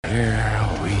Here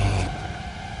we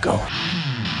go.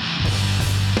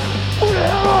 Who the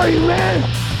hell are you, man?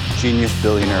 Genius,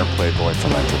 billionaire, playboy,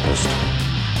 philanthropist.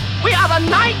 We are the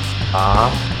knights Ah.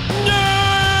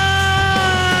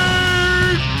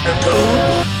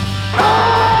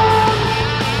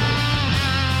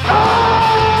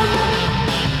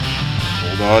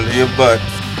 Hold on to your butts.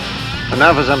 And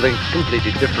now for something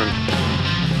completely different.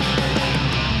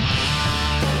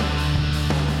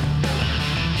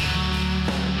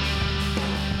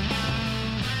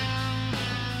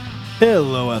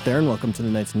 Hello out there, and welcome to the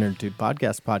Knights of Nerditude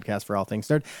podcast for all things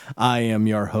nerd. I am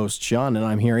your host, Sean, and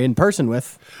I'm here in person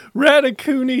with...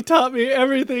 Ratatouille taught me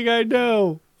everything I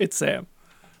know. It's Sam.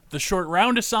 The short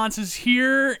roundessance is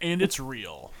here, and it's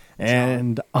real.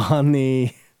 And on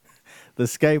the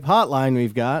Skype hotline,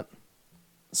 we've got...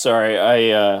 Sorry,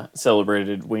 I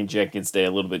celebrated Wayne Jenkins Day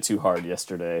a little bit too hard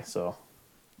yesterday, so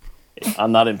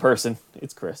I'm not in person.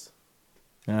 It's Chris.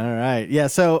 All right. Yeah,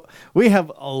 so we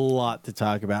have a lot to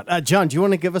talk about. John, do you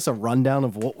want to give us a rundown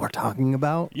of what we're talking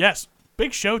about? Yes,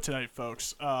 big show tonight,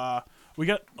 folks. We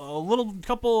got a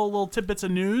couple little tidbits of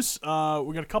news. We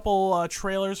got a couple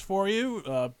trailers for you.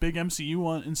 Big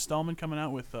MCU installment coming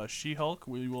out with She-Hulk.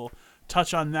 We will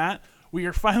touch on that. We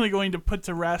are finally going to put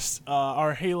to rest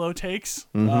our Halo takes.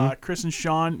 Chris and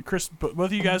Sean. Chris, both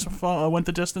of you guys went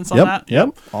the distance on that?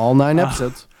 Yep. All 9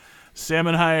 episodes. Sam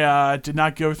and I did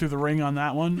not go through the ring on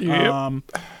that one. Yep.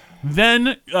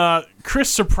 Then Chris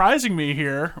surprising me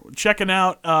here, checking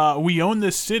out We Own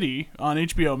This City on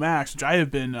HBO Max, which I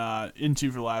have been into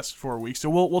for the last 4 weeks. So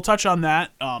we'll touch on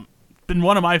that. Been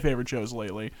one of my favorite shows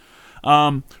lately.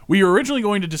 We were originally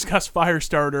going to discuss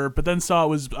Firestarter, but then saw it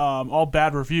was all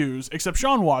bad reviews. Except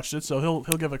Sean watched it, so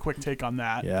he'll give a quick take on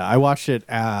that. Yeah, I watched it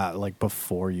like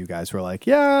before you guys were like,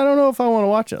 yeah, I don't know if I want to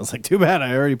watch it. I was like, too bad,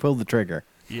 I already pulled the trigger.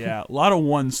 Yeah, a lot of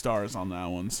 1 stars on that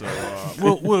one, so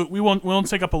we won't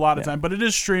take up a lot of time. But it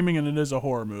is streaming and it is a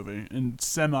horror movie and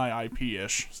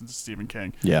semi-IP-ish since it's Stephen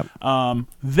King. Yeah.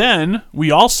 Then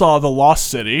we all saw The Lost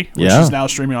City, which is now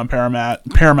streaming on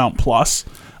Paramount Plus.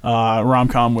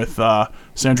 Rom-com with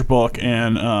Sandra Bullock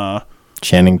and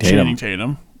Channing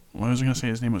Tatum. Well, I was going to say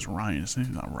his name was Ryan. His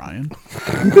name's not Ryan.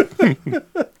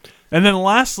 And then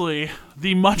lastly,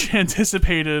 the much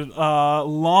anticipated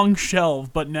long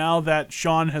shelved, but now that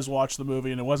Sean has watched the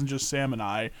movie and it wasn't just Sam and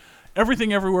I,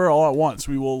 Everything Everywhere All at Once.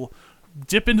 We will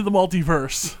dip into the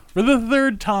multiverse for the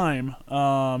 3rd time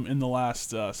in the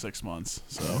last 6 months.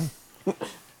 So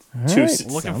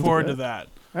looking forward to that.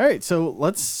 All right, so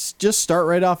let's just start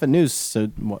right off at news. So,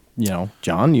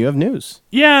 John, you have news.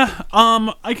 Yeah,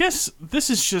 I guess this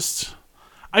is just...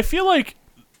 I feel like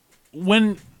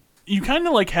when you kind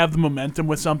of like have the momentum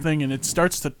with something and it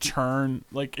starts to turn,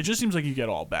 like it just seems like you get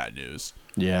all bad news.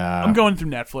 Yeah. I'm going through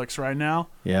Netflix right now.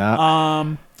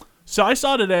 Yeah. So I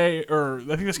saw today, or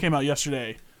I think this came out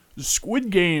yesterday, Squid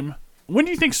Game. When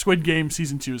do you think Squid Game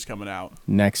Season 2 is coming out?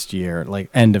 Next year, like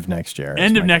end of next year.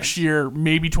 End of next year,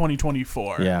 maybe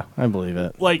 2024. Yeah, I believe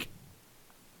it. Like,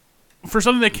 for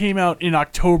something that came out in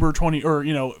October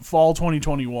fall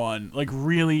 2021, like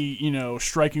really,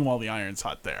 striking while the iron's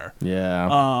hot there. Yeah.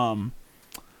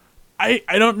 I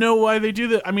don't know why they do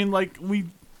that. I mean, like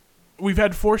we've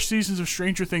had 4 seasons of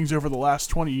Stranger Things over the last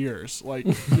 20 years. Like,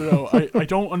 I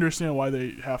don't understand why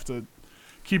they have to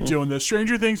keep doing this.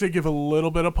 Stranger Things, they give a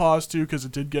little bit of pause to because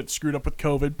it did get screwed up with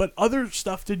COVID, but other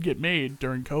stuff did get made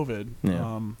during COVID.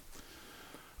 Yeah.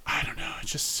 I don't know.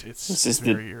 It's This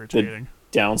very irritating. The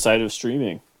downside of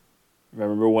streaming.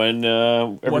 Remember when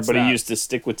everybody used to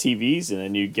stick with TVs and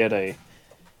then you get a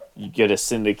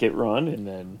syndicate run and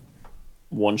then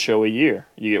 1 show a year.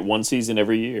 You get 1 season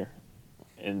every year.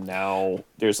 And now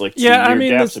there's like 2 year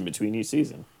gaps in between each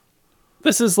season.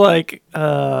 This is like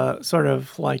sort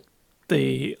of like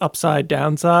the upside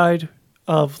downside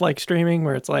of like streaming,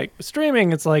 where it's like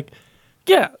streaming, it's like,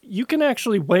 yeah, you can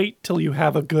actually wait till you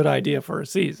have a good idea for a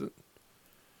season.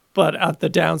 But the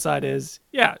downside is,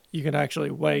 yeah, you can actually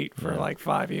wait for like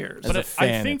 5 years. But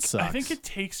I think sucks. it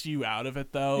takes you out of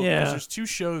it though. Yeah. Because there's 2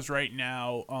 shows right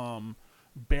now,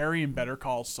 Barry and Better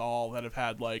Call Saul, that have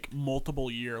had like multiple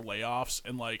year layoffs,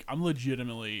 and like I'm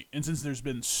legitimately, and since there's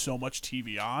been so much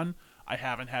TV on, I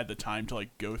haven't had the time to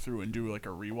like go through and do like a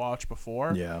rewatch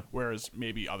before. Yeah. Whereas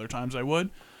maybe other times I would.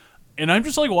 And I'm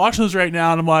just like watching this right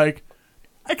now and I'm like,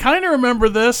 I kind of remember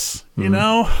this, you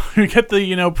know, you get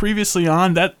the, previously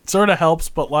on, that sort of helps,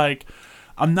 but like,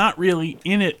 I'm not really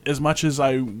in it as much as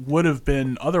I would have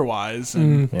been otherwise.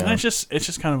 And, and it's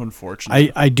just kind of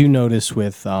unfortunate. I do notice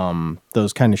with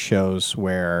those kind of shows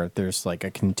where there's like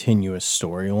a continuous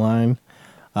storyline,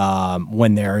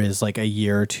 when there is like a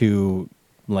year or two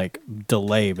like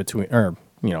delay between, or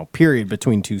period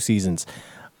between two seasons.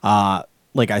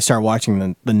 Like I start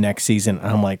watching the next season, and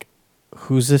I'm like,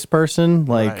 who's this person?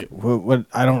 Like, Right. what?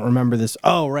 I don't remember this.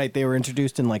 Oh, right, they were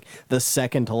introduced in like the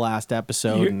second to last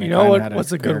episode. You know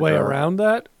what's a good way around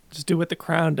that? Just do what The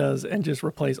Crown does and just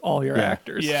replace all your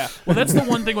actors. Yeah. Well, that's the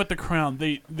one thing with The Crown.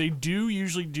 They do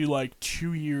usually do like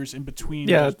 2 years in between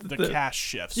the cast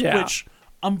shifts, which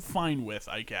I'm fine with,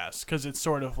 I guess, because it's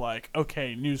sort of like,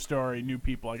 okay, new story, new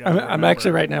people. I'm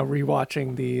actually right now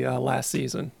rewatching the last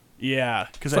season. Yeah,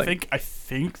 because I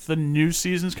think the new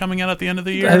season's coming out at the end of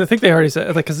the year. I think they already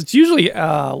said, because it's usually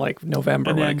like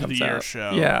November when it comes out. End of the year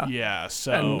show. Yeah.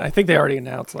 So and I think they already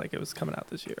announced like it was coming out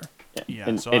this year.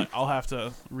 Yeah, so I'll have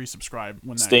to resubscribe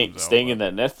when that comes out. Staying in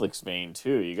that Netflix vein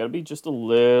too, you got to be just a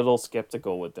little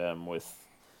skeptical with them with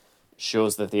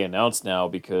shows that they announce now,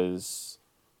 because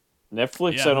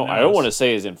Netflix, I don't want to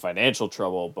say is in financial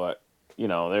trouble, but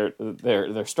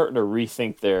they're starting to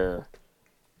rethink their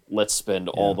let's spend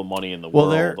all the money in the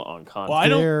world on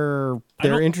content.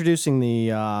 They're introducing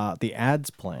the ads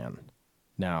plan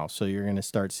now, so you're going to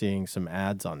start seeing some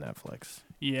ads on Netflix.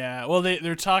 Yeah, well,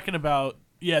 they're talking about.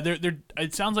 Yeah, they're.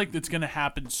 It sounds like it's going to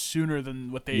happen sooner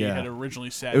than what they had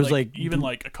originally said. It was even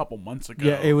a couple months ago.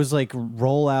 Yeah, it was like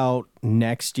roll out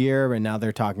next year, and now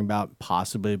they're talking about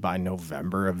possibly by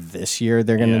November of this year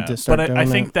they're going to start. But I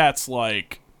think that's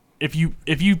like if you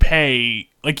pay,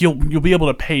 like you'll be able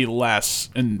to pay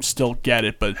less and still get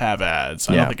it, but have ads.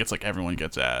 I don't think it's like everyone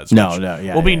gets ads. No,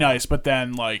 will be nice, but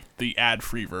then like the ad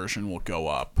free version will go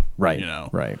up. Right.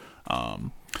 Right.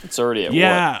 It's already at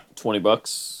what, $20.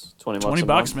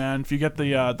 $20 man. If you get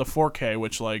the 4K,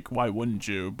 which like why wouldn't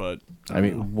you? But I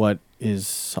mean, what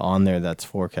is on there that's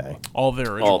 4K? All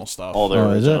their original stuff. All their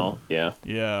original. Yeah.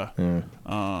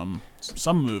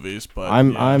 Some movies, but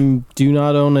I'm do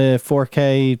not own a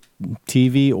 4K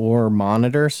TV or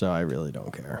monitor, so I really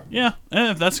don't care. Yeah, and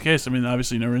if that's the case, I mean,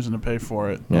 obviously no reason to pay for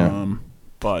it. Yeah.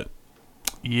 But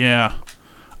yeah.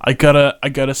 I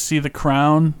gotta see The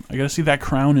Crown. I gotta see that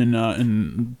Crown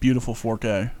in beautiful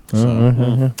 4K.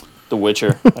 So. The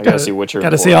Witcher. I gotta see Witcher.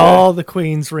 Gotta see all the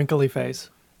Queen's wrinkly face.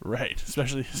 Right,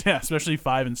 especially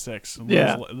 5 and 6.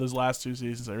 Those last 2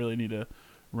 seasons, I really need to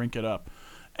rink it up.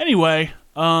 Anyway,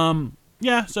 so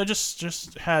I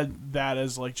just had that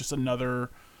as like just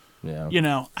another. Yeah.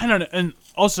 I don't know, and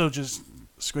also just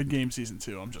Squid Game season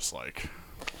 2. I'm just like.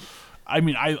 I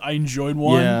mean, I enjoyed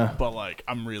 1, but like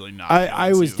I'm really not.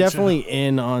 I was definitely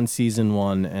in on season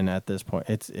 1, and at this point,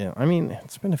 it's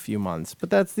been a few months, but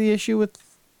that's the issue with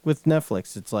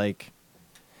Netflix. It's like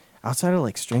outside of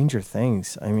like Stranger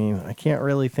Things. I mean, I can't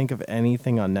really think of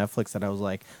anything on Netflix that I was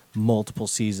like multiple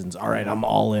seasons. All right, I'm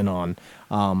all in on.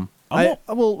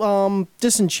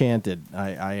 Disenchanted.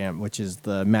 I am, which is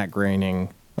the Matt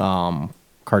Groening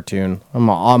cartoon. I'm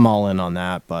all in on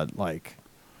that, but like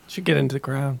should get into The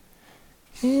Crown.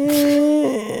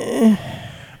 I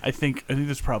think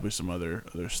there's probably some other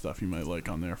stuff you might like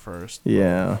on there first.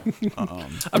 Yeah.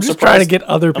 I'm just trying to get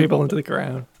other people into The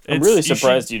Crown. I'm really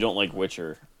surprised you don't like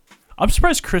Witcher. I'm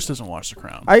surprised Chris doesn't watch The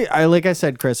Crown. I like I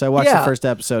said, Chris, I watched the first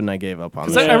episode and I gave up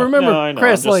on it. I remember, I know,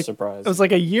 Chris, I'm just like surprised. it was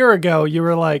like a year ago. You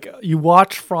were like, you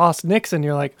watched Frost Nixon.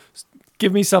 You're like,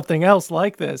 give me something else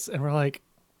like this, and we're like,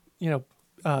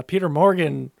 Peter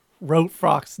Morgan wrote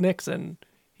Frost Nixon.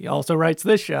 He also writes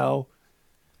this show.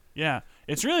 Yeah,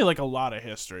 it's really like a lot of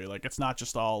history. Like it's not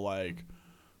just all like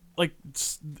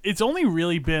it's only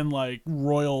really been like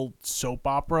royal soap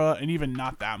opera, and even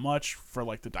not that much for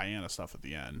like the Diana stuff at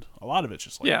the end. A lot of it's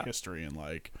just like history and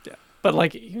like. Yeah, but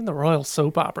like even the royal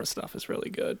soap opera stuff is really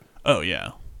good. Oh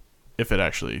yeah, if it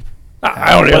actually.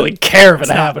 I don't really care if it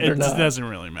happened or not. It doesn't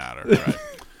really matter,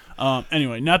 right?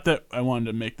 Anyway, not that I wanted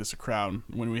to make this a Crown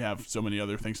when we have so many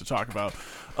other things to talk about.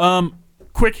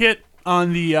 Quick hit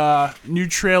on the new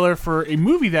trailer for a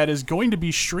movie that is going to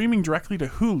be streaming directly to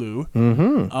Hulu.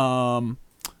 Mm-hmm.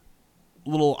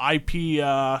 Little IP,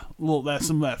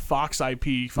 some of that Fox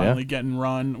IP finally getting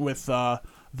run with the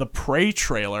Prey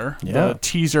trailer, the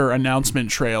teaser announcement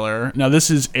trailer. Now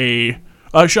this is a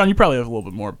Sean, you probably have a little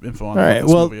bit more info on what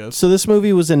this movie is. So this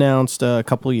movie was announced a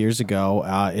couple years ago.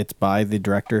 It's by the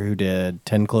director who did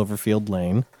 10 Cloverfield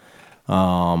Lane.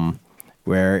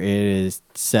 Where it is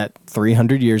set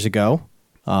 300 years ago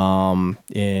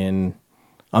in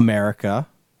America.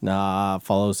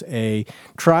 Follows a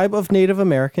tribe of Native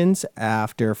Americans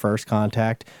after first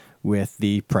contact with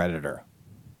the Predator.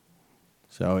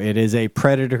 So it is a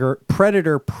Predator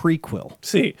prequel.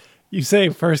 See, you say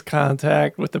first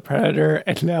contact with the Predator,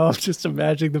 and now I'm just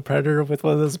imagining the Predator with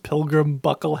one of those pilgrim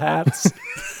buckle hats.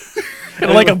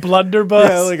 like a blunderbuss.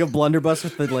 Yeah, like a blunderbuss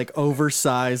with the like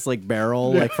oversized like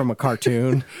barrel, like from a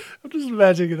cartoon, I'm just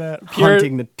imagining that.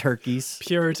 hunting the turkeys.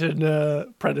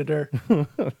 Puritan predator.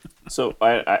 So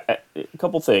a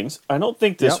couple things. I don't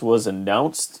think this Yep. was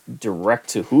announced direct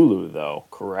to Hulu though.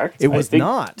 Correct? It was I think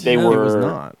not. They No, were. It was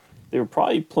not. They were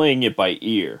probably playing it by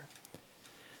ear.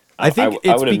 I think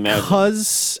I it's would imagine.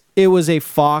 because it was a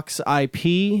Fox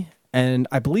IP, and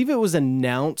I believe it was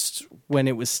announced when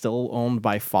it was still owned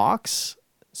by Fox.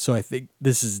 So I think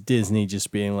this is Disney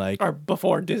just being like, Or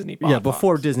before Disney bought yeah,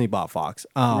 before Fox. Disney bought Fox.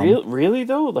 Really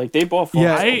though? Like they bought Fox.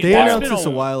 Yeah, a they while announced ago. this a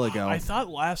while ago. I thought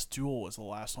Last Duel was the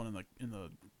last one in the,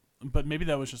 but maybe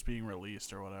that was just being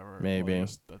released or whatever. Maybe. Well, I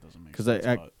guess that doesn't make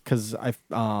Because sense.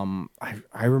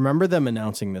 I remember them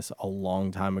announcing this a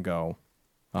long time ago.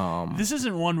 This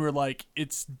isn't one where like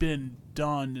it's been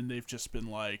done and they've just been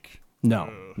like,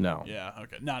 No, no, yeah,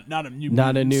 okay, not a new,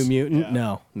 not a new mutant.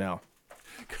 Yeah. No.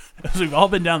 We've all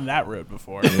been down that road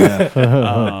before.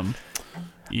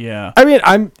 Yeah. I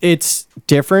mean, it's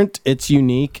different. It's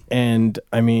unique, and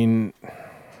I mean,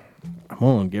 I'm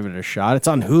willing to give it a shot. It's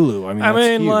on Hulu. I mean, I that's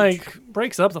mean, huge. like,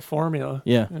 breaks up the formula.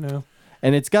 Yeah. You know?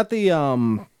 And it's got the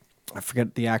I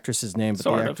forget the actress's name, but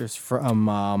Sort the of. actress from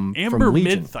Amber from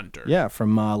Legion. Mid-Thunder. Yeah,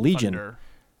 from Legion. Thunder.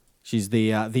 She's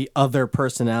the other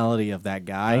personality of that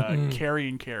guy. Carrie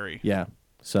and Carrie. Yeah.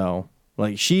 So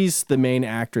like she's the main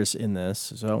actress in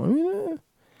this. So I mean,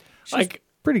 she's Like,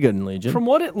 pretty good in Legion. from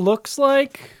what it looks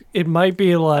like, it might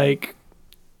be like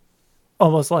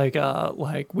almost like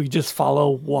we just follow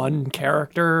one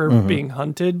character being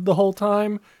hunted the whole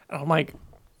time. And I'm like,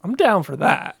 I'm down for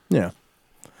that. Yeah.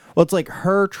 Well, it's like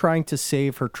her trying to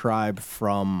save her tribe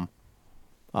from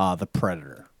the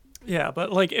predator. Yeah,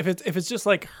 but like if it's just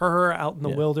like her out in the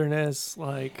wilderness,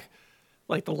 like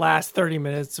the last 30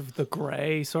 minutes of the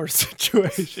Gray sort of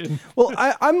situation. Well,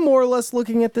 I'm more or less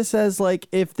looking at this as like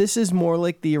if this is more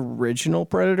like the original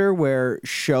Predator, where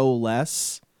show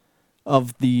less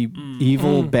of the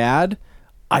evil bad,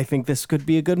 I think this could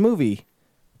be a good movie.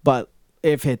 But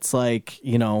if it's like,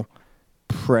 you know,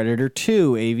 Predator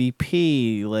 2,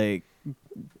 AVP, like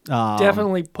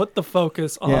Definitely put the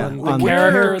focus on the on the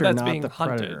character character, that's not being the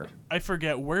hunted. predator. I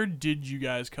forget, where did you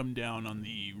guys come down on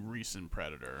the recent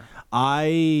Predator?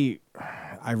 I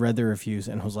read the reviews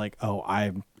and was like, oh,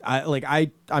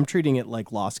 I'm treating it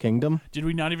like Lost Kingdom. Did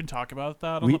we not even talk about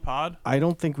that on the pod? I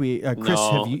don't think we. Chris,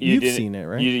 No, have you? you You've didn't- seen it,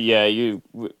 right? You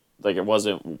like it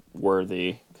wasn't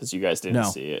worthy because you guys didn't no,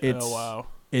 see it. it's Oh, wow.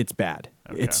 it's bad.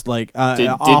 Okay. It's like Did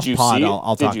off you pod. see it?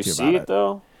 I'll Did talk you to you see about it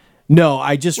though? No,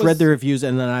 I just Was- read the reviews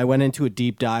and then I went into a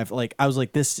deep dive. Like I was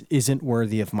like, this isn't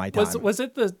worthy of my time. Was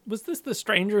this the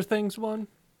Stranger Things one?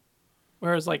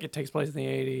 Whereas like it takes place in the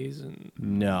 80s and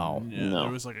No. Yeah, No.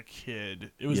 there was like a kid.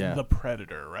 It was Yeah. the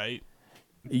Predator, right?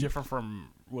 Different from,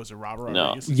 was it Robert No.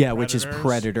 Rodriguez's Yeah, which is Predators?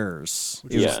 Predators.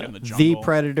 Which It is was Yeah. in the the jungle.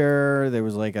 Predator. There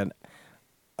was like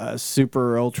a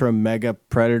super ultra mega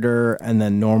Predator and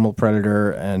then normal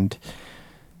Predator, and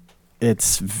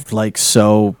it's like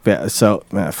so bad. So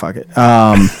fuck it.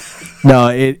 No,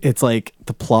 it's like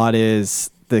the plot is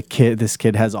this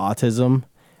kid has autism,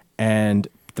 and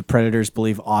the Predators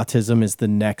believe autism is the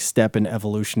next step in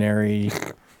evolutionary.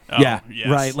 Oh, yeah, yes.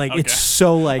 right. Like it's Okay.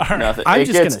 so like Nothing. I'm it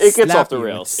just gets, gonna it gets slap off the you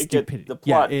with rails. stupidity. The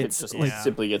plot yeah, it it's just like,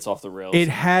 simply gets off the rails. it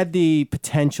had the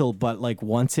potential, but like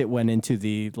once it went into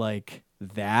the like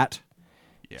that,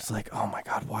 it's like, oh my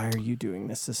god, why are you doing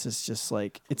this? This is just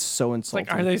like it's so insulting.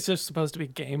 like are they just supposed to be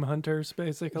game hunters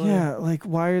basically? Yeah, like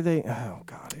why are they? Oh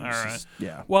god. All right.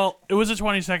 Yeah. Well, it was a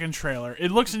 20-second trailer.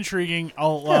 It looks intriguing.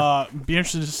 I'll be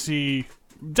interested to see.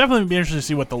 Definitely be interested to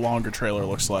see what the longer trailer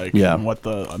looks like. Yeah. And what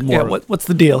the Yeah, more. what's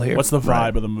the deal here? What's the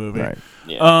vibe of the movie? Right.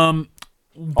 Yeah.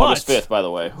 But, August 5th, by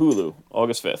the way. Hulu.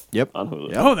 August 5th. Yep. On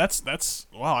Hulu. Oh, that's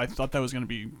wow. I thought that was gonna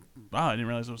be. Wow, I didn't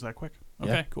realize it was that quick.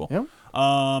 Okay, Yeah. cool.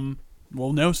 Yeah.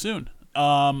 We'll know soon.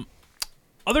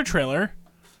 Other trailer,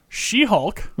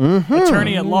 She-Hulk, Mm-hmm.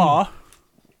 Attorney at Law.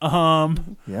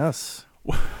 Yes.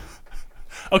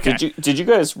 Okay. Did you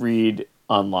guys read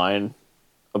online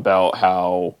about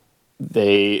how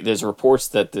there's reports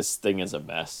that this thing is a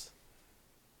mess?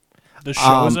 The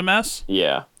show is a mess.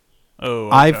 Yeah. Oh,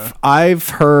 okay. I've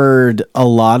heard a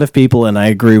lot of people, and I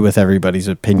agree with everybody's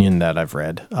opinion that I've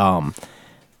read.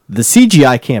 The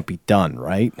CGI can't be done,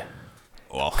 right?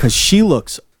 Well, Because she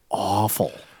looks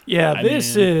awful. Yeah,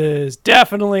 this is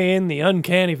definitely in the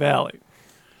uncanny valley.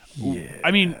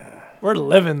 I mean, We're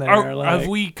living there. like, have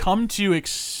we come to?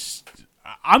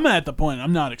 I'm at the point.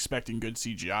 I'm not expecting good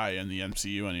CGI in the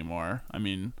MCU anymore. I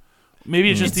mean, maybe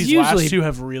it's just It's these last usually two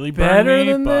have really burned better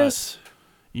me, than but this?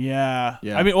 Yeah.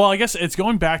 Yeah. I mean, well, I guess it's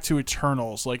going back to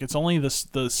Eternals. Like, it's only the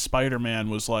Spider-Man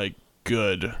was like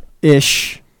good.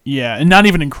 Ish. Yeah, and not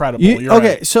even incredible. You're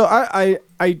okay, right. so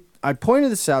I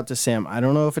pointed this out to Sam. I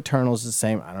don't know if Eternals is the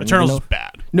same. I don't Eternals even is know.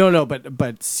 bad. No,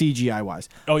 but CGI wise.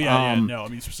 Oh yeah, no. I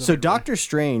mean specifically. So Doctor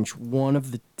Strange, one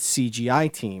of the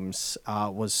CGI teams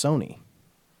was Sony.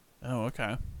 Oh,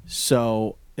 okay.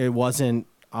 So it wasn't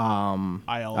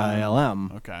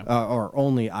ILM. Okay. Or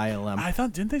only ILM. I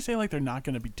thought, didn't they say like they're not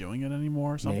going to be doing it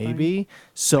anymore or something? Maybe.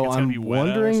 So Like it's gonna be I'm Weta or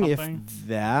wondering if something?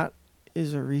 that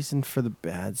is a reason for the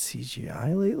bad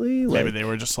CGI lately. Maybe Like, they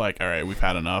were just like, all right, we've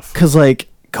had enough. because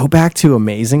go back to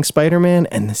Amazing Spider-Man,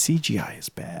 and the CGI is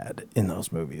bad in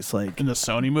those movies. Like In the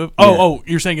Sony movie? Yeah. Oh,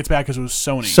 you're saying it's bad because it was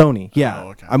Sony. Sony, yeah. Oh,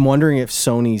 okay. I'm wondering if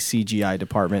Sony's CGI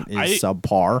department is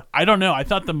subpar. I don't know. I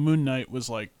thought the Moon Knight was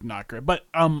like not great, but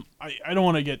I don't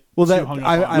want to get Well, too that hung up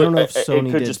I on don't know if It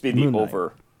Sony could did just be the Moon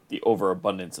Knight. the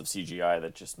overabundance of CGI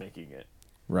that's just making it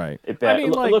Right. bad. I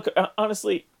mean, like- Look,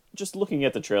 honestly, just looking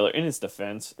at the trailer, in its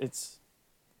defense, it's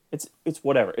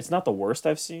whatever. It's not the worst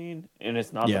I've seen, and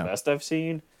it's not Yeah. the best I've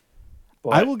seen. But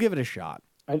I will give it a shot.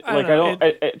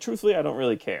 truthfully, I don't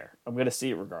really care. I'm gonna see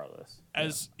it regardless.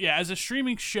 as a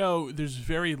streaming show. There's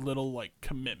very little like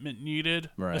commitment needed,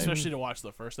 Right. especially to watch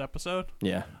the first episode.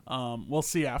 Yeah. We'll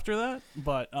see after that,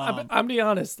 but I'm be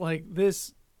honest, like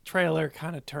this trailer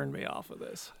kind of turned me off of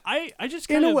this. I just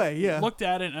In kind a of way, yeah. looked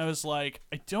at it and I was like,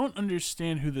 I don't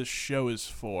understand who this show is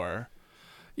for.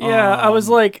 Yeah, I was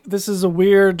like, this is a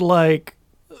weird, like,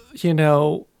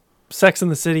 Sex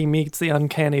and the City meets the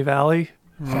Uncanny Valley.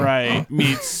 Right,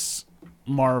 meets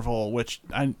Marvel, which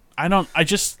I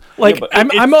just Like, but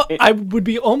I would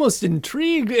be almost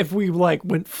intrigued if we like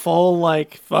went full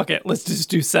like, fuck it, let's just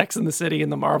do Sex and the City in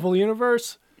the Marvel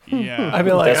universe. yeah. I'd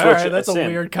be like, all right, that's a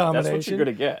Sam, weird combination. That's what you're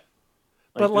gonna get.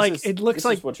 But this like, is- it looks this is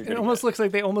like what you're it gonna almost get. looks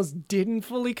like they almost didn't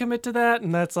fully commit to that,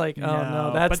 and that's like, oh No,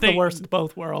 no, that's but the they- worst of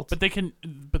both worlds. But they can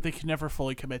never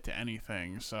fully commit to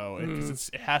anything. So Hmm.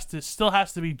 it still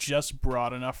has to be just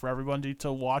broad enough for everybody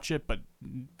to watch it, but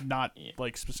not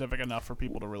like specific enough for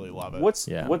people to really love it.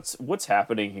 What's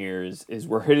happening here is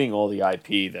we're hitting all the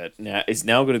IP that is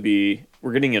now going to be.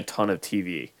 We're getting a ton of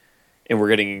TV, and we're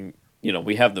getting.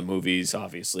 We have the movies,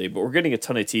 obviously, but we're getting a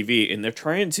ton of TV, and they're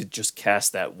trying to just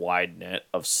cast that wide net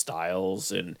of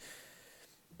styles and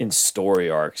in story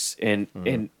arcs.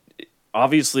 And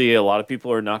obviously, a lot of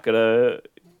people are not going to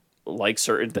like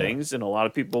certain things, and a lot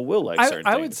of people will like certain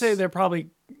things. I would say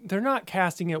they're not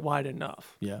casting it wide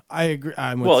enough. Yeah, I agree.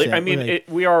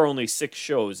 We are only 6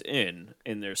 shows in,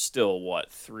 and there's still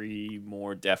 3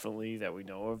 more definitely that we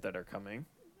know of that are coming.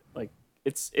 Like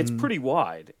it's pretty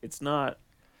wide. It's not,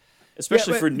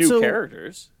 especially for new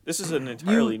characters. This is an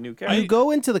entirely new character. You go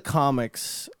into the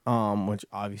comics, which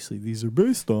obviously these are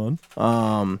based on,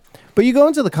 but you go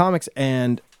into the comics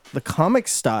and the comic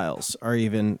styles are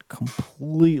even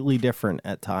completely different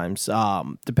at times,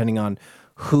 depending on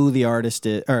who the artist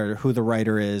is or who the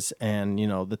writer is, and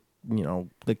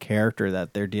the character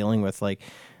that they're dealing with. Like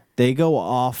they go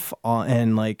off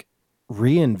and like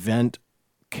reinvent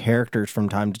characters from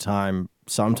time to time,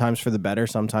 sometimes for the better,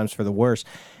 sometimes for the worse.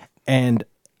 And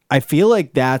I feel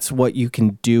like that's what you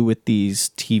can do with these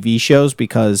TV shows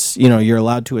because, you're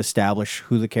allowed to establish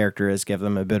who the character is, give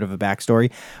them a bit of a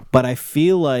backstory. But I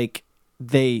feel like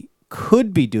they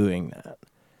could be doing that,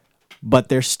 but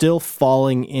they're still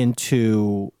falling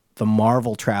into the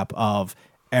Marvel trap of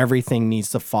everything needs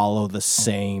to follow the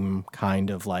same kind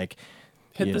of like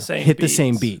Hit the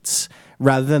same beats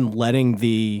rather than letting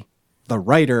the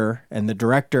writer and the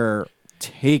director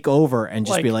take over and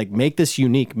just be like, make this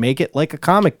unique, make it like a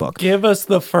comic book. Give us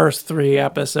the first 3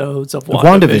 episodes of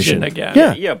WandaVision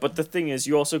again. Yeah. But the thing is,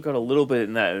 you also got a little bit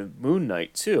in that Moon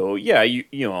Knight too. Yeah, you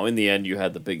in the end you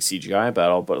had the big CGI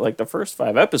battle, but like the first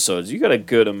 5 episodes, you got a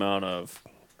good amount of.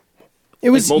 It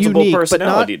was multiple unique,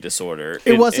 personality but disorder.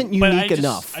 It wasn't But unique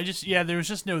enough. there was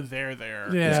just no there.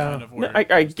 Is Yeah. kind of where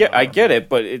I get it,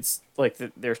 but it's like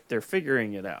they're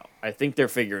figuring it out. I think they're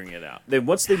figuring it out. Then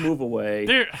once they move away,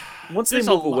 there's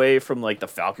a away from like the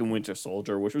Falcon Winter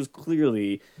Soldier, which was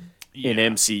clearly an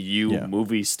MCU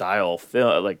movie style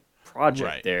film, like project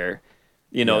Right. there.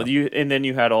 And then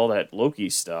you had all that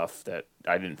Loki stuff that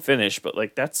I didn't finish, but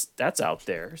like that's out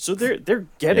there. So they're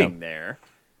getting there.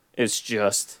 It's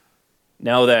just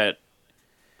now that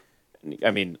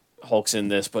Hulk's in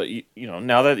this, but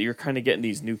now that you're kind of getting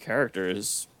these new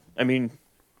characters,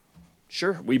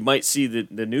 sure, we might see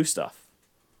the new stuff.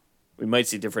 We might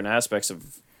see different aspects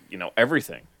of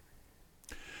everything.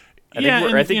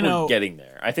 I think we're getting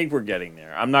there. I think we're getting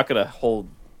there. I'm not gonna hold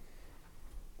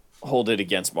it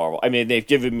against Marvel. They've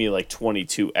given me like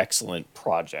 22 excellent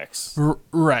projects.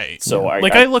 Right. So I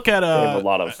look at they have a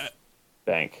lot of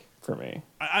bank. for me.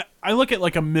 I look at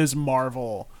like a Ms.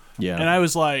 Marvel, Yeah. and I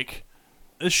was like,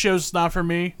 this show's not for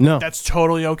me. No. That's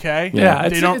totally okay. Yeah,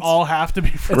 they don't all have to be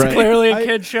for It's me. clearly a I-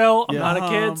 kid show. I'm Yeah. not a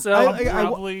kid, so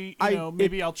Probably,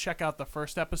 maybe I'll check out the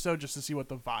first episode just to see what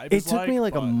the vibe It is took like. me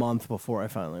like a but- month before I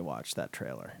finally watched that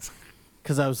trailer.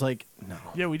 Because I was like, no.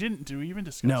 Yeah, we didn't. Do we even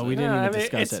discuss No, it? we didn't Yeah, even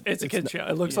discuss it. It's a kid not- show.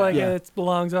 It looks Yeah. like Yeah. it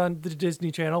belongs on the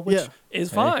Disney Channel, which Yeah. is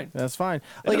Hey, fine. that's fine.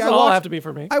 It Like doesn't all have to be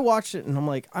for me. I watched it and I'm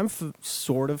like, I'm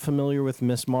sort of familiar with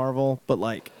Miss Marvel, but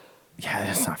like, yeah,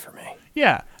 it's not for me.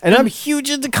 Yeah, And I'm huge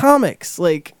into comics.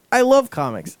 Like, I love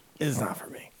comics. It's not for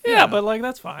me. Yeah, but like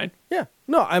that's fine. Yeah.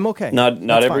 No, I'm okay. Not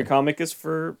That's every fine. comic is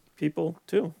for people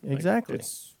too. Like, Exactly.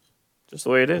 it's just the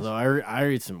way it is. Although I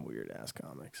read some weird ass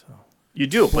comics. So. You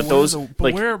do, but those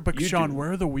like you Sean, do.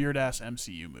 where are the weird ass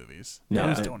MCU movies? No,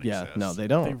 Those they- don't yeah, exist. no, they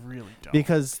don't. They really don't.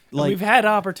 Because And like we've had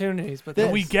opportunities, but This-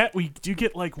 we do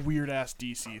get like weird ass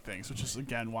DC things, which is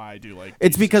again why I do like.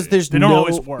 it's DC. because there's they don't no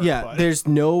always work. yeah, but. there's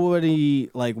nobody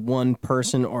like one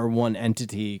person or one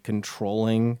entity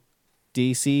controlling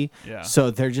DC. Yeah. So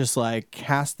they're just like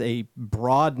cast a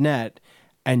broad net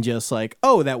and just like,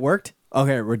 oh, that worked.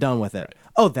 Okay, we're done with it.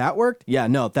 Oh, that worked. Yeah,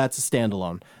 no, that's a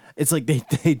standalone. It's like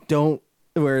they don't.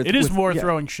 Where It is with- more yeah.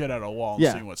 throwing shit at a wall and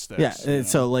Yeah, seeing what sticks. yeah. you know?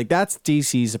 So like that's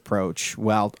DC's approach,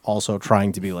 while also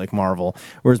trying to be like Marvel.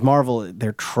 Whereas Marvel,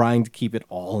 they're trying to keep it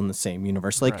all in the same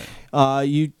universe. Like,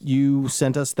 you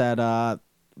sent us that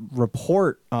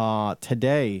report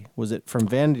today. Was it from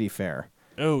Vanity Fair?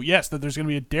 Oh yes, that there's going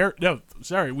to be a No,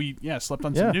 sorry, we slept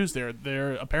on some Yeah. news there.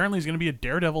 There apparently is going to be a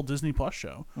Daredevil Disney Plus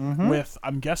show with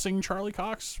I'm guessing Charlie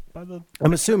Cox by the.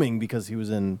 I'm assuming because he was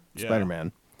in Yeah.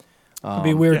 Spider-Man. it'd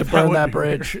be weird yeah, to that burn would that be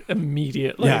bridge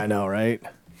immediately. Yeah, I know, right?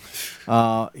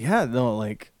 Yeah, no,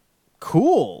 like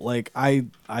cool. Like I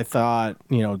thought,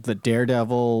 the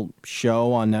Daredevil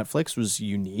show on Netflix was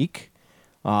unique.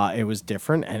 It was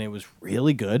different and it was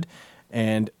really good.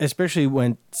 And especially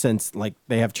since like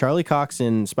they have Charlie Cox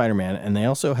in Spider-Man and they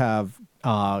also have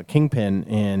Kingpin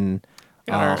in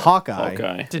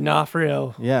Hawkeye.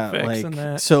 D'Onofrio. Yeah, fixing like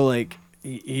that. so like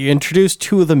you introduced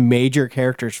two of the major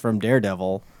characters from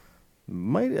Daredevil.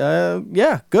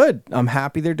 Good. I'm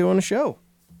happy they're doing a show.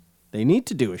 They need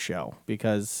to do a show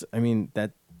because I mean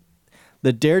that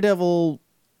the Daredevil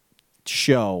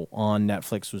show on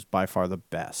Netflix was by far the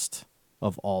best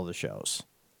of all the shows.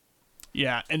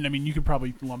 Yeah, and I mean you could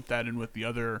probably lump that in with the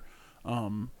other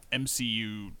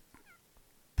MCU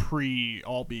pre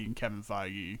all being Kevin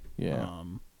Feige. Yeah.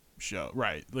 Show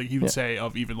right, like you would say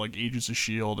of even like Agents of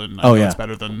S.H.I.E.L.D. and I Oh, know yeah. it's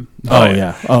better than Oh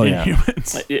yeah.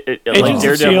 Inhumans. Like Agents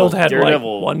of S.H.I.E.L.D. had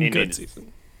Daredevil like one in good its-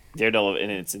 season. Daredevil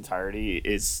in its entirety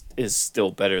is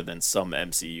still better than some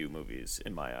MCU movies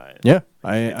in my eyes. Yeah,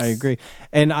 I agree.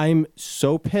 And I'm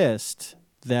so pissed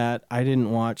that I didn't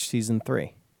watch season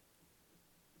 3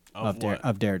 Of what?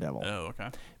 of Daredevil. Oh, okay.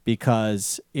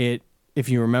 Because if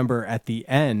you remember at the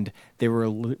end, they were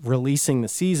releasing the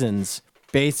seasons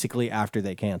basically after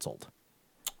they canceled.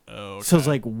 Oh, okay. So it's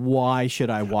like, why should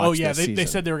I watch Oh yeah, this they season?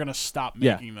 said they were gonna stop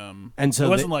Yeah. making them, And so it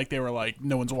wasn't they- like they were like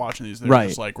no one's watching these. They were Right.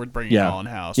 just like we're bringing yeah. it all in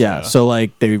house. Yeah. So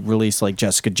like they released like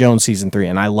Jessica Jones season 3,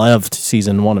 and I loved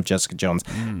season 1 of Jessica Jones.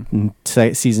 And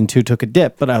season 2 took a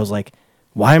dip, but I was like,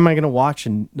 why am I going to watch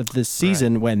this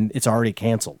season when it's already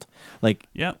canceled? Like,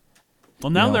 yeah.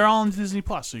 Well, now know. they're all on Disney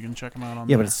Plus, so you can check them out on.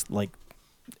 yeah, there. but it's like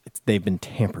they've been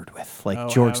tampered with, like Oh,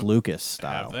 George Lucas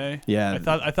style. Have they? Yeah.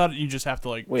 I thought you just have to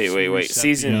like. Wait. reset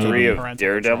Season the, 3 of parental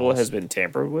Daredevil controls. has been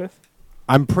tampered with?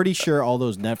 I'm pretty sure all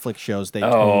those Netflix shows they Oh.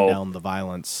 toned down the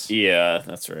violence. Yeah,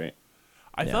 that's right.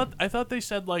 I thought they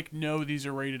said like no, these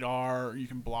are rated R. You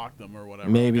can block them or whatever.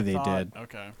 Maybe Like, I they thought- did.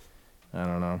 Okay. I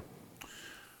don't know.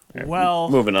 Well,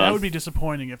 moving that on. would be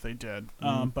disappointing if they did.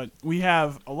 But we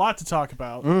have a lot to talk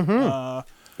about.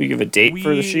 We give a date for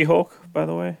the We- She-Hulk, by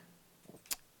the way.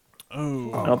 I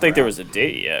Oh, don't think there was a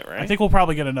date yet, right? I think we'll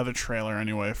probably get another trailer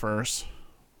anyway first.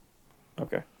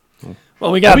 Okay.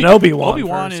 Well, we got an Obi-Wan.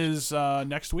 Obi-Wan first. is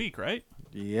next week, right?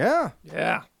 Yeah.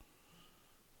 Yeah.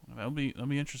 That'll be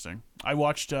interesting. I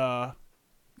watched. I'm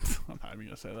not even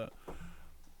gonna say that.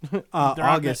 They're on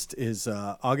August is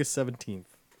August 17th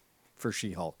for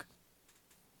She-Hulk.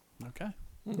 Okay.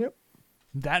 Yep.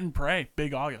 That and Prey,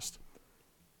 big August.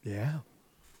 Yeah.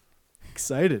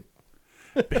 Excited.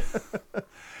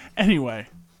 Anyway,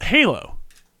 Halo.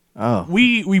 Oh,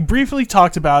 We briefly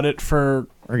talked about it for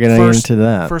we're getting into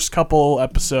that. first couple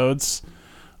episodes.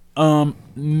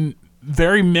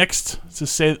 very mixed to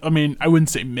say. I mean, I wouldn't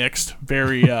say mixed.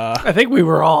 Very. I think we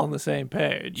were all on the same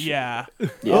page. Yeah.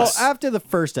 Well, after the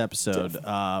first episode,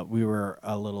 we were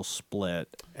a little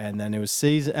split, and then it was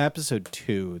episode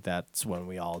 2. That's when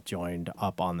we all joined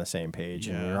up on the same page,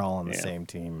 and we were all on the same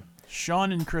team.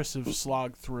 Sean and Chris have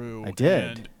slogged through. I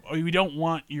did. And we don't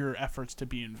want your efforts to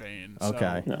be in vain. So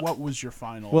Okay. What was your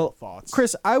final thoughts?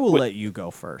 Chris, I will let you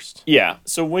go first. Yeah.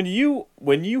 So when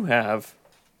you have,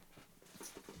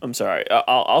 I'm sorry,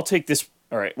 I'll take this.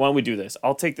 All right. Why don't we do this?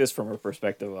 I'll take this from a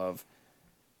perspective of,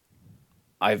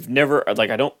 I've never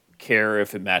I don't care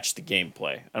if it matched the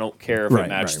gameplay. I don't care if it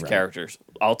matched the characters.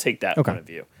 I'll take that point of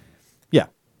view. Yeah.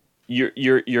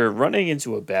 You're running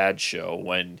into a bad show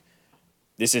when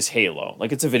this is Halo.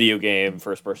 Like, it's a video game,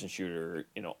 first person shooter,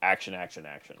 action.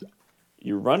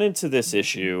 You run into this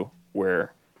issue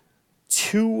where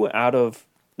 2 out of,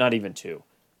 not even 2,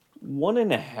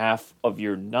 1.5 of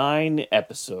your 9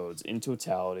 episodes in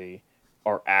totality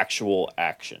are actual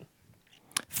action.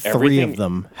 3 of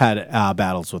them had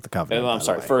battles with the Covenant. I'm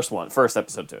sorry, first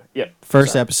episode 2. Yep.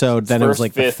 First episode, then it was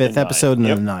like the 5th episode, and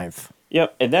then the 9th.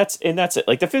 Yep, and that's it.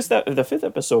 Like the fifth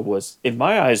episode was, in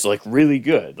my eyes, like really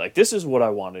good. Like, this is what I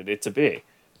wanted it to be.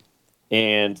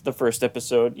 And the first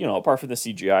episode, apart from the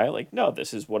CGI, like, no,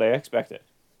 this is what I expected.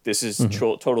 This is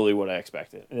totally what I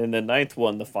expected. And then the 9th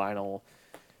one, the final,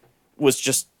 was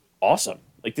just awesome.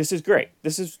 Like, this is great.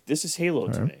 This is Halo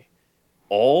to me.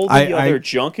 All the other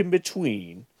junk in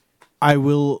between. I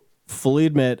will fully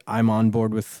admit I'm on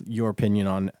board with your opinion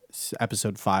on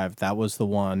episode 5. That was the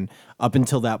one, up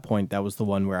until that point, that was the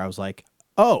one where I was like,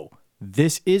 oh,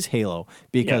 this is Halo,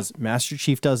 because Master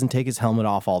Chief doesn't take his helmet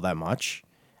off all that much,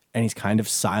 and he's kind of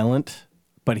silent,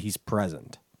 but he's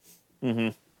present. Mm-hmm.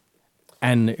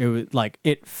 And it was like,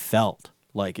 it felt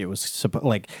like it was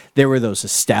like there were those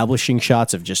establishing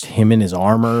shots of just him in his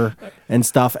armor and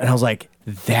stuff, and I was like,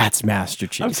 that's Master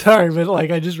Chief. I'm sorry, but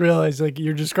like, I just realized, like,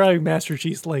 you're describing Master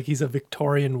Chief like he's a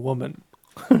Victorian woman.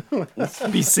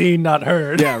 Be seen, not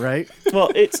heard. Yeah, right.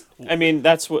 Well,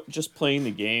 that's what, just playing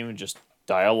the game and just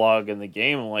dialogue in the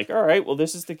game. I'm like, all right, well,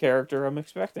 this is the character I'm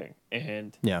expecting,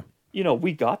 and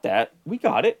we got that, we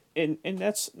got it, and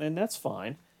that's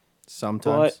fine.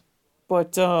 Sometimes,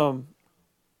 but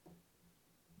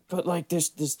like,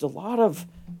 there's a lot of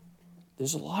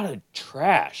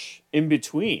trash in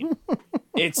between.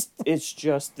 it's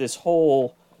just this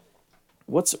whole,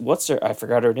 what's her, I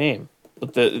forgot her name.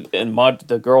 But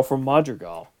the girl from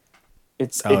Madrigal,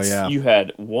 you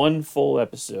had one full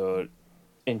episode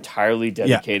entirely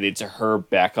dedicated to her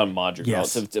back on Madrigal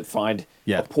to find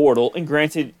a portal. And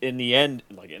granted, in the end,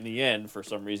 for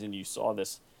some reason, you saw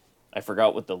this. I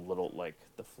forgot what the little, like,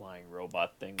 the flying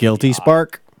robot thing. Guilty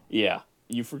Spark. Yeah.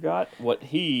 You forgot what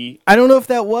he... I don't know if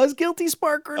that was Guilty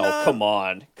Spark or not. Oh, come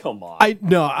on. I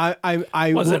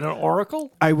Was it an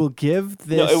oracle? I will give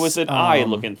this... No, it was an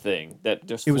eye-looking thing that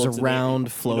just... It was a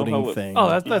round floating thing.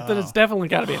 Oh, that it's definitely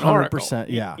got to be an oracle. 100%,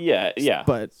 yeah. Yeah.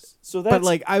 But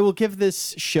like, I will give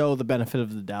this show the benefit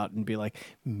of the doubt and be like,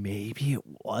 maybe it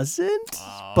wasn't,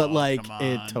 but like,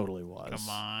 it totally was. Come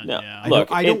on. No, Yeah.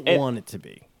 look, I don't want it to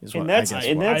be.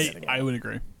 I would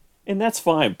agree. And that's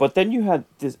fine, but then you had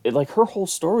this, like, her whole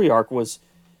story arc was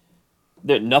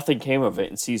that nothing came of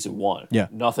it in season 1. Yeah,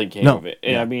 nothing came of it,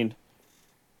 and I mean,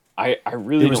 I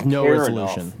really don't care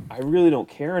enough. I really don't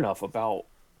care enough about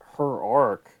her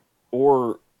arc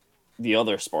or the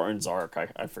other Spartan's arc.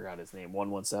 I forgot his name,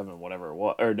 117, whatever it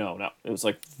was, or no, it was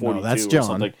like 42 that's or John.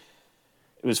 something.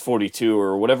 It was 42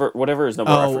 or whatever his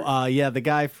number. Yeah, the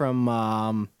guy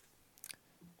from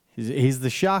he's the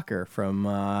Shocker from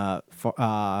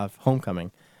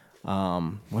Homecoming.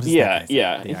 What is that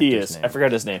guy's name? He is. Name? I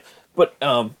forgot his name, but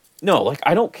no, like,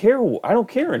 I don't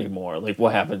care anymore. Like,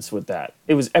 what happens with that?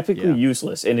 It was epically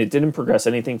useless, and it didn't progress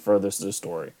anything further to the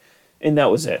story, and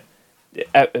that was it.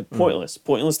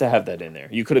 Pointless to have that in there.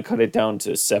 You could have cut it down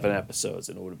to 7 episodes,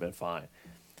 and it would have been fine.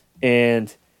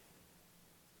 And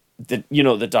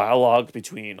the dialogue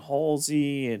between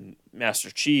Halsey and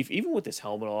Master Chief, even with his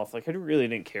helmet off, like, I really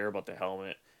didn't care about the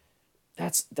helmet.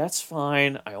 That's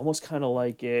fine. I almost kind of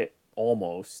like it.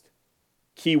 Almost.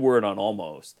 Keyword on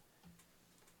almost.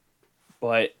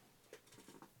 But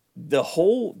the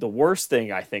worst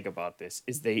thing I think about this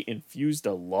is they infused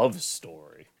a love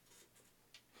story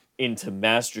into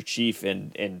Master Chief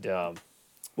and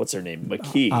what's her name?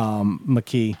 McKee.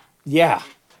 McKee. Yeah.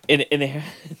 And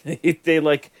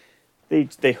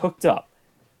they hooked up.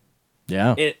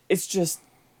 Yeah. It's just,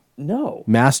 no.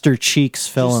 Master Cheeks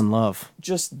fell in love.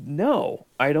 Just no.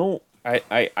 I don't,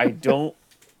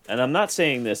 and I'm not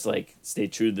saying this like, stay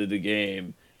true to the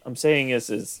game. I'm saying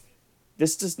this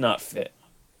does not fit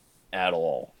at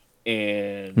all.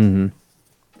 and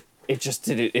it just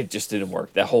didn't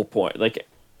work. That whole point, like,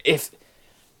 if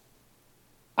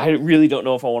I really don't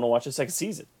know if I want to watch a second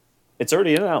season. It's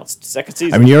already announced, second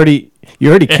season. I mean, you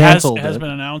already canceled It has been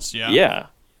announced, yeah. Yeah.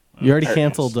 You already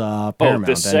canceled Paramount.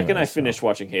 The second I anyway, finished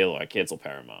watching Halo, I canceled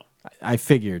Paramount. I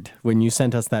figured when you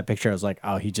sent us that picture, I was like,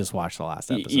 oh, he just watched the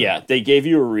last episode. Yeah, they gave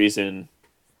you a reason.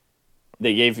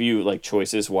 They gave you like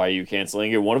choices why you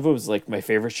canceling it. One of them was like my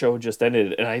favorite show just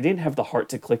ended, and I didn't have the heart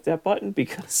to click that button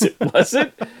because it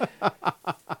wasn't.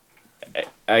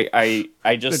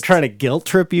 I just They're trying to guilt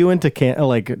trip you into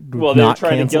well, they're not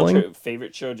trying canceling. to guilt trip.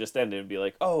 Favorite show just ended and be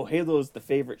like, oh, Halo's the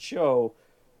favorite show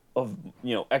of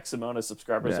X amount of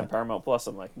subscribers on Paramount Plus.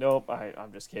 I'm like, nope,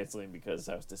 I'm just canceling because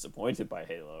I was disappointed by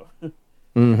Halo.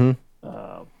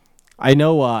 I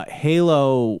know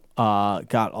Halo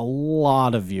got a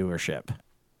lot of viewership.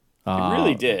 It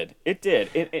really did. It did.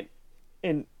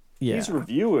 And Yeah. these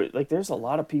reviewers, like, there's a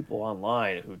lot of people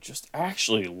online who just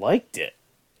actually liked it.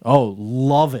 Oh,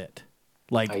 love it.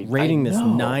 Like I rating this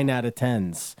know. 9 out of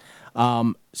 10s.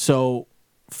 So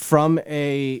from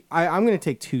I'm going to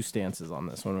take two stances on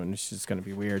this one, and it's just going to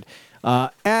be weird.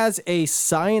 As a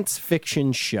science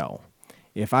fiction show,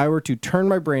 if I were to turn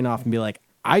my brain off and be like,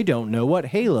 I don't know what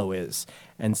Halo is,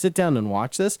 and sit down and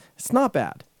watch this, it's not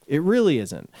bad. It really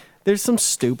isn't. There's some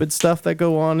stupid stuff that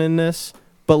go on in this,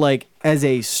 but like as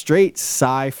a straight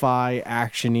sci-fi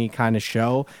action-y kind of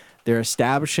show, they're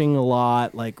establishing a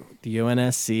lot, like the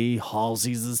UNSC,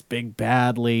 Halsey's this big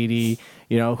bad lady,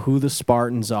 who the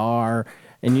Spartans are,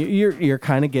 and you're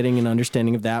kind of getting an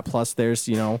understanding of that. Plus, there's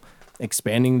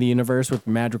expanding the universe with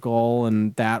Madrigal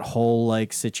and that whole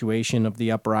like situation of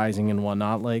the uprising and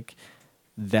whatnot, like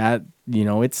that.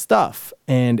 It's stuff.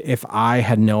 And if I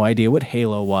had no idea what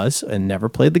Halo was and never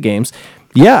played the games,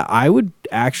 yeah, I would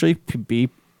actually be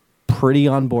pretty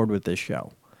on board with this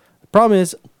show. The problem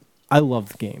is, I love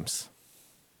the games.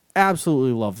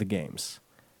 Absolutely love the games.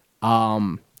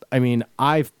 I mean,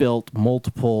 I've built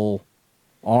multiple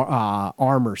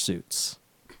armor suits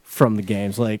from the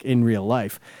games, like in real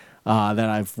life, that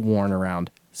I've worn around.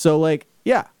 So, like,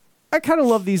 yeah, I kind of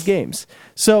love these games.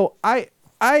 So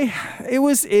it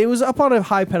was up on a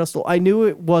high pedestal. I knew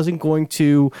it wasn't going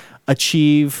to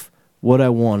achieve what I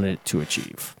wanted it to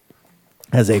achieve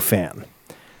as a fan.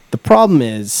 The problem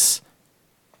is,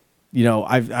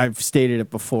 I've stated it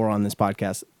before on this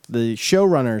podcast. The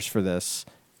showrunners for this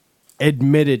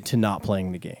admitted to not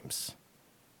playing the games.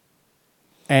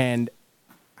 And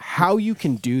how you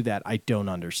can do that, I don't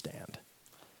understand.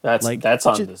 That's Like, that's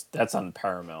on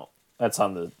Paramount. That's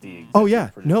on the Oh yeah,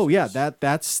 no, producers. yeah,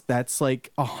 that's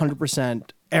like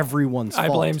 100% everyone's I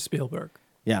fault. blame Spielberg.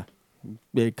 Yeah,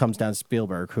 it comes down to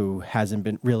Spielberg, who hasn't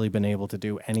been able to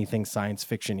do anything science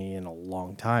fiction-y in a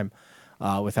long time,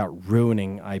 without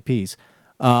ruining IPs.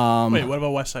 Wait, what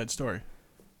about West Side Story?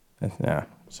 Yeah.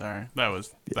 Sorry, that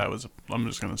was. I'm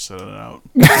just gonna set it out.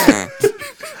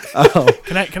 Oh.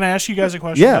 Can I ask you guys a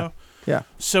question? Yeah. Though? Yeah.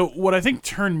 So what I think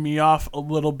turned me off a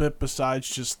little bit, besides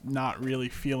just not really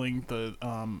feeling the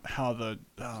how the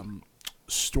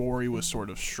story was sort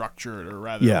of structured, or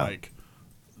rather like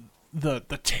the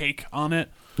take on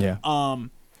it. Yeah.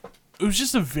 It was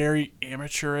just a very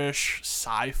amateurish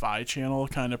sci-fi channel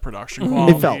kind of production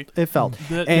quality. It felt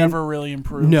that and never really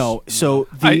improved. No, so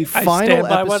the I final stand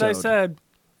by episode, what I said.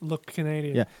 Look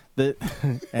Canadian. Yeah,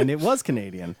 and it was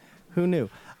Canadian. Who knew?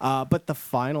 But the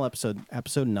final episode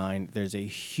 9, there's a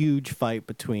huge fight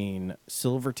between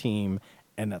Silver Team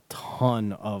and a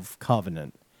ton of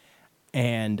Covenant.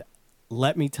 And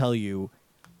let me tell you,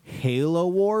 Halo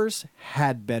Wars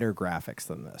had better graphics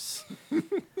than this.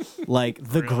 Like,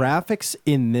 the graphics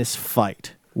in this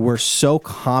fight were so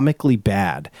comically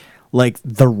bad. Like,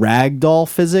 the ragdoll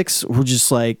physics were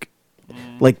just like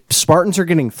Spartans are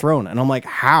getting thrown. And I'm like,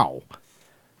 how?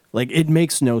 Like, it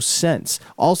makes no sense.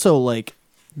 Also, like,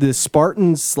 the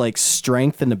Spartans' like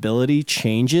strength and ability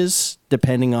changes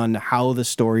depending on how the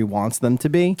story wants them to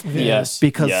be. Yes,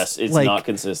 Because, it's like, not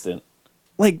consistent.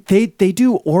 Like, they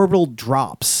do orbital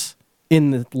drops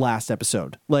in the last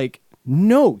episode. Like,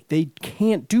 no, they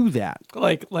can't do that.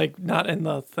 Like not in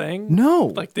the thing.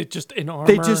 No. Like they just in armor.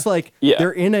 They just like Yeah.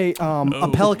 they're in a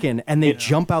pelican and they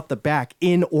jump out the back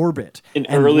in orbit and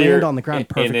land on the ground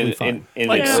perfectly fine. In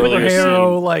like an earlier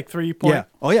superhero, scene, like 3-point. Yeah.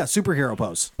 Oh yeah, superhero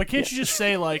pose. But can't you just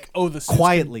say like, oh, the suits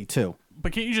Quietly too.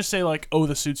 But can't you just say like, oh,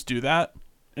 the suits do that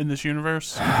in this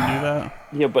universe? You can do that.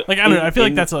 yeah, but Like I don't know. I feel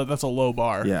like that's a low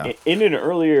bar. Yeah. in an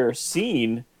earlier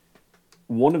scene,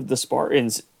 one of the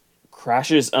Spartans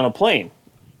crashes on a plane.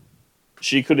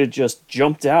 She could have just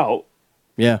jumped out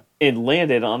Yeah. and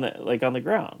landed on the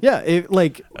ground. Yeah. It,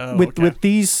 like with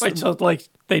these. Wait, so like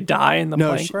they die in the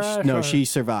plane crash? No, or- she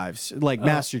survives, like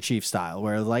Master Chief style,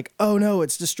 where like, oh no,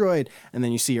 it's destroyed, and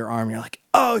then you see her arm, you're like,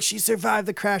 oh, she survived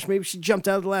the crash. Maybe she jumped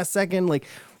out at the last second, like,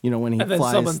 you know, when he And then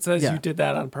flies. someone says yeah. you did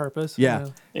that on purpose. Yeah.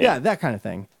 Yeah, that kind of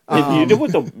thing. And you know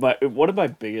what one of my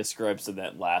biggest gripes of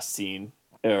that last scene,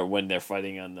 or when they're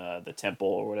fighting on the temple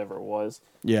or whatever it was,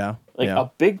 Yeah. like yeah.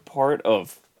 a big part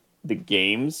of the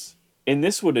games, and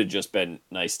this would have just been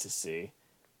nice to see,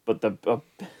 but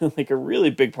like a really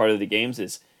big part of the games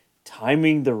is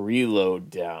timing the reload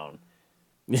down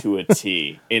to a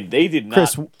T, and they did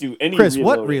not do any. Chris,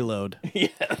 reloading. what reload? Yeah.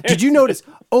 Did you notice?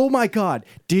 Oh my God!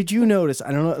 Did you notice?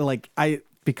 I don't know. Like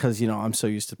because I'm so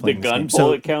used to The playing this gun game.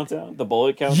 bullet countdown? The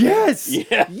bullet countdown? Yes.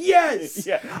 Yeah. Yes.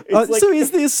 Yeah. It's like, so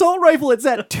is the assault rifle? It's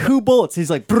at 2 bullets.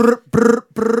 He's like, brr, brr,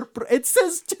 brr, brr. It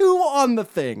says 2 on the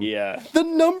thing. yeah. The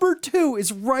number 2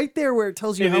 is right there where it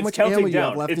tells you And how it's much counting ammo you down.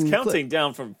 have left It's in your counting clip.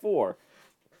 down from 4.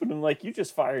 But I'm like, you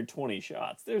just fired 20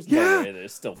 shots. There's no way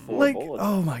there's still 4 Like, bullets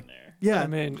oh in my, there. yeah. I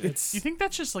mean, it's You think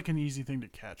that's just like an easy thing to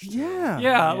catch? too? yeah.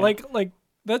 yeah, like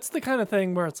that's the kind of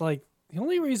thing where it's like the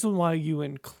only reason why you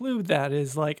include that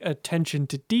is like attention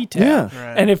to detail. Yeah.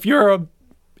 Right. And if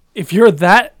you're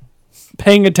that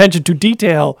paying attention to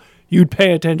detail, you'd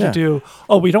pay attention Yeah. to,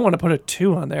 oh, we don't want to put a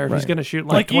 2 on there if he's Right. going to shoot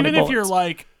like Like 20 even if you're bullets.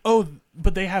 like, oh,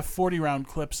 but they have 40-round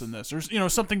clips in this, or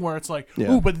something where it's like, Yeah.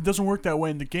 oh, but it doesn't work that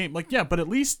way in the game. Like, yeah, but at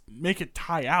least make it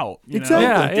tie out. You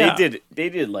Exactly. Know? Yeah. They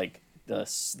did like the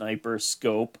sniper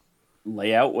scope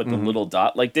layout with Mm-hmm. the little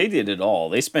dot. Like they did it all.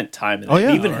 They spent time in it. Oh, yeah.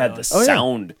 They even Oh, had really? the Oh, yeah.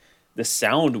 sound. The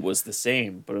sound was the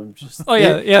same, but I'm just Oh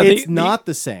yeah, yeah. It's not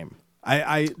the same.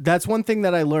 I that's one thing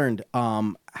that I learned.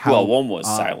 How well, one was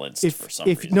silenced for some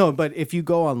reason. No, but if you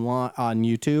go on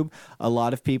YouTube, a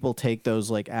lot of people take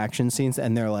those like action scenes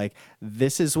and they're like,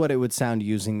 "This is what it would sound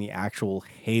using the actual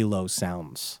Halo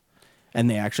sounds," and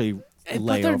they actually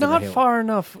lay but they're over the not Halo. far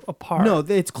enough apart. No,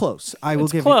 it's close. I will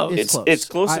It's give close. it. It's close. It's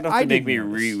close I- enough I to make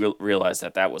didn't me notice. realize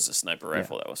that was a sniper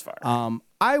rifle that was fired.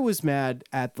 I was mad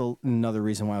at another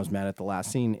reason why I was mad at the last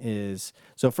scene is,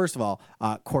 so first of all,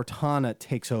 Cortana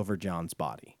takes over John's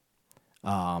body,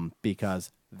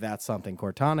 because that's something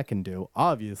Cortana can do,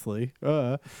 obviously.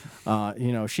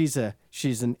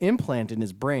 She's an implant in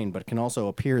his brain, but can also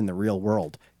appear in the real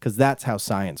world, because that's how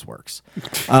science works.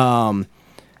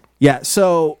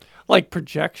 So like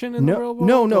projection in the real world.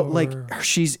 no, or like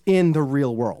she's in the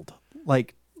real world,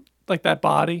 like that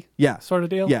body. yeah, sort of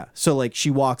deal? Yeah, so like she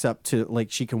walks up to, like,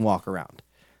 she can walk around.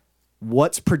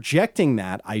 What's projecting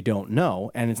that, I don't know,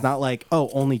 and it's not like, oh,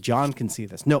 only John can see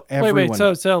this. No, everyone.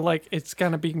 Wait. So like it's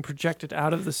kind of being projected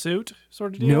out of the suit,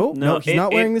 sort of deal. no, he's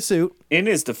not wearing the suit. In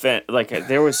his defense, like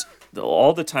there was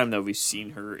all the time that we've seen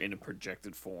her in a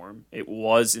projected form, it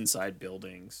was inside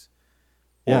buildings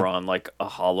Yeah. or on like a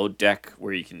hollow deck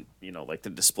where you can, like the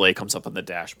display comes up on the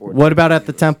dashboard. What about at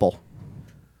the temple?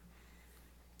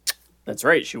 That's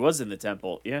right. She was in the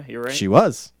temple. Yeah, you're right. She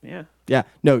was. Yeah. Yeah,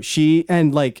 no, she,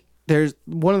 and like there's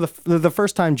one of the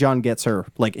first time John gets her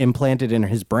like implanted in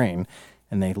his brain,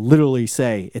 and they literally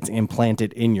say it's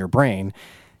implanted in your brain.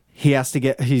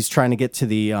 He's trying to get to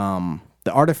the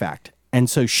artifact, and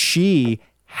so she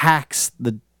hacks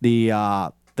the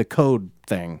code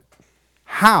thing.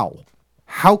 How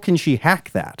can she hack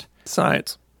that?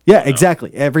 Science. Yeah,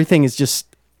 exactly. Everything is just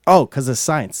because of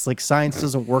science. Like, science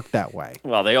doesn't work that way.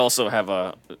 Well, they also have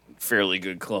a fairly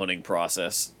good cloning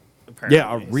process. Apparently,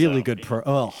 Yeah, a really so, good.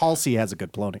 Halsey has a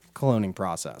good cloning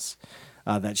process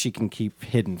that she can keep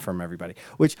hidden from everybody.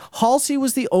 Which Halsey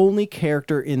was the only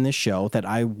character in the show that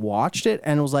I watched it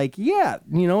and was like, yeah,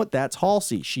 you know what? That's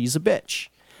Halsey. She's a bitch.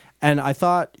 And I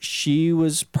thought she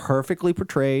was perfectly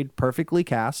portrayed, perfectly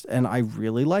cast, and I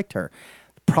really liked her.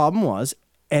 The problem was,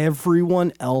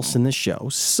 everyone else in the show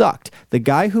sucked. The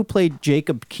guy who played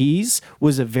Jacob Keyes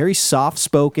was a very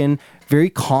soft-spoken, very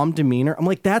calm demeanor. I'm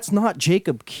like, that's not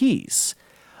Jacob Keyes.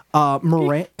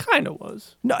 Moran, Kind of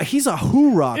was. no, he's a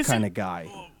hoorah Is kind it- of guy.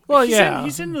 Well, he's yeah.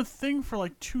 he's in the thing for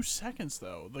like 2 seconds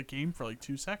though. The game for like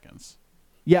 2 seconds.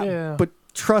 Yeah, Yeah. but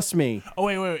trust me. Oh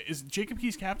wait. Is Jacob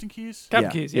Keyes Captain Keyes?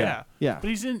 Captain Keyes, yeah. Yeah. But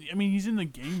he's in the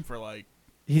game for like.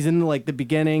 He's in like the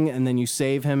beginning, and then you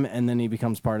save him, and then he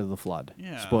becomes part of the flood.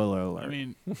 Yeah. Spoiler alert. I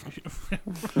mean,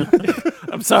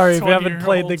 I'm sorry if you haven't 20-year-old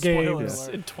played the spoiler games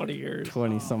alert. in 20 years.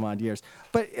 20 some odd years.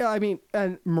 But I mean,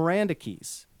 and Miranda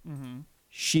Keyes,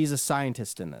 she's a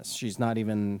scientist in this. She's not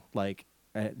even like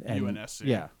And, UNSC.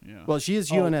 Yeah. Yeah. Well, she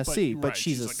is Oh, UNSC, but right,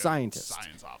 she's a like scientist.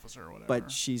 science officer or whatever. But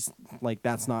she's like,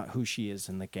 that's not who she is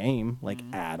in the game, like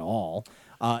at all.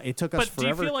 It took us But do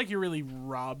forever. you feel like you're really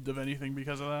robbed of anything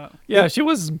because of that? Yeah, she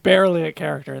was barely a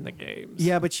character in the games.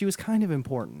 Yeah, but she was kind of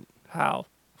important. How?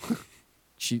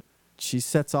 She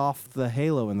sets off the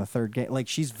halo in the third game. Like,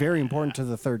 she's very important to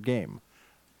the third game.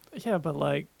 Yeah, but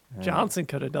like Johnson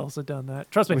could have also done that.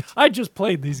 Trust me, I just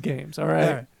played these games. All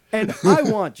right. And I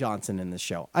want Johnson in this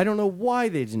show. I don't know why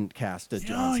they didn't cast a No,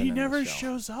 Johnson. he in never this show.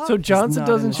 shows up. So Johnson not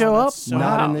in doesn't this- show up. that's so-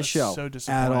 Not in Wow, this that's show so at all.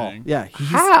 disappointing. Yeah,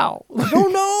 How? I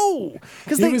don't know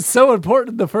because He was so important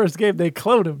in the first game. They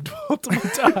cloned him multiple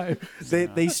times.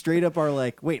 they straight up are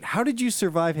like, wait, how did you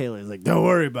survive Halo? He's like, don't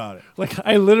worry about it. Like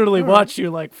I literally watched you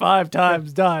like 5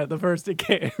 times die in the first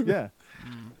game. Yeah.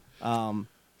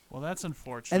 Well, that's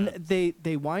unfortunate. And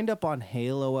they wind up on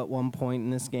Halo at one point in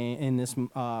this game, in this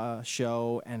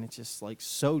show, and it's just like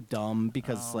so dumb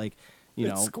because like, you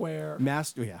It's know, square.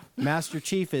 Master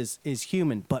Chief is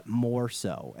human, but more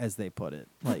so, as they put it.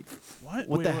 Like, what?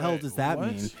 what Wait, the hell wait, does that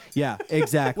what? mean? Yeah,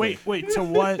 exactly. Wait. So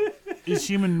what is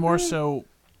human more so?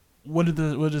 What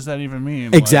does that even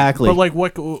mean? Exactly. But like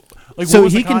what? Like So what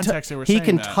was he the can context they were he saying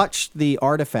can that? touch the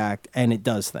artifact and it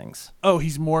does things. Oh,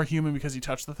 he's more human because he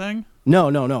touched the thing.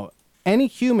 No. Any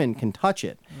human can touch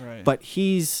it, Right. but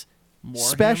he's More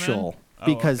special human? Oh,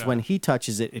 because okay. when he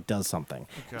touches it, it does something.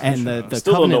 Gotcha. And the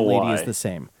Still don't Covenant know lady is why. the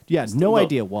same. Yeah, Still no don't-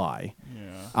 idea why.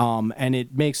 Yeah. And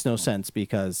it makes no sense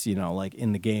because, you know, like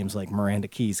in the games, like Miranda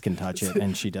Keys can touch it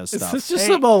and she does Is stuff. this just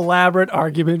Hey. some elaborate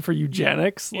argument for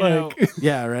eugenics? You know, Like,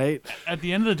 Yeah, right? at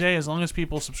the end of the day, as long as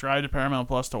people subscribe to Paramount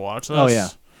Plus to watch this, Oh, yeah.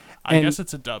 I And- guess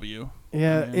it's a W.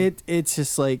 Yeah, it's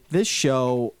just like this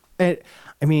show. I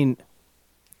mean,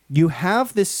 you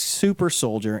have this super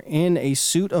soldier in a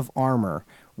suit of armor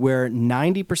where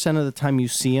 90% of the time you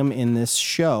see him in this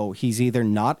show, he's either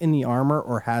not in the armor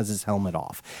or has his helmet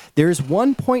off. There's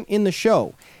one point in the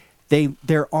show,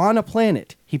 they're on a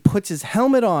planet. He puts his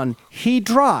helmet on, he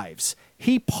drives,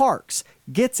 he parks,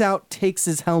 gets out, takes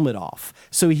his helmet off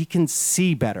so he can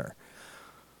see better.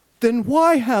 Then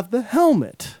why have the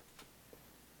helmet?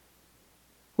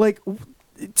 Like,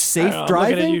 safe I'm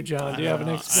driving? looking at you, John. Do you have an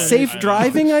explanation? Safe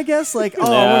driving, I guess. Like, oh,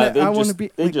 Nah, I want to be.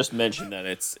 They like, just mentioned that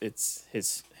it's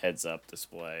his heads up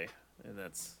display, and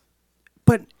that's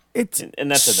but it's and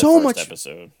that's in the so first much.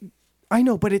 episode. I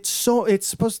know, but it's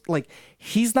supposed like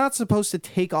he's not supposed to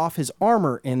take off his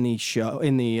armor in the show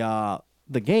in the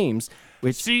games,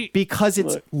 which See, because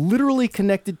it's look. literally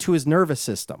connected to his nervous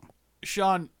system.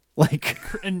 Sean, Like,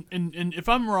 and if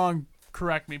I'm wrong,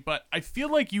 correct me, but I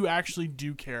feel like you actually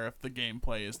do care if the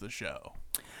gameplay is the show.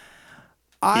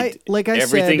 like I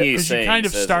Everything said, he's Because you saying kind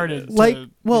of says it started is. like to-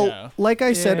 well yeah. like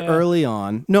I said Yeah. early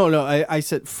on I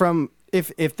said from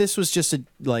if this was just a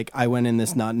like I went in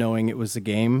this not knowing it was a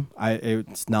game,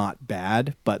 it's not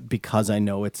bad, but because I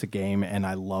know it's a game and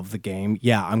I love the game,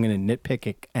 yeah, I'm gonna nitpick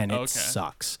it and it Okay.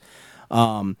 sucks.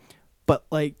 But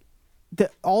like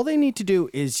all they need to do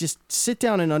is just sit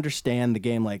down and understand the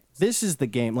game. Like, this is the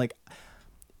game. Like,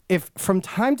 if from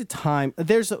time to time,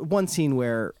 there's one scene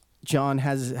where John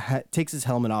takes his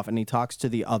helmet off and he talks to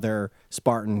the other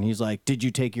Spartan. He's like, "Did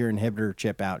you take your inhibitor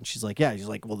chip out?" And she's like, "Yeah." He's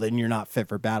like, "Well, then you're not fit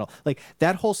for battle." Like,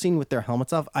 that whole scene with their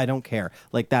helmets off, I don't care.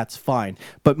 Like, that's fine.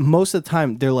 But most of the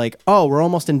time, they're like, "Oh, we're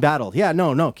almost in battle." Yeah,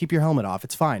 no, keep your helmet off.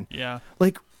 It's fine. Yeah.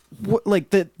 Like,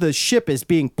 like the ship is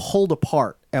being pulled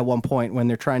apart at one point when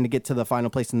they're trying to get to the final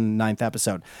place in the 9th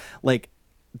episode. Like,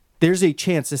 there's a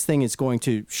chance this thing is going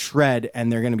to shred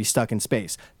and they're going to be stuck in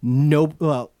space.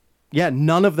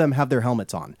 None of them have their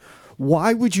helmets on.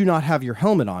 Why would you not have your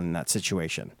helmet on in that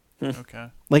situation? Okay.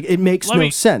 Like, it makes no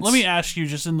sense. Let me ask you,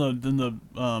 just in the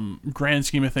grand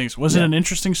scheme of things, was it an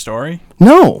interesting story?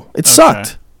 No, it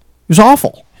sucked. It was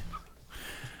awful.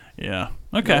 Yeah.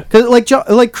 Okay. Cause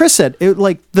like Chris said, it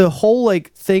like the whole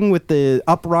like thing with the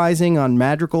uprising on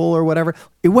Madrigal or whatever,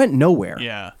 it went nowhere.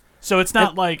 Yeah. So it's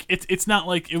not like it's not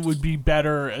like it would be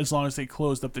better as long as they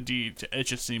closed up the deed. It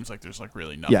just seems like there's like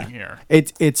really nothing here.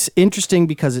 It's interesting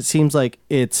because it seems like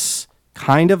it's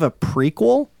kind of a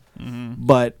prequel,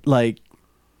 but like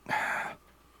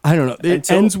I don't know. It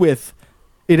ends with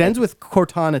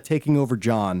Cortana taking over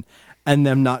John, and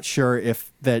them not sure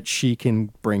if that she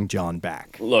can bring John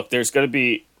back. Look, there's going to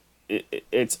be.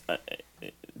 It's.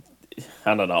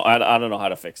 I don't know. I don't know how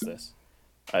to fix this.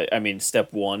 I mean,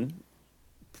 step one,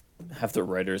 have the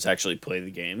writers actually play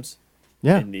the games.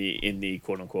 Yeah. In the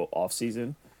quote unquote off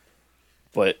season,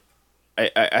 but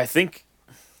I think.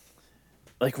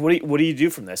 Like, what do you do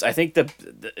from this? I think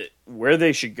where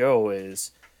they should go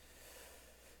is.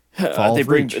 Fall of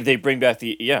Reach. They bring back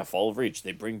the Fall of Reach.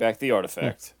 They bring back the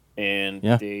artifact, and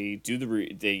Yeah. they do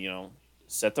they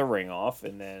set the ring off,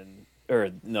 and then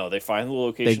they find the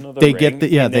location of the they ring. get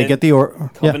the and they then get the yeah.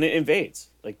 Covenant invades.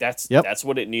 Like that's Yep. that's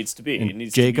what it needs to be. And It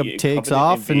needs Jacob to be a takes Covenant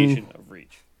off and- invasion of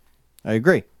Reach. I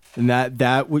agree, and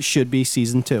that should be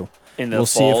season 2. In the We'll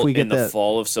fall, see if we get in the that.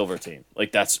 fall of Silver Team.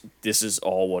 Like this is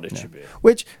all what it should be.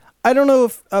 Which I don't know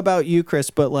about you, Chris,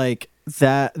 but like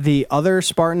that the other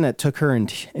Spartan that took her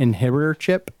inhibitor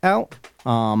chip out,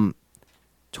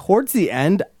 towards the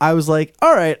end, I was like,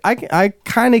 all right, I'm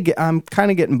kind of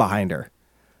getting behind her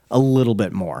a little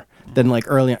bit more than like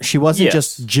early on. She wasn't Yes.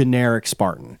 just generic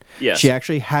Spartan. Yes. She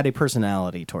actually had a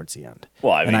personality towards the end.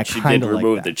 Well, I And mean, she did kinda like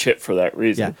remove that. the chip for that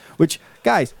reason. Yeah. Which,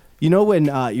 guys, you know when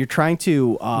you're trying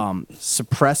to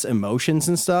suppress emotions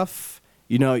and stuff,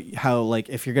 you know how like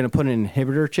if you're going to put an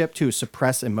inhibitor chip to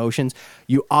suppress emotions,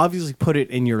 you obviously put it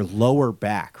in your lower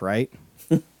back, right?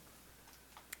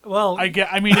 Well,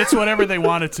 I mean, it's whatever they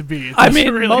want it to be. It I doesn't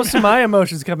mean, really most of my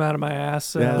emotions come out of my ass.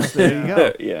 So. There you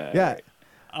go. Yeah. Yeah.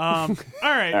 All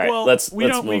right. right, Well, let's we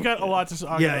move. got a lot to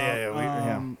talk Yeah, about.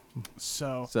 yeah,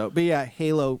 So, So, but yeah,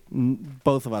 Halo,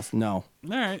 both of us, no. all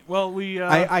right. Well, we.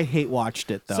 I hate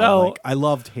watched it though. So- like, I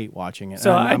loved hate watching it.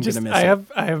 So and I'm I gonna miss it.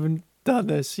 haven't done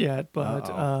this yet, but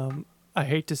I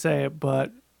hate to say it,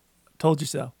 but told you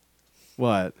so.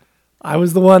 What? I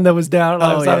was the one that was down.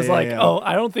 I Oh, was, yeah, I was yeah, like, yeah. oh,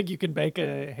 I don't think you can make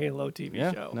a Halo TV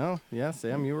Yeah. show. No. Yeah,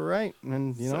 Sam, you were right.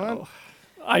 And you know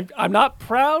what? I'm not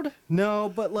proud.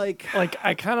 No, but like Like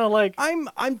I kind of like. I'm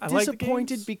I like the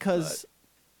disappointed games, because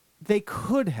they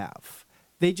could have.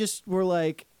 They just were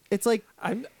like, it's like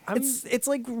I'm it's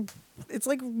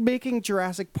like making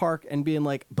Jurassic Park and being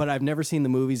like, but I've never seen the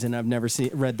movies and I've never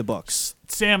read the books.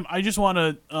 Sam, I just want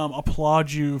to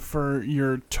applaud you for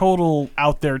your total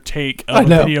out there take I of a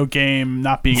know. video game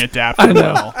not being adapted I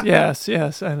know. well. Yes,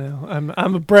 I know.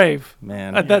 I'm a brave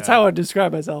Man. That's how I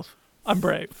describe myself. I'm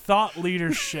brave. Thought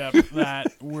leadership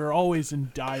that we're always in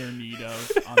dire need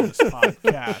of on this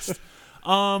podcast.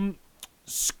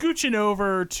 Scooching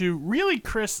over to really,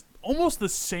 Chris, almost the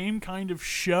same kind of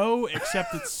show,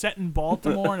 except it's set in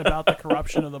Baltimore and about the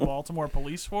corruption of the Baltimore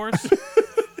police force,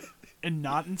 and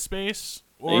not in space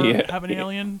or have an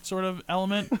alien sort of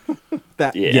element.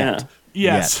 That Yeah. yet.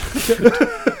 Yes.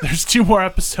 There's 2 more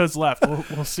episodes left.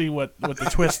 We'll see what the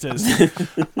twist is.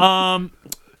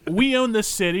 We Own This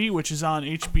City, which is on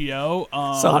HBO.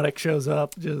 Sonic shows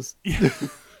up. Just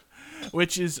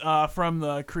Which is from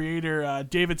the creator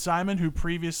David Simon, who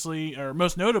previously, or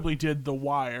most notably, did The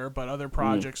Wire, but other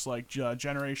projects like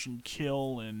Generation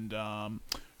Kill and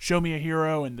Show Me a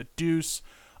Hero and The Deuce.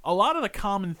 A lot of the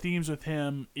common themes with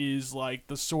him is like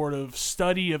the sort of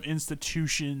study of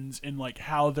institutions and like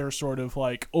how they're sort of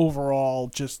like overall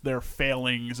just their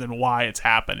failings and why it's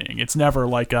happening. It's never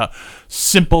like a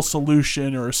simple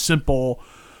solution or a simple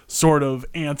sort of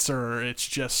answer. It's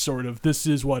just sort of this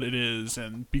is what it is,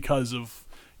 and because of,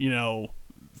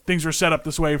 things are set up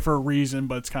this way for a reason,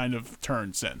 but it's kind of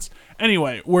turned since.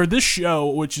 Anyway, where this show,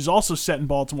 which is also set in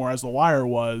Baltimore as The Wire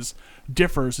was,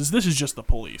 differs is this is just the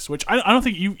police, which I don't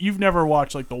think you've never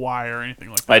watched like The Wire or anything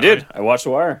like that. I did. right? I watched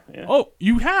The Wire. Yeah. Oh,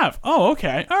 you have? Oh,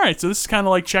 okay. All right. So this is kind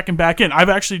of like checking back in. I've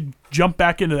actually jumped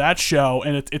back into that show,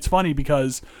 and it's funny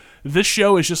because this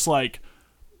show is just like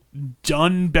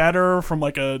done better from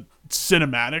like a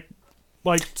cinematic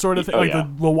like sort of thing. Oh, like yeah.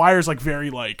 the Wire's like very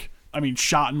like, I mean,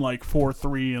 shot in like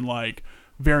 4:3 and like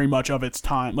very much of its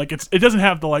time. Like it doesn't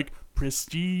have the like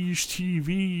prestige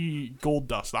TV gold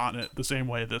dust on it the same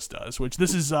way this does. Which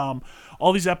this is all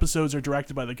these episodes are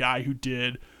directed by the guy who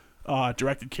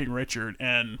directed King Richard,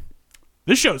 and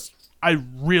this show's, I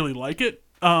really like it.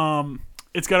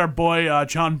 It's got our boy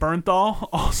John Bernthal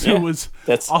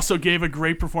also gave a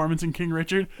great performance in King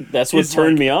Richard. That's what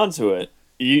turned me on to it.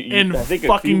 And I think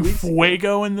fucking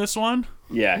Fuego in this one.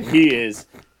 Yeah, he is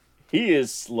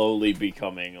slowly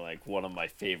becoming like one of my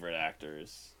favorite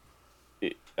actors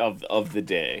of the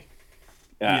day.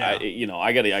 Yeah.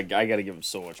 I gotta give him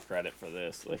so much credit for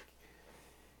this. Like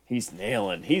he's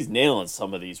nailing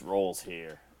some of these roles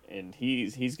here, and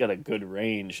he's got a good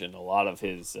range in a lot of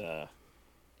his.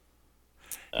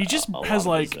 He just a has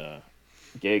lot of like his,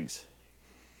 gigs.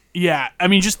 Yeah, I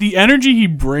mean, just the energy he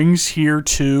brings here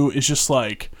too is just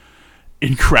like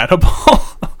incredible.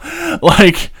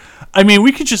 Like, I mean,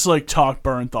 we could just like talk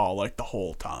Bernthal like the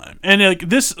whole time, and like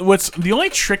this. What's the only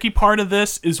tricky part of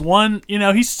this is one,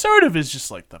 he sort of is just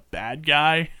like the bad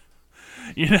guy,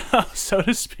 so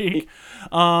to speak.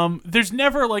 There's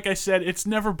never, like I said, it's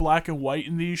never black and white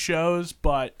in these shows,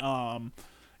 but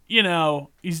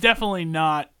he's definitely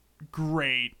not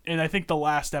great. And I think the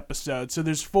last episode, so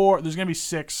there's gonna be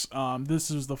 6, this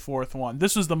was the 4th one.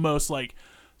 This was the most like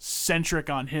centric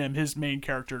on him, his main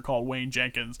character called Wayne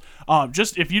Jenkins.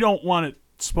 Just if you don't want it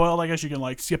spoiled, I guess you can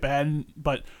like skip ahead.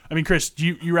 But I mean, Chris,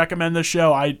 do you recommend this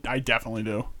show? I definitely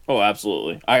do. Oh,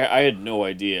 absolutely. I had no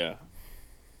idea.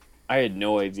 I had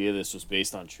no idea this was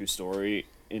based on true story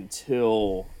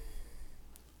until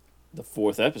the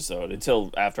 4th episode.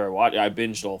 Until after I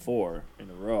binged all 4 in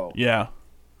a row. Yeah.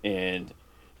 And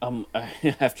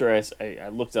after I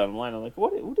looked online, I'm like,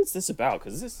 what is this about?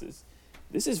 Because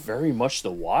this is very much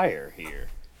The Wire here,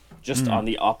 just on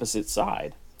the opposite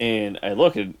side. And I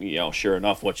look at, sure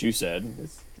enough, what you said.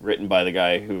 It's written by the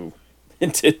guy who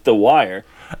did The Wire.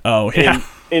 Oh, yeah.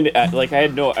 And I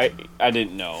didn't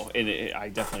know. And I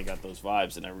definitely got those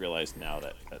vibes, and I realized now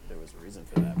that there was a reason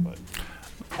for that. But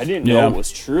I didn't know it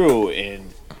was true,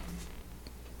 and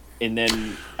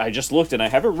then I just looked, and I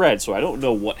haven't read, so I don't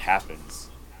know what happens.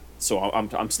 So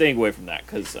I'm staying away from that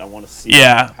because I want to see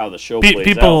how the show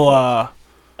plays out.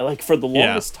 Like for the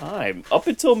longest time, up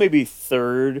until maybe up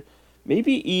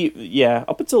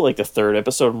until like the 3rd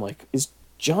episode, I'm like, is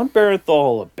John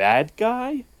Barenthal a bad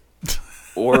guy,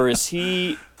 or is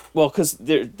he? Well, because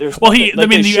there's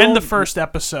you end the first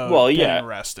episode getting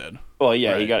arrested. Well,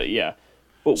 yeah, right. He got it.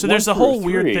 But so there's a whole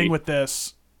weird thing with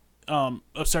this.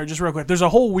 Sorry, just real quick. There's a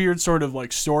whole weird sort of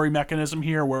like story mechanism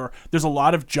here where there's a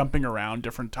lot of jumping around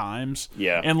different times.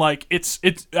 Yeah. And like it's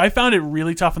I found it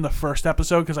really tough in the first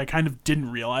episode because I kind of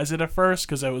didn't realize it at first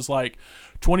because it was like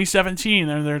 2017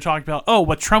 and they're talking about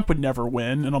but Trump would never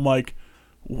win, and I'm like,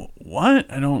 what?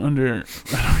 I don't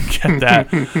get that.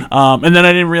 And then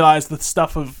I didn't realize the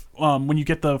stuff of when you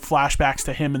get the flashbacks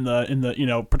to him in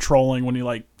the patrolling when he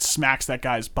like smacks that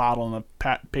guy's bottle in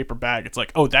a paper bag. It's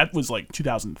like, that was like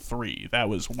 2003. That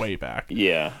was way back.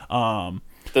 Yeah.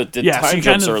 The time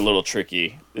jumps are a little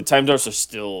tricky. The time jumps are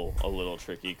still a little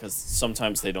tricky because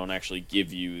sometimes they don't actually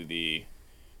give you the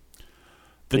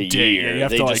date. Year. You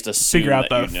have to like figure out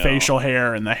the facial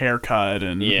hair and the haircut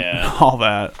and all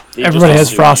that. Everybody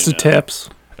has frosted tips.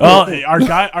 Well,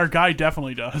 our guy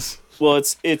definitely does. Well,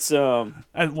 it's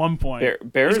at one point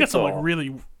he's got some like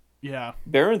really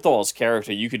Barenthal's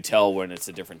character. You could tell when it's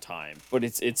a different time, but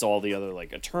it's all the other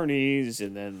like attorneys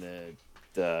and then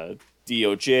the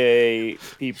DOJ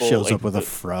people shows like, up with a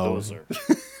fro.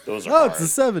 Those are hard.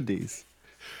 It's the 70s.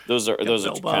 Those are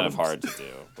kind of hard to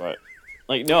do, but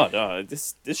like no,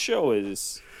 this show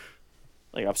is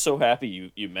like, I'm so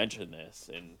happy you mentioned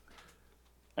this, and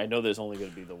I know there's only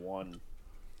going to be the one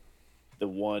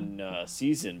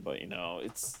season, but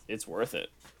it's worth it.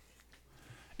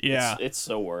 Yeah, it's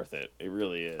so worth it. It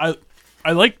really is.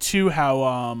 I like too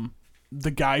how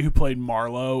the guy who played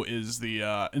Marlowe is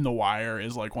the in The Wire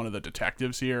is like one of the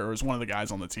detectives here, or is one of the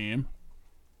guys on the team.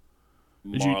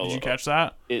 Did you catch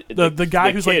that? The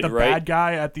guy who's kid, like the bad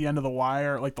guy at the end of The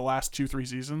Wire, like the last 2-3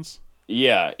 seasons.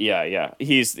 Yeah.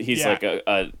 He's like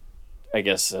a I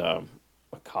guess a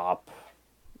cop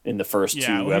in the first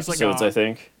 2 episodes, I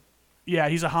think. Yeah,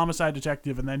 he's a homicide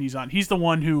detective, and then he's the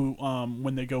one who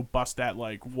when they go bust that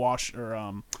like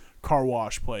car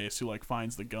wash place, who like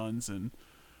finds the guns, and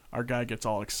our guy gets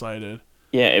all excited.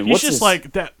 Yeah, and he's just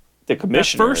like that. The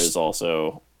commissioner is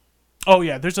also. Oh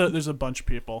yeah, there's a bunch of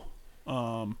people.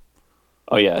 The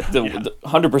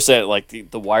 100% like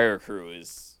the Wire crew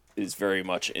is very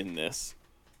much in this.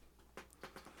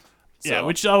 So. Yeah,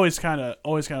 which is always kind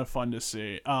of fun to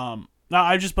see. Now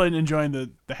I've just been enjoying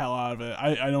the hell out of it.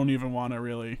 I don't even want to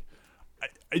really.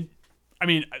 I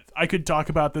mean, I could talk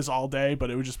about this all day,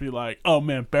 but it would just be like, oh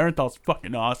man, Barenthal's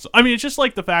fucking awesome. I mean, it's just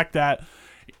like the fact that.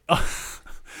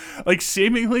 Like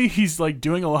seemingly he's like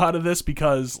doing a lot of this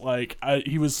because like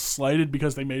he was slighted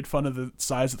because they made fun of the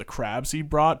size of the crabs he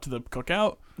brought to the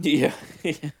cookout. Yeah.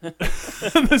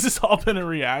 This has all been a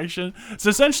reaction. So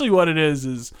essentially what it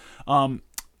is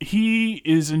he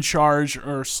is in charge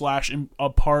or / a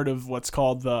part of what's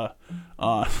called the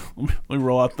let me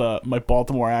roll out my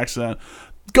Baltimore accent,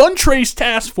 Gun Trace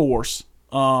Task Force.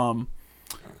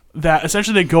 That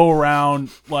essentially they go around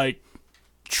like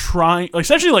trying, like,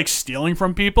 essentially like stealing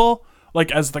from people,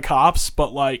 like as the cops,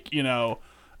 but like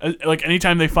like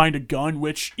anytime they find a gun,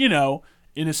 which in a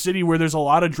city where there's a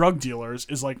lot of drug dealers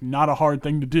is like not a hard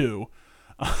thing to do.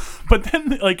 But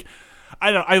then like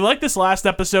I like this last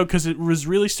episode because it was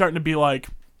really starting to be like,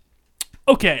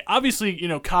 okay, obviously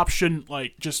cops shouldn't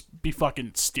like just be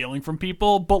fucking stealing from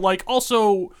people, but like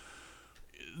also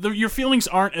your feelings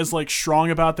aren't as like strong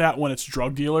about that when it's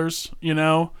drug dealers,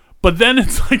 But then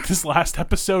it's like this last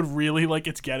episode really like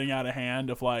it's getting out of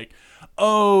hand of like,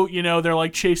 oh, you know, they're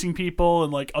like chasing people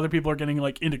and like other people are getting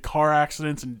like into car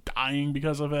accidents and dying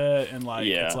because of it. And like,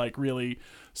 it's like really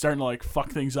starting to like fuck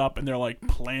things up and they're like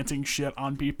planting shit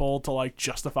on people to like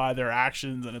justify their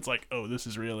actions. And it's like, oh, this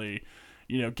is really,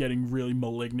 you know, getting really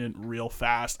malignant real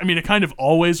fast. I mean, it kind of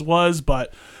always was,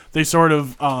 but they sort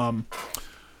of,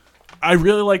 I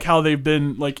really like how they've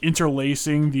been like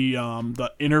interlacing the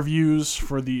interviews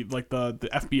for the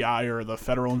FBI or the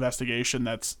federal investigation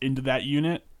that's into that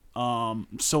unit.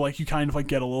 So like you kind of like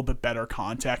get a little bit better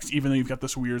context, even though you've got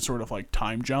this weird sort of like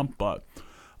time jump. But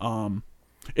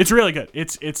it's really good.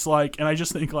 It's like, and I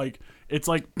just think like it's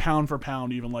like pound for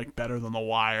pound even like better than The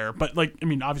Wire. But like, I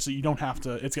mean, obviously you don't have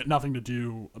to. It's got nothing to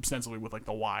do ostensibly with like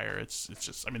The Wire. It's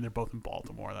just, I mean, they're both in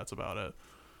Baltimore. That's about it.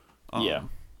 Yeah.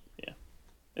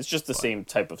 It's just the same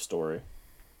type of story.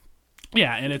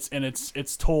 Yeah, and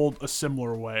it's told a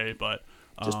similar way, but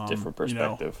just different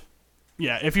perspective. You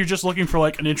know, yeah, if you're just looking for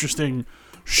like an interesting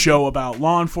show about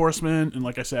law enforcement and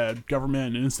like I said,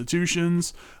 government and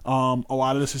institutions, a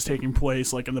lot of this is taking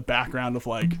place like in the background of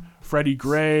like Freddie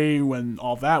Gray when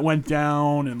all that went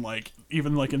down, and like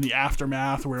even like in the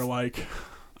aftermath where like,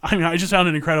 I mean, I just found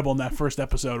it incredible in that first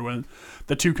episode when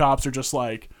the two cops are just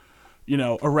like, you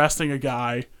know, arresting a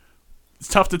guy. It's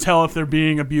tough to tell if they're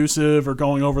being abusive or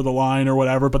going over the line or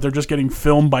whatever, but they're just getting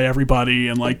filmed by everybody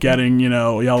and like getting, you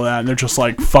know, yelled at, and they're just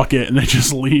like, fuck it, and they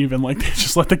just leave and like they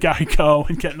just let the guy go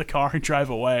and get in the car and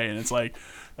drive away, and it's like,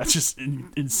 that's just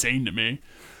insane to me.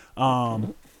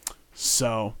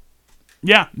 So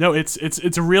yeah, no,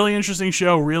 it's a really interesting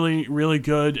show, really, really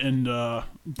good, and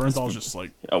Bernthal's just like,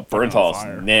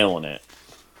 Bernthal's nailing it.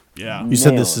 Yeah. You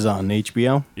said this is on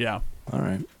HBO? Yeah. All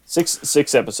right.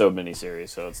 Six episode miniseries,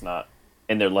 so it's not,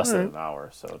 and they're less than an hour,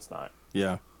 so it's not.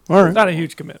 Yeah. All right. Not a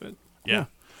huge commitment. Yeah.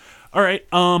 All right.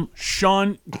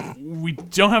 Sean, we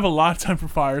don't have a lot of time for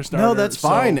Firestarter. No, that's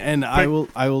fine, so and I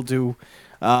will do.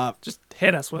 Just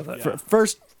hit us with it.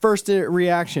 First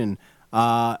reaction.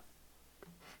 Loved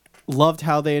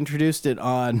how they introduced it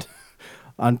on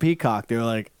Peacock. They were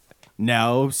like,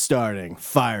 now starting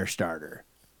Firestarter.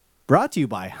 Brought to you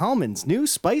by Hellman's new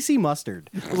spicy mustard.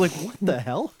 I was like, what the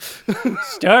hell?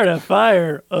 Start a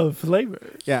fire of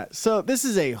flavor. Yeah, so this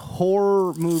is a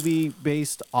horror movie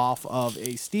based off of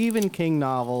a Stephen King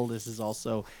novel. This is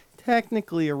also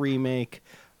technically a remake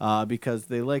because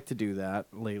they like to do that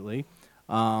lately.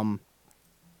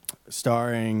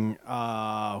 Starring,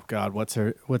 oh God, what's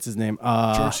his name?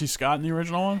 George C. Scott in the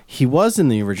original one? He was in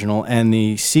the original, and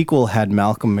the sequel had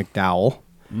Malcolm McDowell.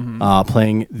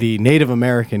 Playing the Native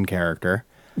American character.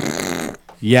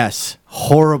 Yes,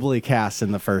 horribly cast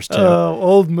in the first two. Oh,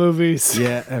 old movies.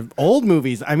 Yeah, old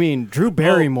movies. I mean, Drew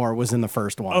Barrymore was in the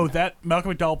first one. Oh, that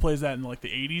Malcolm McDowell plays that in like the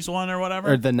 80s one or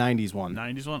whatever? Or the 90s one.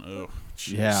 90s one? Oh,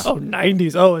 jeez. Yeah. Oh,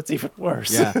 90s. Oh, it's even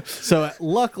worse. Yeah. So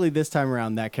luckily this time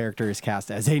around, that character is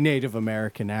cast as a Native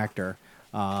American actor.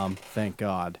 Thank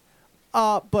God.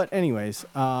 But anyways,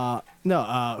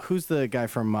 who's the guy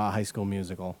from High School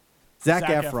Musical? Zac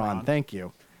Efron. Thank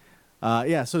you.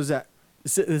 So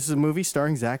this is a movie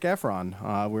starring Zac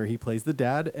Efron, where he plays the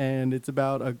dad, and it's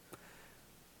about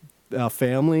a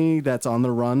family that's on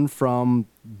the run from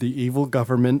the evil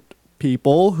government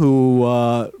people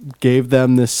who gave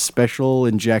them this special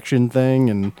injection thing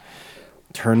and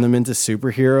turned them into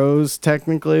superheroes,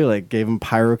 technically. Like, gave them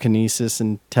pyrokinesis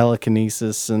and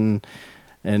telekinesis and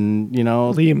you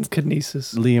know, Liam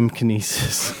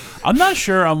Kinesis. I'm not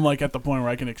sure I'm like at the point where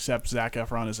I can accept Zac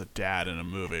Efron as a dad in a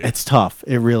movie. It's tough.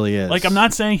 It really is. Like, I'm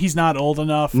not saying he's not old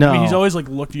enough. No. I mean, he's always like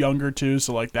looked younger too,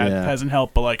 so like that hasn't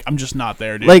helped, but like I'm just not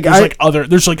there, dude. Like,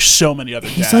 there's like so many other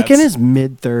he's dads. like in his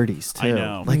mid-30s too. I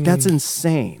know. Like, that's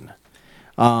insane.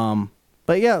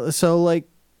 But yeah, so like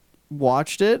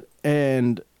watched it,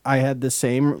 and I had the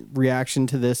same reaction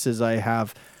to this as I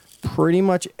have pretty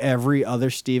much every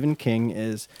other Stephen King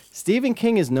is. Stephen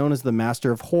King is known as the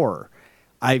master of horror.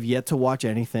 I've yet to watch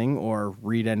anything or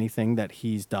read anything that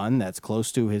he's done that's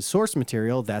close to his source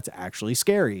material that's actually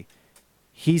scary.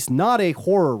 He's not a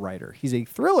horror writer. He's a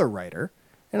thriller writer.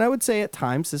 And I would say at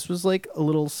times this was like a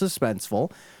little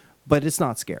suspenseful, but it's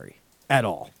not scary at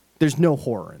all. There's no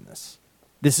horror in this.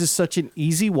 This is such an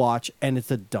easy watch, and it's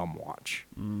a dumb watch.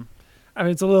 I mean,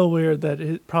 it's a little weird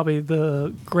that probably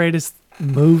the greatest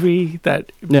movie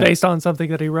that based on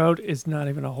something that he wrote is not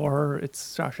even a horror.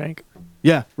 It's Shawshank.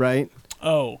 Yeah, right.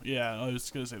 Oh, yeah. I was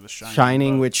going to say The Shining.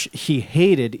 Shining, but- which he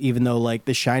hated, even though like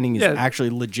The Shining is Yeah. actually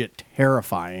legit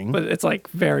terrifying. But it's like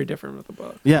very different with the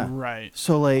book. yeah. Right.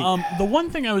 So like, The one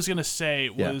thing I was gonna say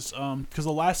Yeah. was because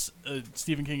the last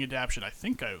Stephen King adaptation I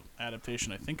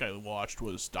think I watched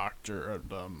was Doctor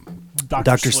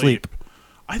Sleep.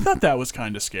 I thought that was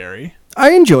kind of scary.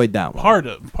 I enjoyed that one. Part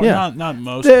Yeah. not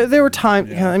most. There were times,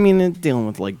 Yeah. I mean, dealing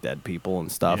with like dead people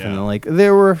and stuff, Yeah. and like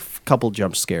there were a couple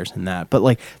jump scares in that, but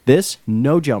like this,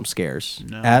 no jump scares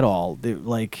No. at all.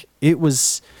 Like it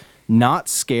was not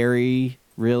scary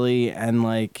really, and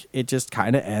like it just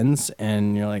kind of ends,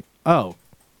 and you're like, oh,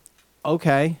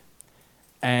 okay,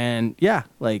 and yeah,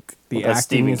 like the Well, that's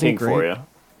acting Stephen isn't King great. for you.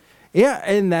 Yeah,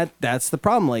 and that's the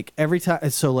problem. Like every time,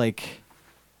 so like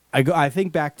I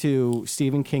think back to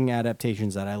Stephen King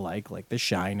adaptations that I like The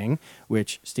Shining,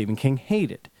 which Stephen King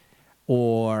hated,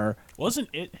 or Wasn't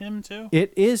it him too?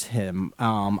 It Is Him.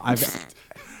 I've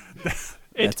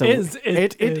It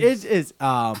is.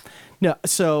 No,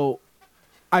 so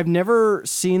I've never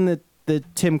seen the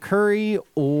Tim Curry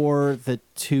or the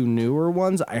two newer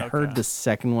ones. I heard Okay. the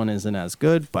second one isn't as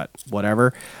good, but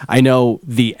whatever. I know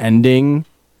the ending,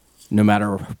 no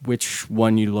matter which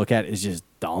one you look at, is just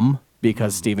dumb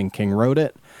because Stephen King wrote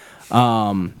it.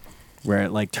 Where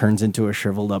it like turns into a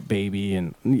shriveled up baby,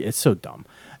 and it's so dumb.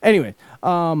 Anyway,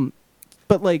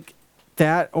 but like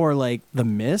that, or like The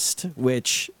Mist,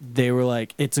 which they were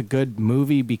like, it's a good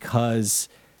movie because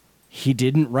he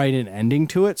didn't write an ending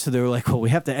to it, so they were like, well, we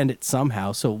have to end it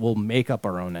somehow, so we'll make up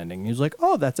our own ending. He was like,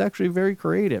 oh, that's actually very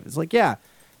creative. It's like, yeah,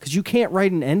 because you can't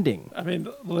write an ending. I mean,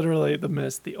 literally, The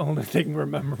Mist. The only thing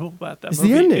memorable about that It's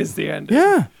movie the ending. is the ending.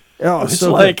 Yeah. Oh, It's so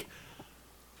good. like,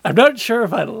 I'm not sure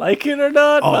if I like it or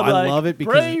not. Oh, but I like, love it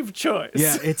because brave choice.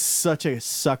 yeah, it's such a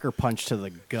sucker punch to the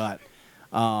gut.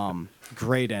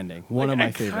 Great ending. One of my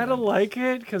I favorite. kind of endings. like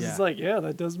it because Yeah. it's like, yeah,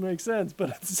 that does make sense. But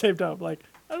at the same time, like,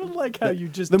 I don't like how you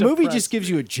just The movie depressed just gives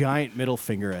me. you a giant middle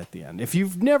finger at the end. If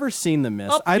you've never seen The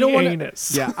Mist, Up I don't the want anus.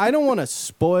 to. Yeah, I don't want to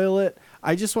spoil it.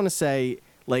 I just want to say,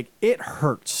 like, it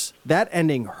hurts. That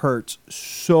ending hurts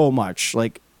so much.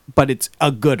 Like, but it's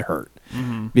a good hurt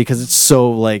because it's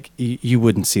so like you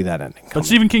wouldn't see that ending. But coming.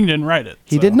 Stephen King didn't write it.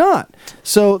 He so did not.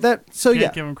 So Can't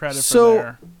yeah, give him credit so for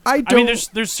there. I I don't. mean,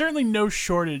 there's certainly no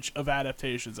shortage of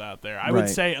adaptations out there. I would Right.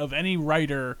 say of any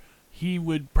writer, he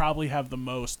would probably have the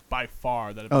most by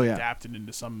far that have been Oh, yeah. adapted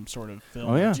into some sort of film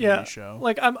Oh, yeah. or TV Yeah, show.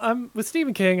 like I'm with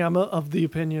Stephen King. I'm of the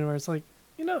opinion where it's like,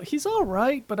 he's all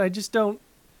right, but I just don't.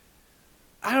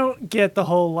 I don't get the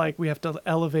whole like we have to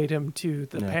elevate him to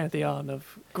the Yeah. pantheon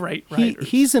of great writers.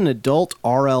 He's an adult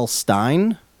R.L.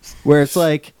 Stein, where it's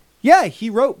like, yeah, he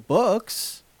wrote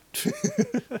books.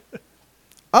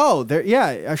 Oh,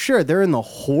 sure, they're in the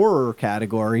horror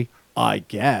category, I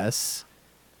guess.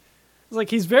 It's like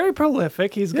he's very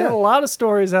prolific. He's got Yeah. a lot of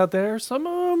stories out there. Some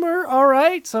of them are all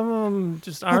right. Some of them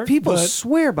just But aren't. people but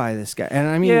swear by this guy, and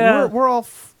I mean, Yeah. we're all,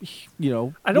 I don't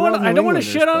we're want. all I don't want to New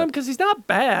shit on Englanders, him because he's not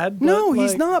bad. but- No, but,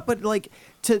 he's like, not. But like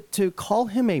to call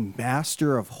him a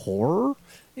master of horror,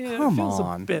 Yeah, come it feels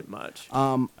on. a bit much.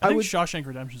 I think would. Shawshank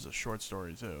Redemption is a short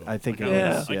story too. I think like, it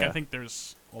is, Like yeah. I think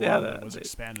there's a Yeah, lot that was that-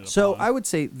 expanded So upon. I would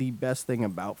say the best thing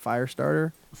about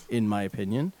Firestarter, in my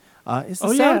opinion, is the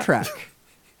Oh, yeah. soundtrack.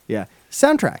 Yeah,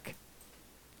 soundtrack.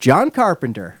 John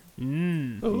Carpenter.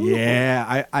 Ooh.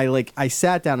 Yeah, I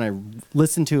sat down, I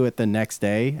listened to it the next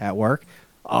day at work.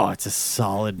 Oh, it's a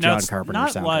solid now John it's Carpenter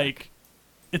not soundtrack. like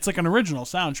it's like an original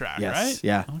soundtrack, Yes, right?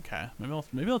 yeah. Okay,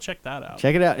 maybe I'll check that out.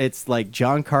 Check it out. It's like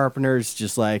John Carpenter's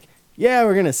just like, yeah,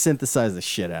 we're gonna synthesize the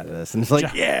shit out of this, and it's like,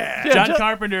 John- yeah, John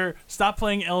Carpenter stopped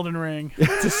playing Elden Ring,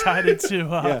 decided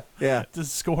to yeah. to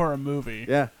score a movie.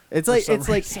 Yeah, it's For like some it's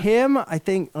like reason. him. I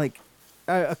think like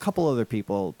a couple other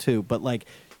people too, but like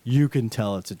you can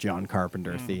tell it's a John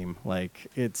Carpenter theme. Like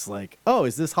it's like, oh,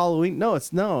 is this Halloween? No,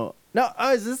 it's no.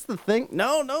 Oh, is this the thing?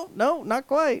 No, not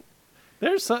quite.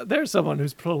 There's someone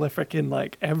who's prolific in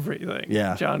like everything.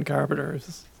 Yeah. John Carpenter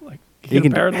is like He can do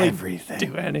apparently everything.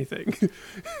 do anything.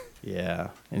 Yeah,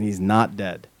 and he's not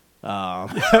dead.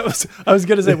 I was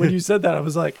gonna say when you said that I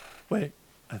was like, wait,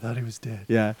 I thought he was dead.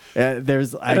 Yeah,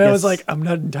 there's. And I was like, I'm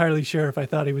not entirely sure if I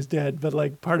thought he was dead, but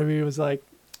like part of me was like,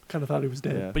 kind of thought he was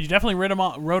dead. Yeah. But you definitely wrote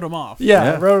him off. Yeah,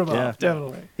 Yeah, wrote him yeah. off,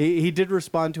 definitely. he did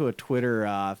respond to a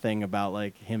Twitter thing about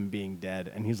like him being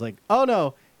dead, and he's like, oh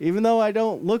no, Even though I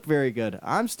don't look very good,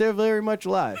 I'm still very much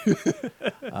alive.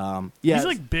 Yeah. He's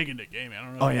like big into gaming. I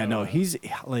don't know. Oh if you yeah, know no, that. he's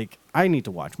like I need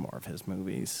to watch more of his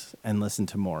movies and listen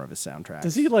to more of his soundtracks.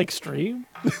 Does he like stream?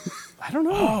 I don't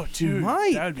know. Oh, He dude,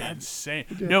 might. that would be insane.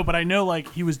 No, but I know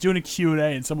like he was doing a Q&A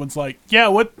and someone's like, "Yeah,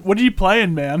 what are you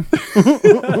playing, man?"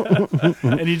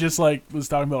 And he just like was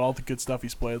talking about all the good stuff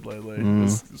he's played lately. It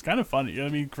was kind of funny. You know what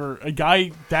I mean, for a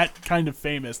guy that kind of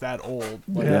famous, that old,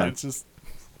 like, Yeah. it's just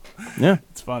Yeah.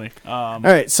 it's funny. All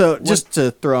right, so just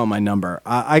to throw my number,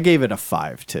 I gave it a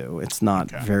 5 too. It's not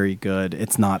very good.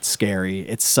 It's not scary.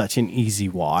 It's such an easy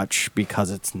watch because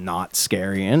it's not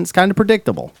scary and it's kind of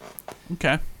predictable.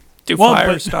 Okay. Do Well,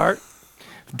 fires but- start?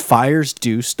 Fires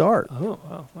do start. Oh,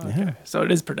 well, okay. So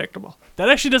it is predictable. That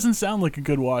actually doesn't sound like a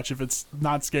good watch if it's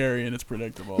not scary and it's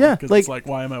predictable. Yeah, because like- it's like,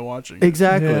 why am I watching it?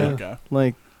 Exactly. Yeah. Okay.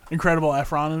 Like Incredible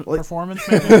Efron performance,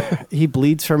 maybe? he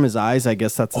bleeds from his eyes. I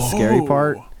guess that's the scary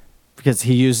part Oh. because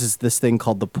he uses this thing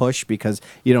called the push because,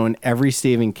 you know, in every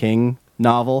Stephen King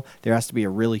novel, there has to be a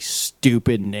really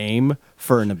stupid name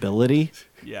for an ability.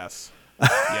 Yes.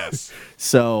 Yes.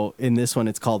 So in this one,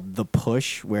 it's called the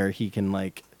push, where he can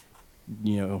like,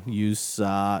 you know, use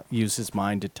his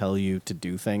mind to tell you to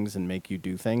do things and make you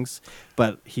do things.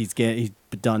 But he's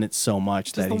done it so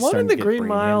much Does that the he's one in starting the to get Green brain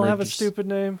Mile have a hemorrhage. stupid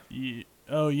name?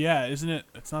 Oh, yeah, isn't it?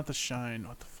 It's not The Shine.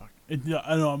 What the fuck?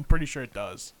 I know, I'm pretty sure it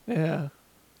does. Yeah.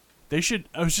 They should,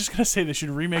 I was just going to say they should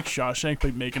remake Shawshank,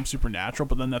 but make him supernatural,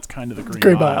 but then that's kind of the Green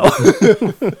Green Mile.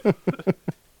 Mile.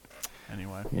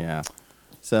 Anyway. Yeah.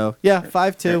 So yeah,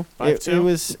 5-2.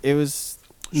 5-2? It was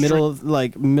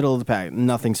middle of the pack.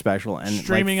 Nothing special. And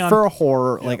Streaming like, on- for a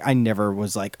horror, like I never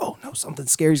was like, oh no, something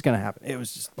scary's gonna happen. It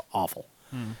was just awful.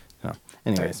 So,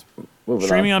 anyways, Moving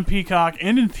Streaming on. on Peacock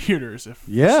and in theaters if for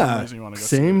some yeah, reason you want to go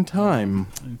see same it. time.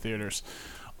 In theaters.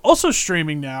 Also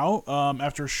streaming now,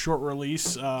 after a short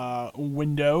release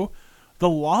window, The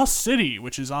Lost City,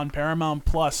 which is on Paramount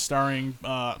Plus, starring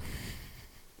I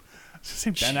was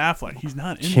gonna say Ben Affleck. He's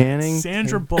not in Channing it.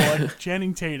 Sandra Bullock,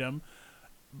 Channing Tatum.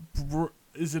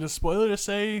 Is it a spoiler to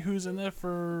say who's in there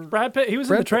for? Brad Pitt, he was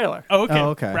in the trailer. Oh, okay. Oh,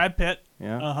 okay. Brad Pitt.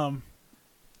 Yeah.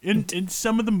 In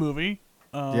some of the movie.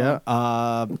 Yeah.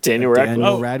 Daniel Radcliffe.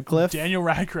 Daniel Radcliffe. Daniel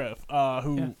Radcliffe,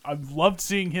 who I've loved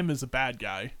seeing him as a bad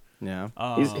guy. Yeah.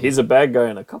 He's a bad guy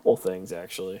in a couple things,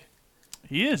 actually.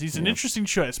 He is. He's an interesting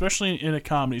choice, especially in a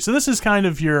comedy. So this is kind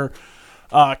of your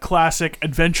classic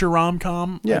adventure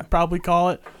rom-com, Yeah. I'd probably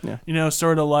call it. Yeah. You know,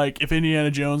 sort of like if Indiana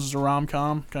Jones was a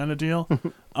rom-com kind of deal.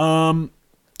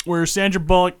 Where Sandra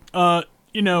Bullock,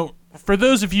 you know, for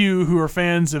those of you who are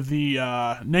fans of the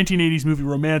 1980s movie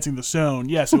Romancing the Stone,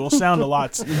 yes, it will sound a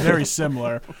lot very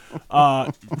similar.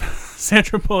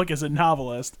 Sandra Bullock is a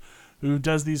novelist who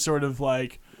does these sort of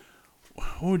like,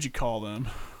 what would you call them?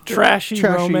 Trashy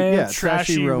romance. yeah.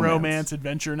 Trashy Trashy romance. romance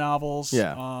adventure novels.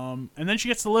 Yeah. And then she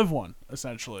gets to live one,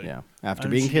 essentially. Yeah. After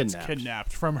And being she gets kidnapped.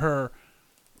 kidnapped from her.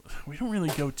 We don't really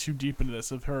go too deep into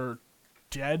this, of her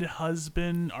dead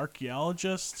husband,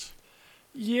 archaeologist.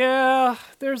 Yeah,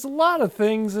 there's a lot of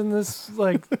things in this,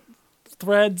 like,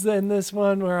 threads in this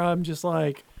one where I'm just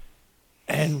like,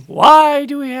 and why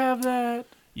do we have that?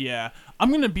 Yeah. I'm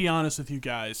going to be honest with you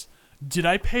guys. Did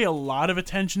I pay a lot of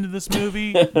attention to this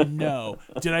movie? No.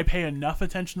 Did I pay enough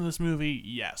attention to this movie?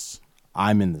 Yes.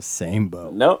 I'm in the same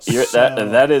boat. No, So-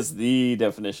 that is the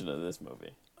definition of this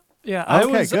movie. Yeah,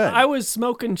 Okay, good. I was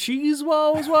smoking cheese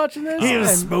while I was watching this. and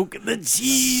smoking the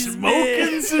cheese,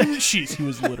 Smoking some cheese. He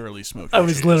was literally smoking I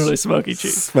was cheese. literally smoking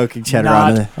cheese. Smoking cheddar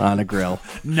Not- on a grill.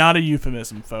 Not a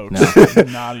euphemism, folks.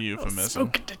 Not a euphemism.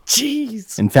 Smoking the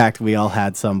cheese. In fact, we all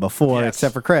had some before, Yes.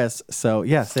 except for Chris. So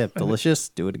yeah, Sip, delicious.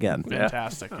 Do it again.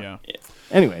 Fantastic, yeah.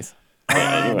 Anyways,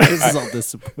 this is all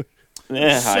disappointing.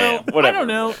 So whatever. I don't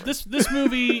know. This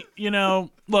movie, you know,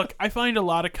 look, I find a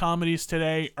lot of comedies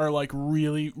today are like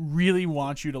really, really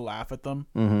want you to laugh at them.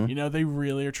 You know, they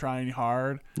really are trying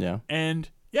hard. Yeah. And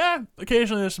yeah,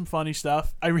 occasionally there's some funny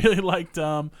stuff. I really liked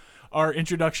our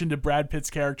introduction to Brad Pitt's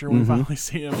character when we finally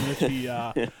see him with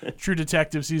the True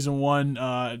Detective season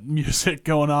 1 music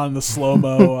going on in the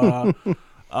slow-mo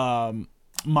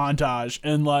montage,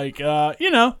 and like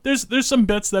you know, there's some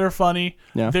bits that are funny.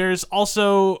 Yeah. There's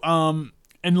also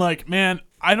and like, man,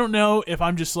 I don't know if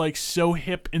I'm just like so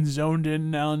hip and zoned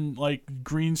in on like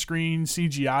green screen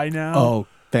CGI now. Oh,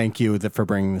 thank you for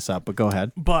bringing this up. But go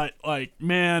ahead. But like,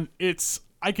 man,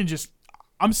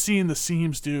 I'm seeing the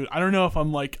seams, dude. I don't know if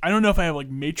I have like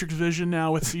Matrix vision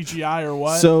now with CGI or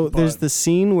what. So there's but- the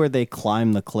scene where they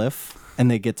climb the cliff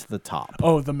and they get to the top.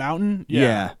 Oh, the mountain?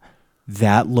 Yeah.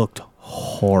 That looked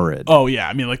horrid. Oh yeah,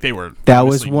 I mean like they were. That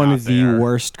was obviously one not of the there.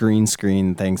 worst green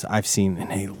screen things I've seen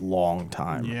in a long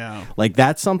time. Yeah. Like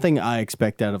that's something I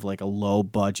expect out of like a low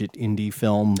budget indie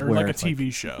film Or where like a it's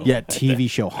TV show. Yeah, TV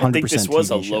show, 100% I think this was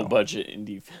TV a show. low budget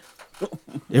indie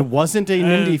film. It wasn't an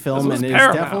indie film, was and it's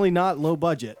Paramount. definitely not low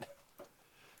budget.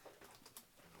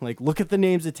 Like, look at the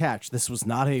names attached. This was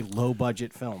not a low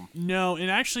budget film. No, and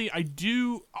actually, I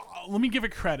do. Let me give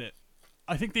it credit.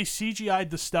 I think they CGI'd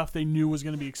the stuff they knew was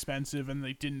going to be expensive, and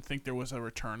they didn't think there was a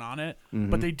return on it.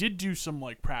 But they did do some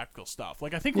like practical stuff.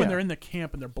 Like I think when Yeah. they're in the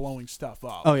camp and they're blowing stuff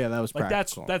up. Oh yeah, that was like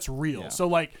practical. that's real. Yeah. So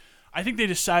like, I think they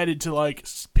decided to like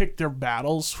pick their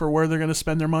battles for where they're going to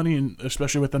spend their money, and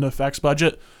especially with an effects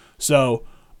budget. So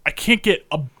I can't get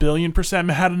 1,000,000,000%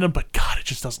 mad at them, but God, it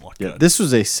just doesn't look good. This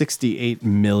was a $68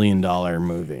 million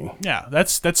movie. Yeah,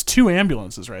 that's 2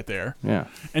 ambulances right there. Yeah.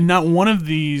 And not one of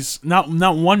these, not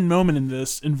one moment in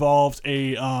this involved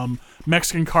a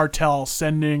Mexican cartel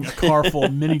sending a car full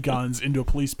of miniguns into a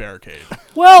police barricade.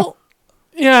 Well,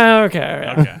 yeah,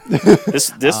 okay. Okay,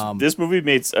 This movie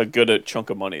made a good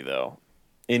chunk of money though.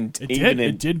 It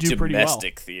did do pretty well.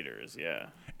 domestic theaters, yeah.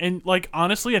 and like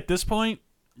honestly, at this point,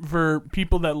 for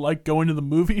people that like going to the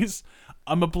movies,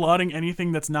 I'm applauding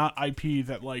anything that's not IP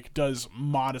that like does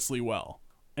modestly well,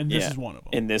 and this Yeah. is one of them.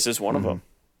 And this is one of them.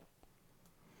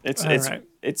 It's All right.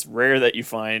 it's rare that you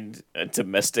find a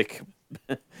domestic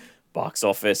box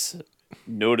office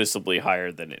noticeably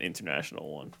higher than an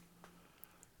international one.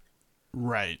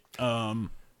 Right,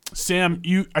 Sam,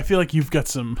 I feel like you've got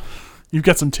some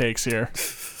takes here.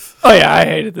 Oh yeah, I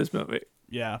hated this movie.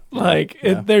 Yeah, Like,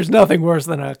 there's nothing worse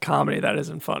than a comedy that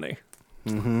isn't funny.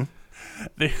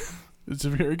 it's a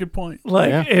very good point. Like,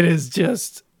 Yeah. it is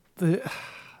just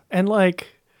and like,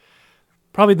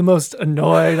 probably the most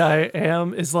annoyed I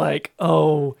am is like,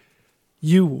 oh,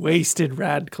 you wasted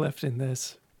Radcliffe in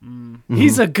this.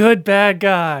 He's a good bad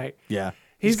guy. Yeah.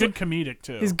 He's good comedic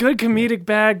too. He's good comedic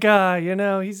bad guy. You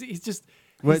know, he's just.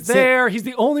 But He's there. He's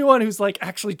the only one who's like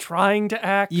actually trying to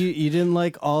act. You didn't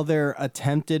like all their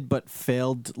attempted but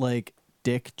failed like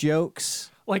dick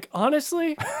jokes? Like,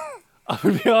 honestly, I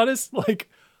would be honest, like,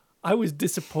 I was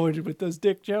disappointed with those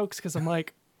dick jokes because I'm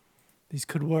like, these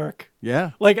could work.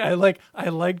 Yeah. Like, I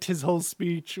liked his whole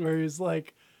speech where he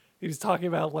was talking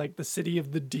about like the city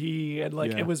of the D and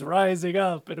like Yeah. it was rising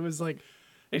up and it was like,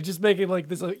 it just making like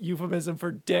this euphemism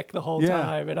for dick the whole Yeah.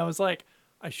 time. And I was like,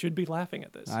 I should be laughing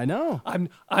at this. I know.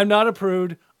 I'm not a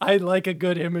prude. I like a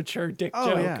good immature dick Oh,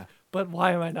 joke. yeah. But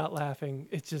why am I not laughing?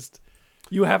 It's just,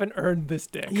 you haven't earned this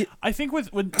dick. I think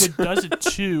what does it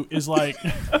too is like,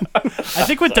 I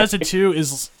think what does it too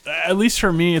is, at least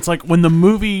for me, it's like when the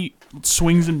movie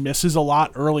swings and misses a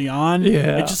lot early on.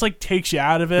 Yeah. It just like takes you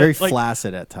out of it. Very like,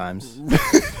 flaccid at times.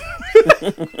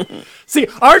 See,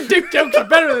 our dick jokes are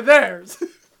better than theirs.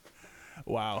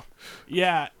 Wow.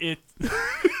 Yeah.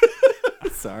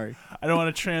 Sorry. I don't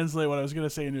want to translate what I was going to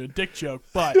say into a dick joke,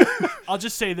 but I'll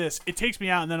just say this: it takes me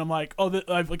out, and then I'm like, oh,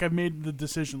 I've made the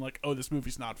decision, like, oh, this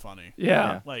movie's not funny.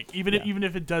 Yeah. Like even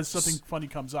if it does something funny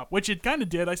comes up, which it kind of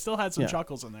did, I still had some Yeah.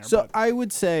 chuckles in there. So but I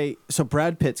would say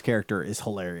Brad Pitt's character is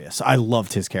hilarious. I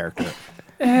loved his character.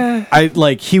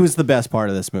 He was the best part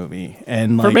of this movie.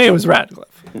 And like For me, it was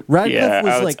Radcliffe. Radcliffe Yeah,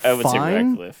 was I would say fine.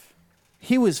 Radcliffe.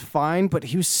 He was fine, but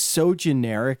he was so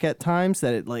generic at times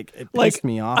that it pissed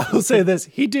me off. I will say this: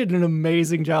 he did an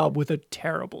amazing job with a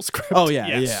terrible script. Oh yeah,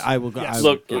 Yes. yeah. I will go. Yes. I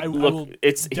Look, I will look,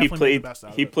 it's definitely make the best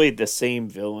out of it. played the same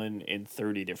villain in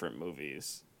 30 different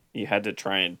movies. You had to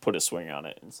try and put a swing on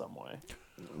it in some way.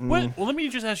 well, let me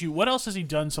just ask you, what else has he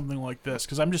done something like this?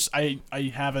 Because I'm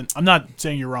not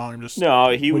saying you're wrong. I'm just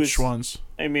No, he which was. ones?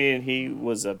 I mean, he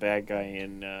was a bad guy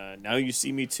in Now You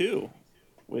See Me Too.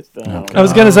 With I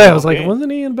was gonna say, I was like, okay. wasn't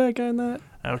he a bad guy in that?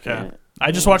 Okay.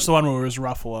 I just watched the one where it was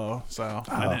Ruffalo, so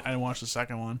I didn't watch the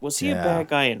second one. Was he Yeah. a bad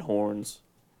guy in Horns?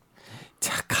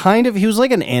 kind of. He was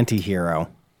like an anti-hero.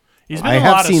 He's been I in a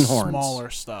have lot seen of Horns. smaller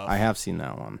stuff. I have seen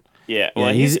that one. Yeah, Yeah,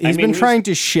 well, he's I mean, been he was- trying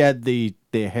to shed the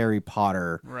Harry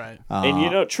Potter. Right.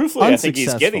 And truthfully, I think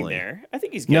he's getting unsuccessfully. there. I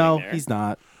think he's getting No, there. he's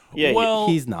not. Yeah, Well,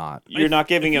 He's not. you're not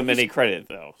giving I him think any credit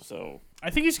though. So I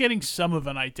think he's getting some of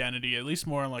an identity, at least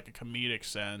more in like a comedic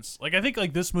sense. Like I think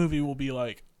like this movie will be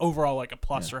like overall like a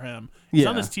plus for him. He's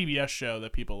on Yeah. this TBS show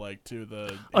that people like too.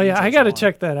 Oh yeah, I Angels gotta on.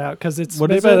 check that out because it's What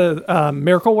made is by it? the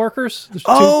Miracle Workers. There's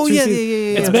Oh, two yeah, seasons. yeah,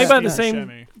 yeah, It's yeah. made by Steve the same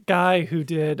Buscemi. guy who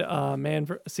did Man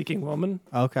Seeking Woman.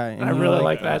 Okay. and I you really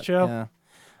like that show.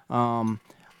 Yeah.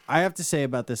 I have to say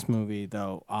about this movie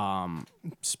though,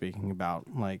 speaking about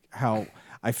like how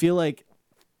I feel like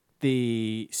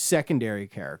the secondary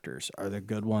characters are the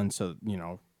good ones. So,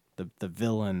 the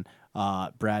villain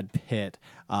Brad Pitt.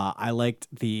 I liked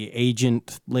the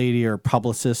agent lady or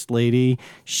publicist lady.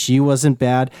 She wasn't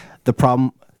bad. The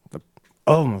problem,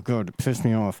 oh my God, it pissed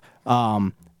me off.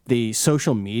 The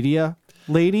social media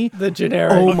lady. The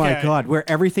generic. Oh my Okay. God, where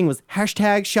everything was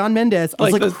hashtag Shawn Mendes. I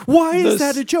was Like like, the- why is the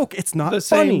that a joke? It's not the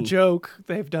funny. same joke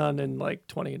they've done in like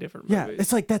 20 different Yeah, movies.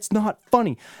 it's like that's not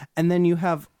funny. And then you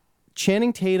have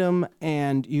Channing Tatum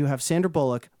and you have Sandra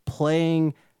Bullock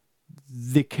playing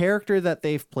the character that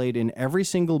they've played in every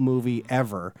single movie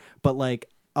ever, but like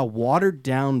a watered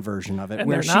down version of it and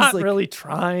where they're she's not like really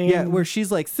trying. yeah, where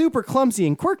she's like super clumsy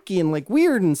and quirky and like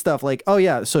weird and stuff. Like, oh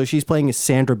yeah, so she's playing a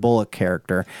Sandra Bullock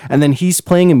character, and then he's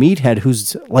playing a meathead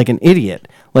who's like an idiot.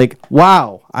 Like,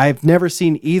 wow, I've never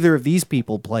seen either of these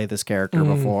people play this character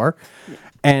before.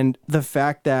 And the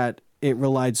fact that it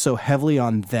relied so heavily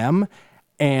on them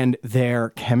and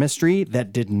their chemistry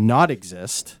that did not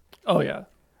exist, Oh yeah.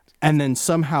 and then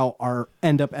somehow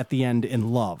end up at the end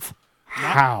in love.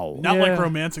 How? Not like Yeah.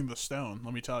 Romancing the Stone,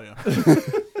 let me tell you.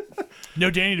 No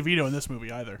Danny DeVito in this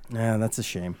movie either. Yeah, that's a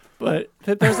shame. But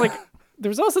there's like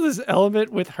there's also this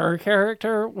element with her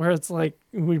character where it's like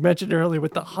we mentioned earlier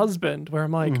with the husband where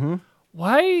I'm like,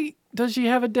 why does she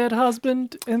have a dead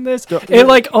husband in this? It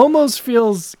like almost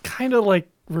feels kind of like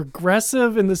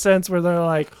regressive in the sense where they're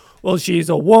like, well, she's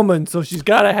a woman, so she's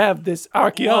got to have this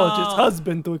archaeologist Well-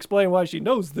 husband to explain why she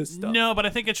knows this stuff. No, but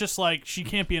I think it's just like she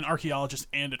can't be an archaeologist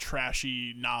and a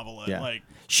trashy novelist. Yeah. Like,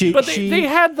 But they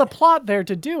had the plot there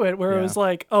to do it where it Yeah. was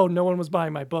like, oh, no one was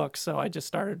buying my books, so I just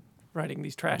started writing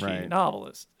these trashy Right.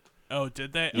 novelists. oh,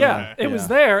 did they? Yeah, Okay. it was Yeah.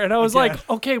 there, and I was Again. like,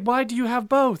 okay, why do you have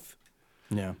both?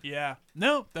 Yeah. Yeah.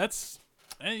 No, that's.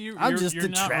 You're, I'm you're, just you're a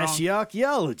not trashy wrong.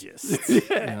 archaeologist. You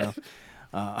know?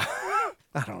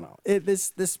 I don't know.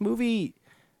 This movie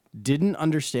didn't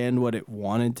understand what it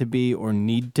wanted to be or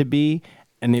need to be,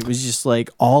 and it was just like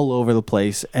all over the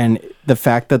place. And the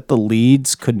fact that the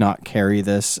leads could not carry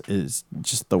this is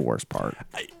just the worst part.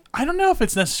 I don't know if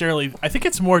it's necessarily. I think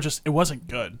it's more just it wasn't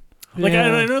good. Like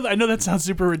Yeah. I know that sounds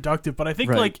super reductive, but I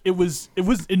think Right. like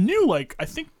it knew like I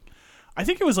think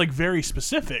it was like very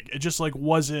specific. It just like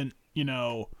wasn't, you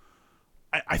know.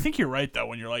 I think you're right though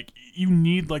when you're like you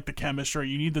need like the chemistry,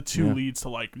 you need the two leads to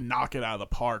like knock it out of the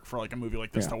park for like a movie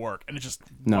like this to work, and it just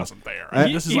No. wasn't there.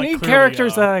 I- This is You like need clearly,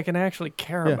 characters that I can actually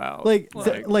care about. Like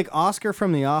Oscar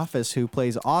from The Office, who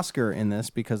plays Oscar in this,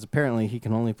 because apparently he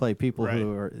can only play people Right.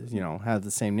 who are have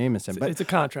the same name as him. But it's a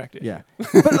contract issue. yeah,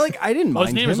 but like I didn't Well,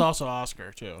 mind his name him. is also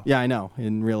Oscar too. Yeah, I know.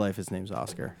 In real life, his name's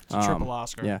Oscar. It's a triple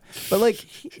Oscar. Yeah, but like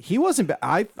he wasn't bad.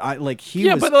 I like he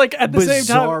Yeah, was. but like at the same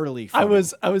time, bizarrely I funny.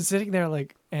 was sitting there like,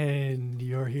 and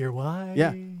you're here, why?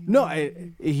 Yeah. No,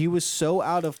 he was so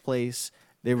out of place.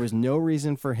 There was no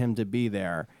reason for him to be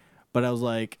there. But I was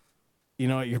like, you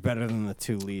know what? You're better than the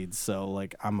two leads. So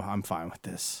like, I'm fine with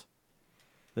this.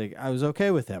 Like, I was okay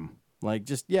with him. Like,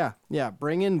 just yeah,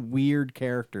 bring in weird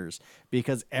characters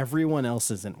because everyone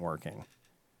else isn't working.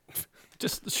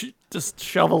 Just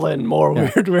shovel in more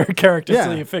weird characters Yeah.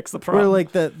 so you fix the Or problem.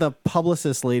 like the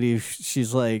publicist lady.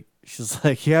 She's like,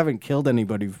 you haven't killed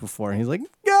anybody before, and he's like,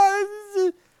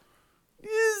 guys.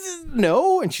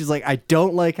 No, and she's like, I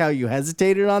don't like how you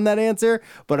hesitated on that answer,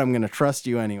 but I'm gonna trust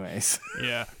you anyways.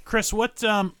 Yeah, Chris, what?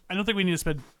 I don't think we need to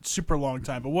spend super long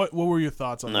time, but what were your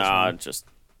thoughts on this? Nah, movie? just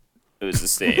it was the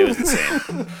same. It was the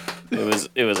same.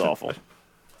 It was awful. It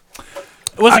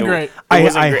wasn't great. It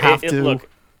wasn't I great. have to Look,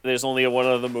 there's only one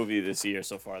other movie this year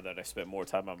so far that I spent more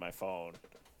time on my phone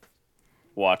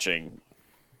watching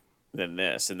than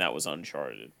this, and that was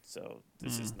Uncharted. So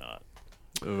this is not.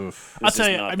 Oof. I'll tell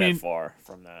you, Not I that mean- far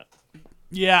from that.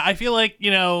 Yeah, I feel like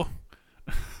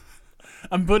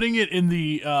I'm putting it in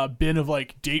the bin of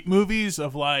like date movies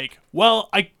of like, well,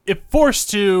 if forced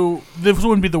to, this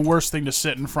wouldn't be the worst thing to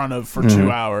sit in front of for 2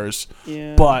 hours.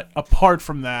 Yeah. But apart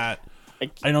from that,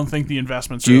 I- I don't think the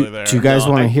investment's Do really there. you guys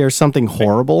No, want I- to hear something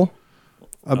horrible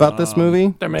about this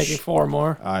movie? They're making 4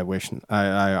 more. I wish.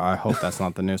 I hope that's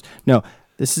not the news. No,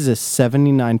 this is a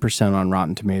 79% on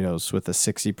Rotten Tomatoes with a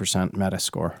 60%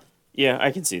 Metascore. Yeah,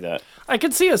 I can see that. I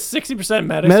could see a 60%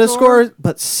 Metascore,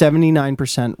 but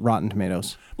 79% Rotten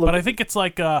Tomatoes. But I think it's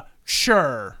like,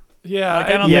 sure. Yeah, Like,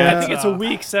 I don't think I it's, think it's a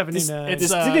weak 79. it's,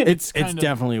 This uh, didn't- It's kind of-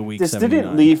 definitely a weak. This 79.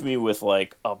 didn't leave me with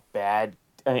like a bad.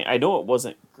 I know it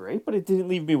wasn't great, but it didn't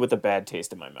leave me with a bad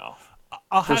taste in my mouth.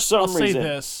 I'll some say reason.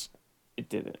 this. It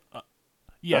didn't.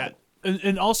 Yeah.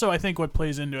 And also, I think what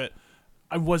plays into it,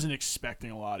 I wasn't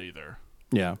expecting a lot either.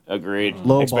 Yeah. Agreed.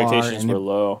 Low bar, Expectations and were it-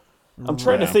 low. I'm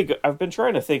trying to Yeah. think. I've been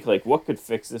trying to think like what could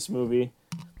fix this movie,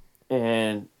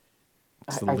 and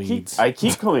It's the I leads.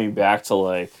 keep coming back to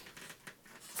like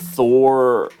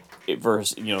Thor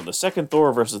versus the second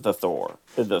Thor versus the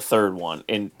third one,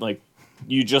 and like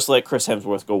you just let Chris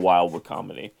Hemsworth go wild with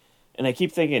comedy, and I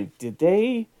keep thinking, did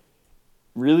they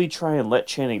really try and let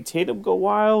Channing Tatum go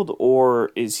wild,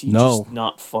 or is he just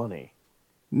not funny?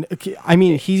 I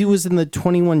mean, he was in the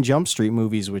 21 Jump Street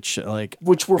movies, which were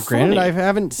granted funny. I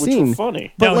haven't seen, were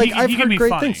funny. but No, like he I've can heard be great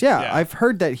funny, things. Yeah, yeah. I've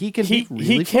heard that he can be really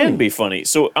he can funny. be funny.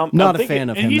 So I'm Not I'm a fan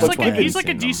of And him. he's That's why I like haven't he's like a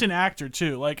seen them. decent actor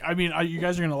too. Like I mean, you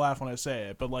guys are gonna laugh when I say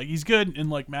it, but like he's good in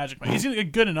like Magic Mike. He's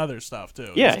good in other stuff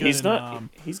too. Yeah, good he's in, not.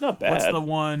 He's not bad. What's the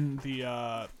one?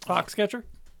 The Foxcatcher.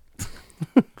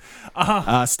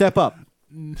 Step Up.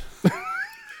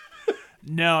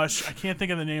 no, I can't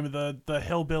think of the name of the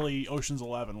hillbilly Ocean's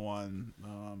 11 one.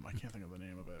 I can't think of the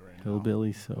name of it right now.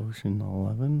 Hillbilly Ocean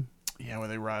 11. Yeah, where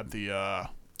they robbed the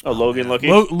Logan Lucky.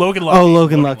 Logan Lucky. Oh,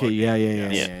 Logan Lucky.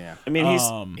 Yeah. I mean,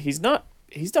 he's not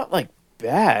like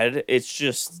bad. It's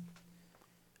just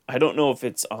I don't know if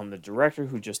it's on the director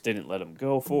who just didn't let him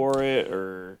go for it,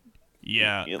 or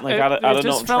Yeah. like I don't know. It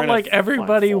just I'm felt trying to like find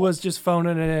everybody fault. was just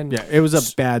phoning it in. Yeah, it was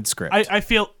a bad script. I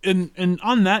feel and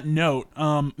on that note,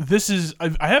 this is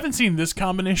I haven't seen this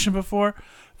combination before.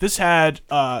 This had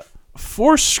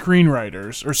 4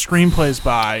 screenwriters or screenplays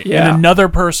by Yeah. and another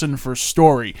person for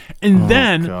story. And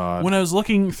then God. when I was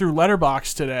looking through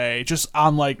Letterboxd today, just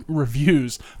on like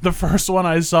reviews, the first one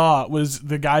I saw was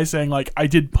the guy saying like I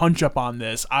did punch up on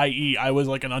this, i.e. I was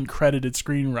like an uncredited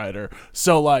screenwriter.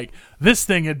 So like this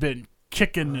thing had been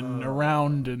kicking and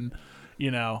around and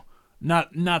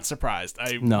not surprised.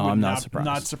 No, would I'm not surprised.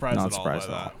 Not surprised Not at surprised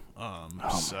all at by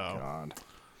that. So God.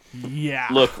 yeah.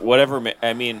 Look, whatever.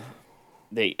 I mean,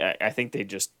 I think they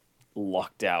just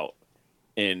lucked out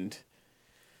and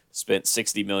spent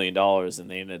 $60 million,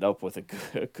 and they ended up with a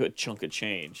good chunk of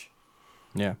change.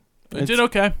 Yeah. It did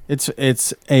okay.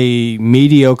 It's a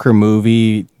mediocre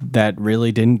movie that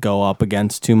really didn't go up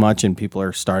against too much, and people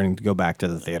are starting to go back to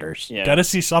the theaters. Yeah, Got to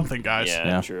see something, guys.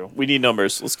 yeah, true. We need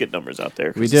numbers. Let's get numbers out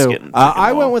there. 'cause We it's do. getting freaking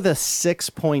I went long. with a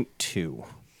 6.2.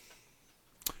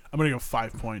 I'm gonna go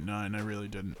 5.9. I really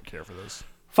didn't care for this.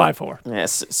 5-4.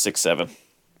 6-7.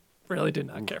 Really did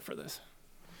not care for this.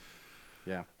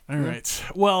 Yeah. All right.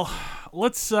 Well,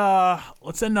 let's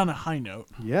end on a high note.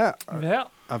 Yeah. Yeah.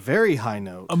 A very high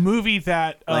note. A movie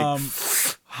that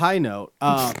High note.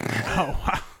 oh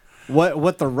wow.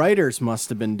 What the writers must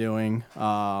have been doing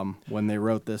when they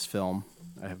wrote this film.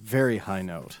 A very high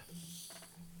note.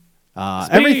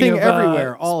 Everything, of,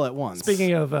 everywhere, all at once.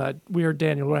 Speaking of weird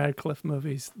Daniel Radcliffe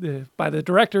movies, by the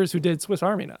directors who did Swiss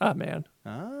Army. Man,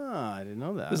 I didn't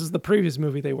know that. this is the previous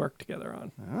movie they worked together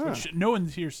on. No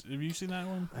one's here. Have you seen that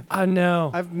one? I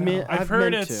know. I've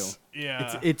heard meant it's to.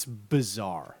 yeah. It's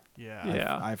bizarre. yeah.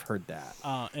 Yeah. I've heard that.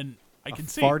 And I can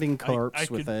see farting I corpse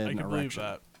with could, an I could believe erection.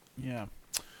 that. Yeah.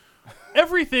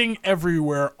 Everything,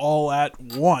 Everywhere, All at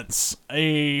Once.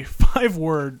 A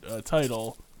 5-word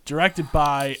title, directed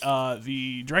by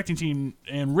the directing team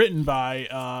and written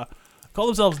by call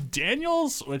themselves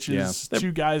Daniels, which is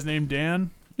 2 guys named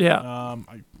Dan. Yeah.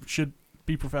 I should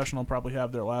be professional, probably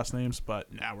have their last names,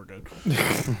 but now we're good.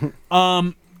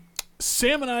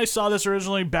 Sam and I saw this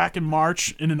originally back in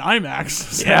March in an IMAX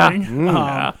setting.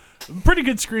 Yeah. Pretty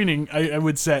good screening, I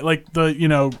would say. Like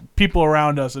the people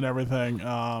around us and everything.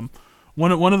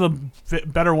 One of the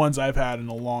better ones I've had in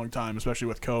a long time, especially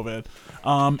with COVID.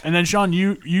 And then Sean,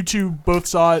 you two both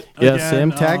saw it. Yeah, again.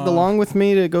 Sam tagged along with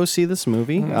me to go see this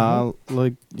movie.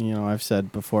 Like I've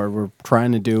said before, we're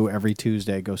trying to do every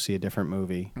Tuesday go see a different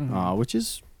movie, which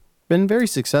has been very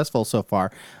successful so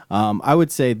far. I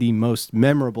would say the most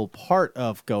memorable part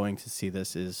of going to see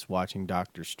this is watching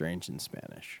Doctor Strange in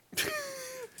Spanish.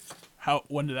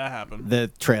 When did that happen? The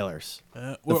trailers.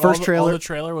 The First trailer. All the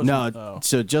trailer was No,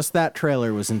 so just that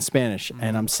trailer was in Spanish,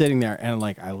 and I'm sitting there, and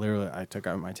like I took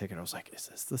out my ticket. I was like, "Is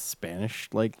this the Spanish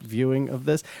viewing of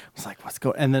this?" I was like, "What's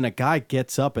going?" And then a guy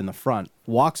gets up in the front,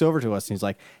 walks over to us, and he's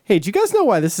like, "Hey, do you guys know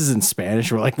why this is in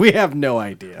Spanish?" We're like, "We have no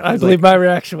idea." I was believe like, my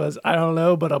reaction was, I don't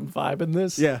know, but I'm vibing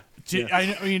this. yeah.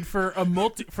 I mean, for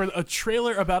a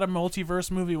trailer about a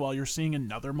multiverse movie while you're seeing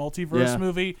another multiverse Yeah.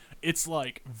 movie, it's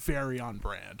like very on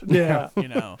brand. Yeah.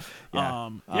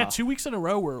 2 weeks in a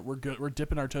row we're good. We're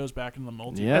dipping our toes back in the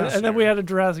multiverse. Yeah. And then we had a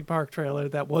Jurassic Park trailer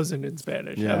that wasn't in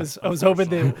Spanish. Yeah. I was hoping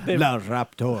they La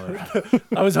Raptor.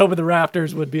 I was hoping the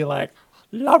Raptors would be like,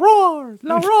 La roar,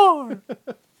 la roar.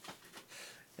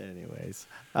 Anyways,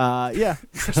 yeah.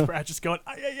 Chris Pratt just going,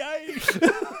 ay, ay,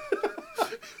 ay.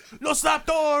 Los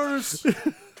Raptors!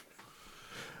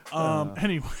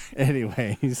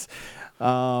 Anyways,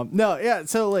 no, yeah.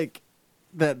 So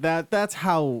that's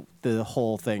how the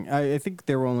whole thing. I think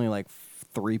there were only like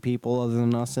 3 people other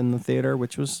than us in the theater,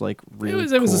 which was like really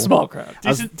It was a cool. small crowd.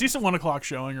 Decent 1 o'clock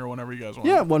showing or whenever you guys want.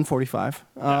 Yeah,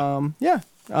 1:45.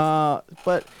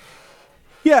 But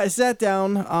yeah, I sat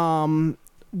down.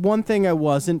 One thing I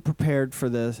wasn't prepared for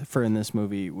in this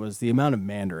movie was the amount of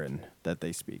Mandarin that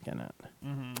they speak in it.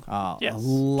 Yes. A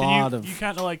lot of. You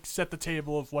kind of like set the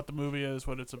table of what the movie is,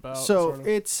 what it's about. So sort of.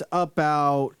 it's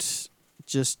about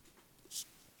just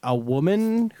a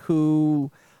woman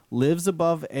who lives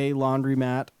above a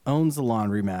laundromat, owns a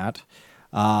laundromat.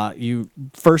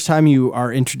 First time you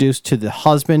are introduced to the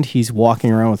husband, he's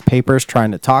walking around with papers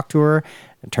trying to talk to her.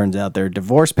 It turns out they're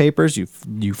divorce papers. You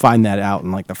find that out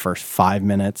in like the first 5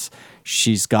 minutes.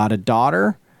 She's got a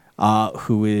daughter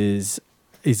who is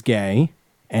gay,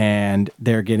 and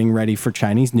they're getting ready for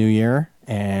Chinese New Year.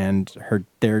 And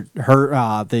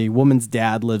the woman's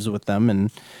dad lives with them,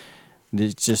 and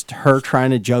it's just her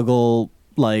trying to juggle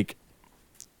like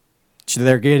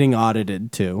they're getting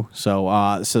audited too.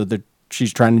 So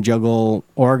she's trying to juggle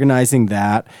organizing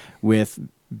that with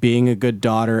being a good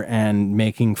daughter and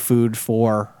making food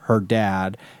for her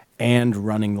dad and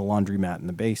running the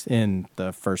laundromat in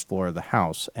the first floor of the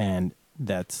house. And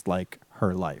that's like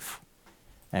her life.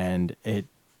 And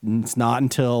it's not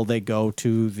until they go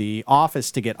to the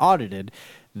office to get audited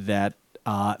that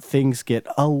things get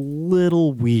a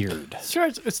little weird. Sure,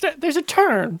 there's a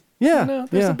turn. Yeah,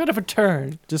 There's yeah. a bit of a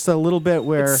turn. Just a little bit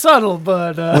where It's subtle,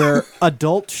 but where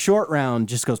adult short round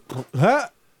just goes, huh,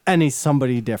 and he's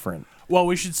somebody different. Well,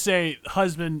 we should say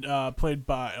husband played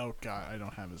by, oh God, I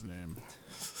don't have his name.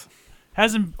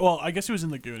 Hasn't, well, I guess he was in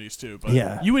the Goonies too, but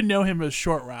Yeah. you would know him as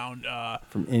Short Round.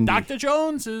 From Indy. Dr.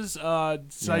 Jones is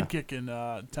sidekick in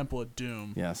Temple of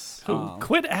Doom. Yes. who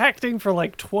quit acting for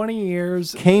like 20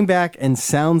 years, Came back and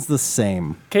sounds the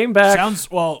same. came back.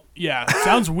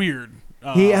 Sounds weird.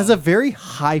 He has a very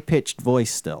high-pitched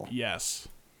voice still, Yes.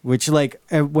 which like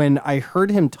when I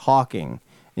heard him talking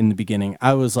in the beginning,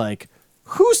 I was like,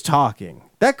 who's talking?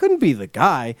 That couldn't be the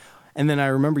guy. And then I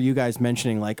remember you guys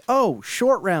mentioning like, oh,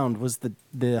 Short Round was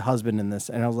the husband in this.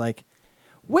 And I was like,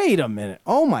 wait a minute.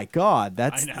 Oh my God.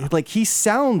 That's I know. like, he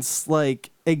sounds like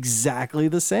exactly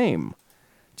the same.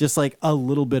 Just like a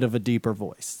little bit of a deeper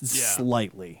voice. Yeah.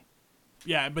 Slightly.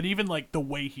 Yeah, but even like the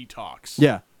way he talks.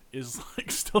 Yeah. Is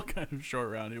like still kind of Short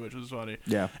Roundy, which is funny.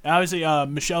 Yeah. And obviously,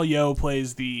 Michelle Yeoh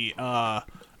plays the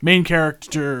main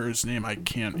character's name. I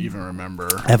can't even remember.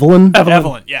 Evelyn?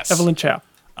 Evelyn, yes. Evelyn Chow.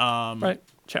 Right?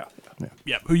 Chow.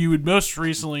 Yeah, who you would most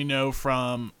recently know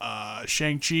from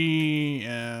Shang-Chi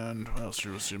and what else she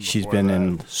was in She's before been that?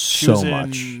 in She so was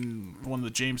much. in one of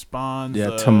the James Bonds.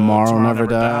 Yeah, Tomorrow Never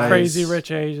Dies. Crazy Rich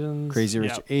Asians. Crazy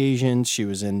Rich Yep. Asians. She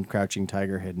was in Crouching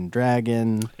Tiger, Hidden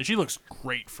Dragon. And she looks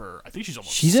great for, I think she's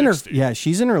almost She's 60.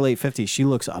 she's in her late 50s. She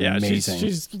looks Yeah, amazing.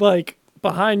 she's like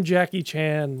behind Jackie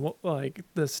Chan, like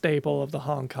the staple of the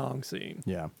Hong Kong scene,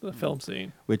 yeah. the film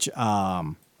scene. Which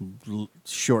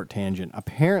short tangent.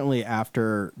 Apparently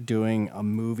after doing a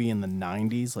movie in the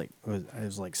 90s, like it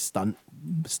was like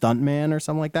Stuntman or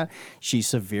something like that, she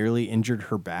severely injured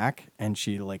her back and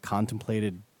she like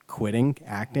contemplated quitting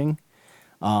acting.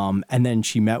 And then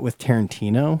she met with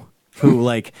Tarantino, who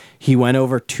like he went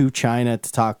over to China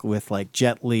to talk with like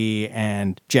Jet Li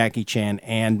and Jackie Chan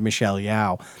and Michelle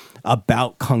Yeoh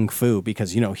about kung fu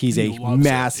because he's He a loves it,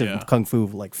 massive yeah. kung fu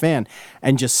like fan,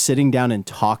 and just sitting down and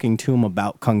talking to him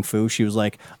about kung fu, she was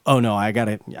like, "Oh no, I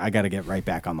gotta get right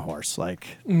back on the horse.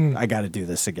 Like I gotta do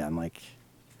this again." Like,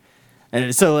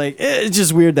 and so like it's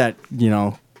just weird that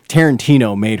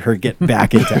Tarantino made her get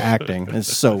back into acting. It's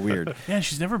so weird. Yeah,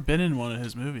 she's never been in one of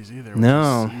his movies either. Which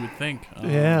No. is, you would think.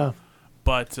 Yeah.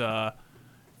 But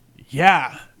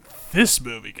yeah, this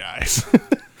movie, guys.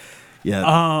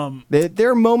 Yeah. There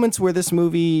are moments where this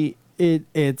movie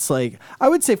it's like I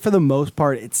would say for the most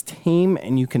part it's tame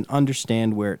and you can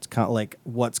understand where it's kind of like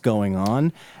what's going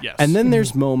on. Yes. And then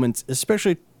there's moments,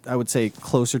 especially I would say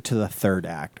closer to the third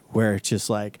act, where it's just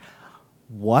like,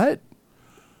 what?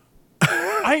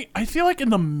 I feel like in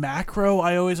the macro,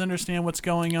 I always understand what's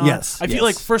going on. Yes, I feel yes.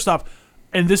 like, first off,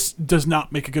 and this does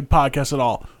not make a good podcast at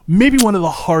all, maybe one of the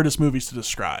hardest movies to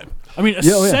describe. I mean,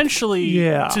 Yeah, oh, yeah. essentially,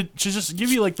 Yeah. to just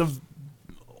give you like the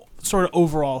sort of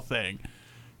overall thing,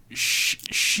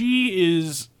 she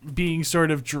is being sort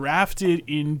of drafted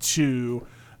into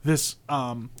this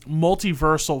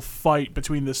multiversal fight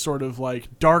between this sort of like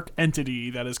dark entity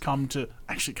that has come to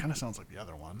actually kind of sounds like the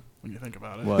other one when you think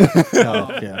about it. What?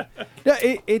 Oh, yeah. Yeah,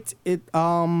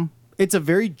 it's a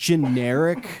very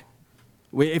generic.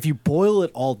 If you boil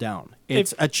it all down,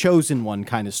 it's a chosen one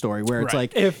kind of story where it's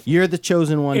Right. like, you're the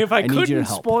chosen one. If I need you to couldn't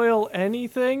help. spoil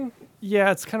anything,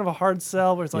 yeah, it's kind of a hard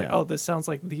sell where it's like, Yeah. oh, this sounds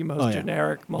like the most Oh, yeah.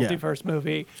 generic multiverse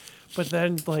movie. But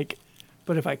then like,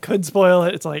 but if I could spoil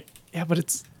it, it's like, yeah, but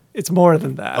it's more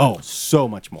than that. Oh, so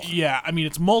much more. Yeah, I mean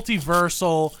it's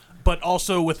multiversal, but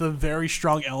also with a very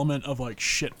strong element of like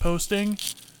shit posting,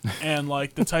 and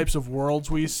like the types of worlds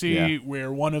we see, Yeah.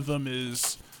 where one of them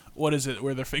is what is it?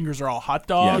 Where their fingers are all hot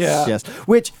dogs. Yeah. Yes.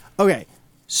 Which, okay,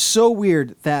 so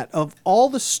weird that of all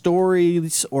the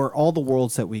stories or all the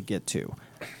worlds that we get to,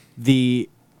 the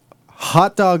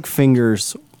Hot Dog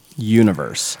Fingers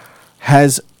universe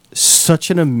has such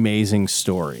an amazing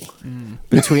story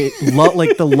between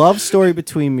like the love story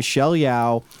between Michelle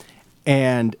Yeoh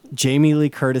and Jamie Lee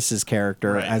Curtis's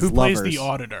character Right. as Who lovers. plays the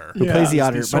auditor? Who plays the He's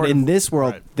auditor? sort But of- in this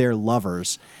world, right. they're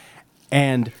lovers,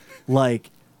 and like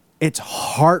it's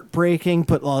heartbreaking,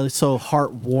 but also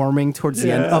heartwarming towards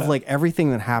the end of like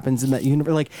everything that happens in that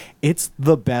universe. Like it's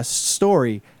the best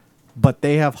story, but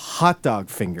they have hot dog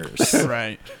fingers.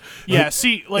 Right. Yeah.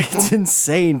 See, like It's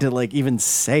insane to like even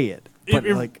say it. But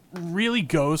it like really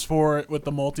goes for it with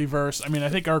the multiverse. I mean, I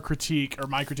think our critique or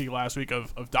my critique last week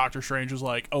of Doctor Strange was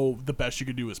like, oh, the best you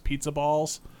could do is pizza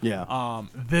balls. yeah.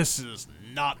 This is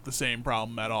not the same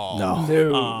problem at all. No.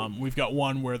 No. We've got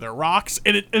one where they're rocks,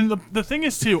 and the thing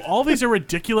is too, all these are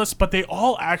ridiculous, but they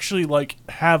all actually like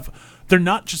they're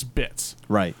not just bits.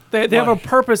 Right. They have a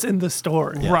purpose in the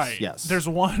story. Right. yes. There's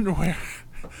one where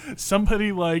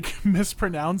somebody like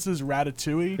mispronounces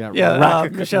ratatouille. Yeah,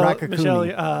 Raccacoonie.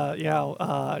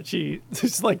 Michelle,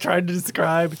 she's like trying to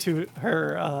describe to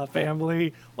her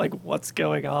family like what's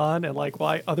going on and like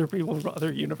why other people from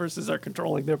other universes are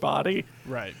controlling their body.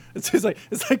 Right. It's just like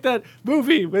that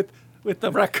movie with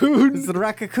the raccoon. It's the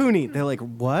Raccacoonie. They're like,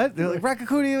 what? They're like,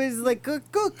 Raccacoonie is like good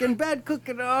cook and bad cook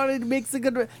and all it makes a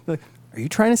good. They're like, are you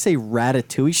trying to say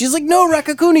Ratatouille? She's like, no,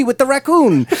 Raccacoonie with the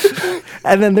raccoon.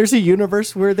 And then there's a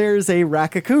universe where there's a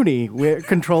Raccacoonie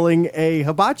controlling a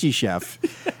hibachi chef.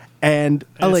 And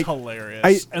It's like,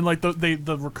 hilarious. And like the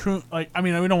raccoon, like, I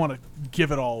mean, we don't want to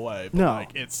give it all away, but No.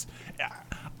 like it's.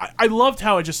 I loved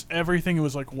how it just everything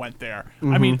was like went there.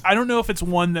 I mean, I don't know if it's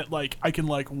one that like I can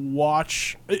like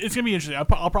watch. It's gonna be interesting.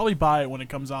 I'll probably buy it when it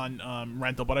comes on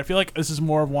rental, but I feel like this is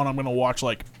more of one I'm gonna watch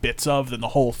like bits of than the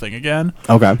whole thing again.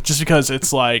 Okay. Just because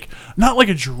it's like not like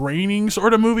a draining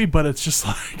sort of movie, but it's just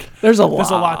like There's a there's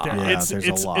a lot lot. there. Yeah, it's there's a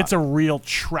it's lot. it's a real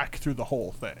trek through the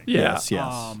whole thing. Yeah.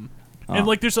 yes. And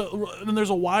like there's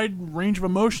a wide range of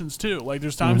emotions too. Like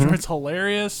there's times where it's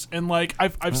hilarious, and like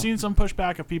I've seen some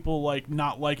pushback of people like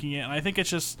not liking it, and I think it's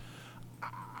just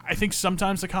I think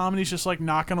sometimes the comedy's just like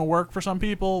not gonna work for some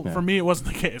people. For me, it wasn't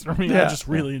the case. For me, I Yeah. just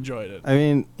really enjoyed it. I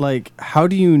mean, like, how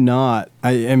do you not?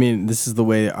 I mean, this is the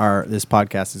way this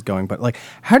podcast is going, but like,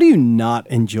 how do you not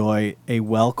enjoy a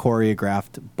well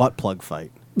choreographed butt plug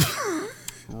fight?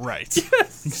 Right.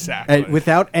 Exactly. And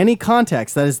without any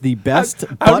context, that is the best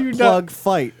how do you butt not- plug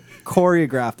fight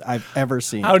choreographed I've ever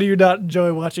seen. How do you not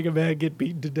enjoy watching a man get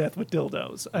beaten to death with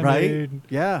dildos? I right? mean,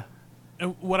 Yeah.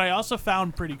 And what I also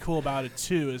found pretty cool about it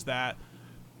too is that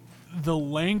the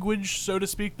language, so to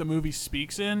speak, the movie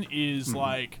speaks in is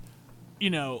like, you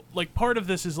know, like part of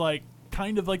this is like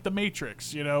kind of like the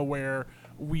Matrix, you know, where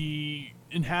we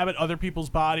inhabit other people's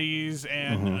bodies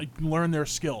and learn their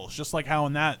skills. Just like how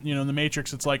in that, you know, in the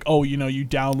Matrix, it's like, oh, you know, you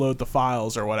download the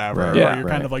files or whatever, Right, or Yeah. you're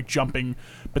kind of like jumping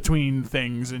between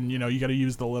things, and you know, you got to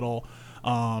use the little,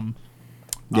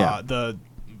 Yeah. the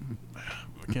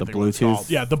I can't The think of what it's called. Bluetooth?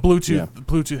 Yeah, the Bluetooth Yeah.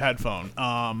 Bluetooth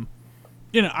headphone.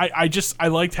 You know, I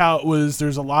liked how it was.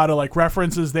 There's a lot of like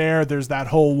references there. There's that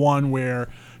whole one where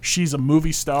she's a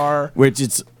movie star. Which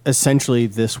it's essentially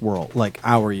this world, like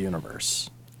our universe,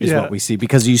 is Yeah. what we see,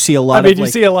 because you see a lot I mean, of you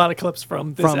like, see a lot of clips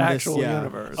from this from this, actual yeah.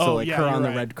 universe. So, like, her you're on the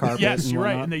right. red carpet Yes, and you're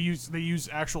right. whatnot. And they use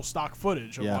actual stock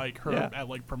footage of Yeah. like her Yeah. at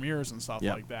like premieres and stuff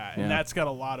Yeah. like that. Yeah. And that's got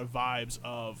a lot of vibes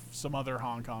of some other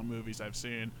Hong Kong movies I've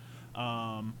seen.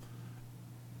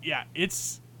 Yeah,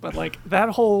 it's But like that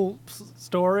whole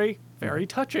story, very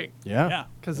touching yeah.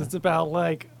 because it's about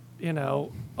like, you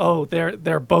know, oh,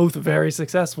 they're both very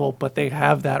successful, but they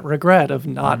have that regret of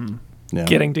not Yeah.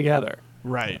 getting together.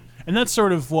 Right. And that's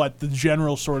sort of what the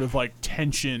general sort of like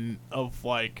tension of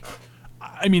like,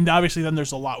 I mean, obviously then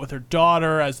there's a lot with her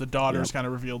daughter, as the daughter is kind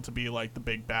of revealed to be like the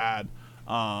big bad.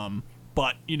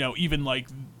 But, you know, even like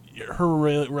her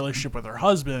relationship with her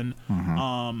husband,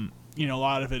 you know, a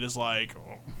lot of it is like,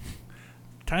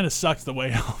 kind of sucks the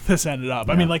way all this ended up.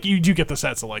 I mean, like you do get the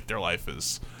sense that like their life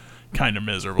is kind of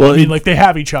miserable. Well, I mean, like they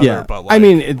have each other, Yeah, but like, I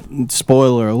mean,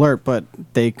 spoiler alert, but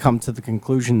they come to the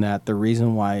conclusion that the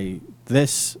reason why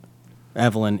this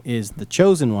Evelyn is the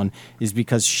chosen one is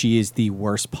because she is the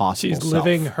worst possible. She's self.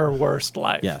 living her worst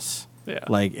life. Yes. Yeah.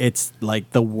 Like it's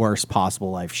like the worst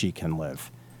possible life she can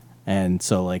live. And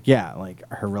so like yeah, like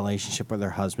her relationship with her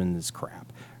husband is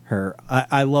crap.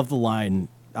 I love the line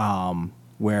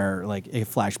where like it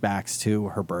flashbacks to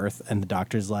her birth and the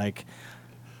doctor's like,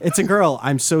 "It's a girl.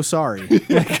 I'm so sorry."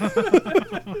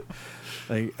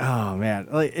 Like oh man,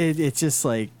 like it's just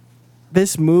like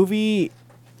this movie.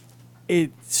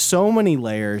 It's so many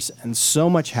layers and so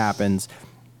much happens,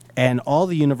 and all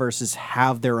the universes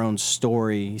have their own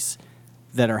stories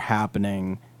that are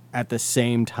happening at the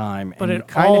same time. But and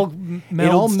it all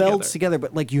melds together.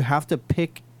 But like you have to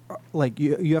pick, like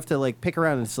you have to like pick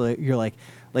around. And so you're like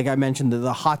I mentioned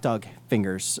the hot dog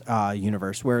fingers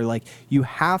universe, where like you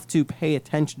have to pay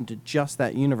attention to just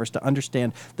that universe to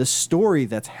understand the story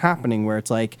that's happening. Where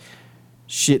it's like.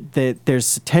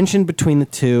 There's tension between the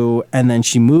two, and then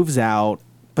she moves out,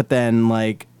 but then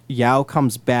like Yao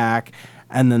comes back,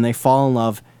 and then they fall in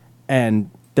love, and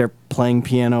they're playing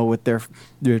piano with their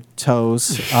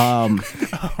toes.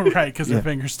 Right, because their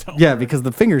fingers don't. Yeah, work. because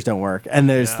the fingers don't work, and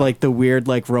there's like the weird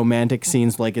like romantic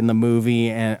scenes like in the movie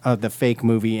and the fake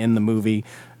movie in the movie,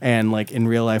 and like in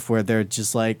real life where they're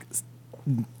just like.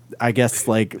 I guess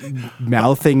like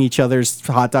mouthing each other's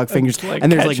hot dog fingers, like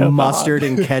and there's like ketchup mustard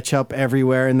and ketchup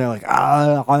everywhere, and they're like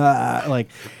like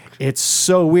it's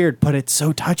so weird, but it's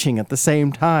so touching at the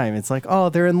same time. It's like oh,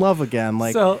 they're in love again.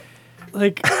 Like so,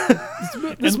 like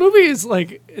this movie is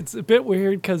like it's a bit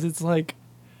weird because it's like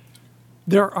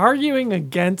they're arguing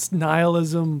against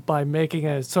nihilism by making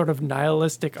a sort of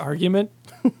nihilistic argument.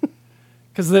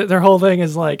 Because their whole thing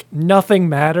is like nothing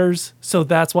matters, so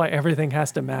that's why everything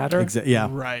has to matter. yeah,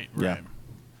 Right. Yeah.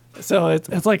 So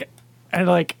it's like, and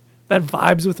like that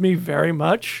vibes with me very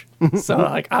much. So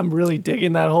like I'm really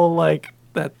digging that whole like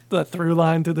that the through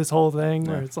line to this whole thing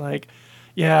where it's like,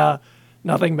 yeah,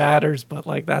 nothing matters, but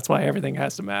like that's why everything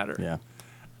has to matter. yeah.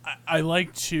 I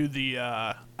like to the.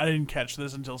 I didn't catch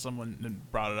this until someone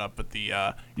brought it up, but the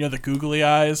the googly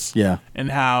eyes. Yeah. And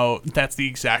how that's the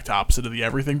exact opposite of the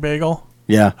everything bagel.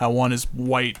 Yeah. How one is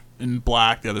white and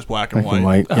black, the other's black and Black and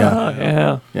white. white.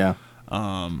 Yeah. Yeah.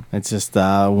 Yeah. It's just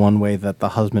one way that the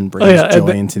husband Oh, brings yeah. joy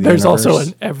and into the there's universe. also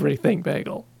an everything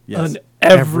bagel. Yes. An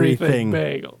everything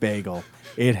bagel. Bagel.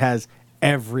 It has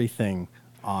everything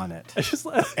on it. I just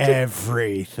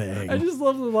Everything. I just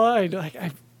love the line. Like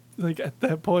I like at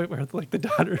that point where like the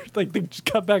daughter like they just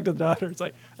cut back to the daughter. It's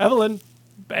like Evelyn,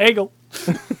 bagel.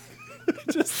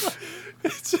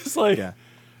 It's just like Yeah.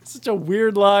 such a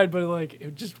weird line, but like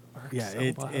it just works. Yeah,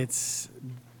 so well.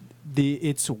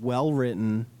 it's well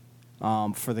written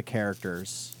for the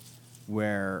characters,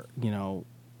 where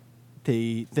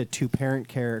the two parent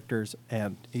characters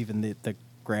and even the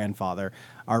grandfather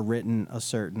are written a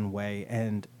certain way,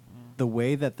 and the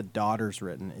way that the daughter's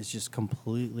written is just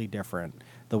completely different.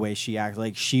 The way she acts,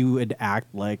 like she would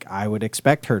act like I would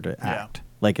expect her to act.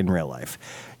 Like in real life,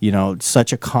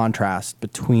 such a contrast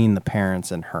between the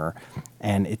parents and her,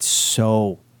 and it's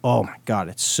so, oh my God,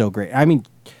 it's so great. I mean,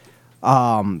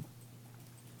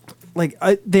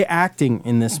 the acting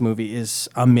in this movie is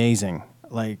amazing.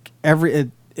 Like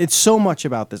it's so much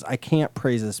about this. I can't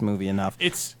praise this movie enough.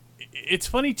 It's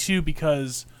funny too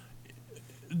because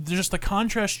there's just the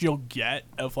contrast you'll get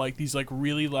of like these like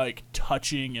really like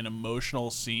touching and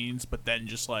emotional scenes, but then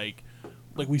just like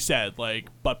we said, like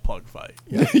butt plug fight.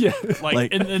 yeah.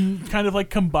 Like and then kind of like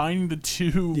combining the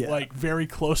two like very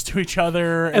close to each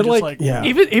other and just like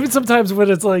even sometimes when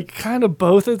it's like kind of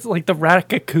both, it's like the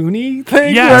Raccacoonie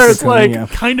thing Yes. where it's like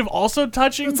kind of also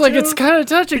touching. it's like too, it's kind of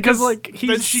touching because because like then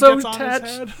he's she so gets on his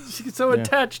attached, head. she's so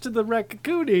attached to the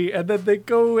Raccacoonie, and then they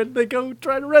go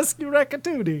try to rescue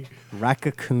Raccatoonie.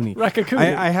 Raccacoonie. Raccacoonie.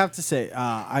 I have to say,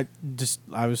 I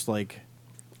was like,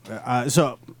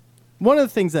 so one of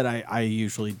the things that I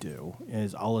usually do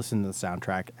is I'll listen to the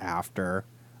soundtrack after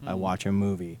I watch a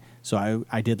movie. So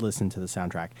I did listen to the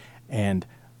soundtrack, and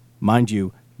mind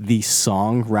you, the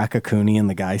song Raccacoonie and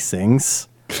the guy sings,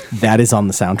 that is on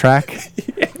the soundtrack.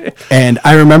 And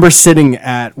I remember sitting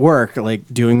at work,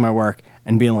 like doing my work,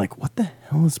 and being like, what the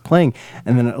hell is playing?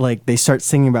 And then like they start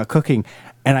singing about cooking,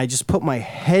 and I just put my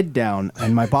head down,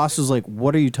 and my boss was like,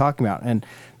 what are you talking about? And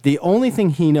the only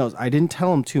thing he knows, I didn't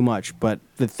tell him too much, but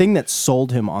the thing that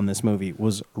sold him on this movie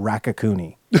was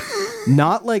Raccacoonie.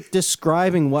 Not like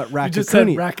describing what Raccacoonie. You just said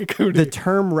Raccacoonie. The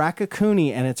term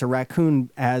Raccacoonie, and it's a raccoon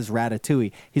as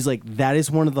Ratatouille. He's like, that is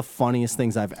one of the funniest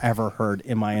things I've ever heard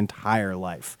in my entire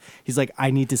life. He's like, I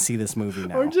need to see this movie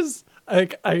now. Or just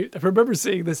like I remember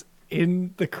seeing this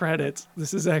in the credits.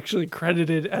 This is actually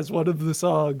credited as one of the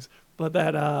songs, but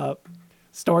that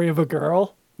Story of a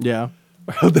Girl. Yeah.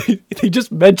 They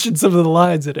just mentioned some of the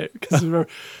lines in it because Oh,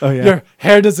 yeah. your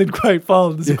hair doesn't quite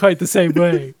fall in quite the same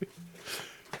way.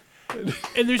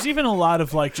 And there's even a lot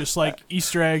of like just like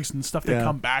Easter eggs and stuff they Yeah.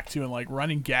 come back to and like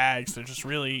running gags. They're just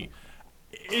really,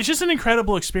 it's just an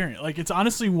incredible experience. Like it's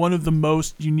honestly one of the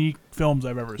most unique films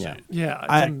I've ever Yeah. seen. Yeah,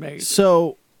 it's amazing.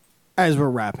 So, as we're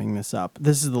wrapping this up,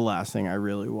 this is the last thing I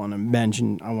really want to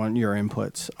mention. I want your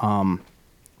inputs.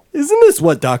 Isn't this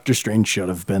what Doctor Strange should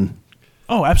have been?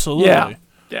 Oh, absolutely. Yeah.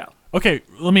 Yeah. Okay,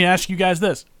 let me ask you guys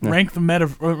this: rank the not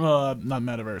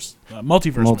metaverse,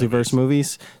 multiverse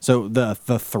Movies. So the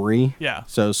three. Yeah.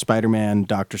 So Spider-Man,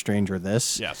 Doctor Strange, or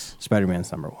this. Yes.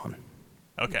 Spider-Man's number one.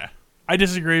 Okay, I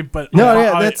disagree, but No, I-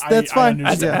 yeah, I- that's I fine.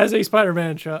 understand. As a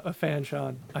Spider-Man fan,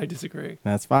 Sean, I disagree.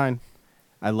 That's fine.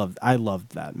 I loved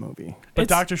that movie. But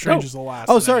It's- Doctor Strange no. is the last.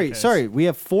 Oh, in any sorry, case. sorry. We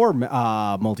have 4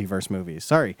 multiverse movies.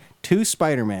 Sorry, 2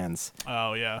 Spider-Mans.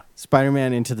 Oh yeah.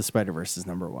 Spider-Man Into the Spider-Verse is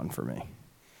number 1 for me.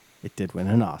 It did win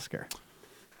an Oscar.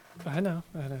 I know.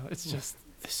 It's just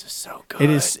this is so good.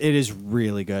 It is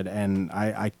really good, and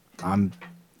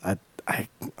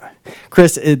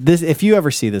Chris, if you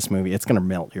ever see this movie, it's gonna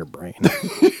melt your brain.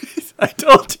 I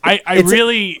told you. I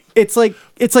really. it's like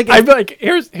I'm like,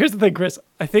 here's the thing, Chris.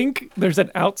 I think there's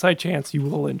an outside chance you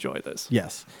will enjoy this.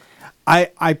 yes.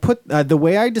 I put the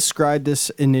way I described this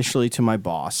initially to my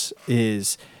boss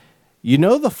is,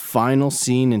 the final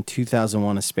scene in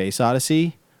 2001: A Space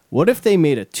Odyssey. What if they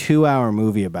made a 2-hour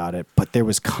movie about it, but there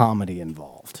was comedy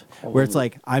involved? Where it's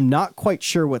like, I'm not quite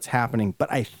sure what's happening, but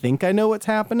I think I know what's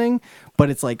happening. But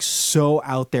it's like so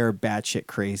out there, batshit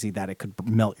crazy that it could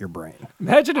melt your brain.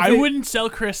 Imagine if I they- wouldn't sell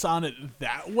Chris on it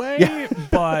that way,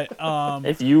 but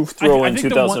If you throw I in think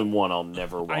the one- 2001, I'll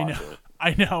never watch I know, it.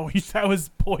 I know that was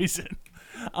poison.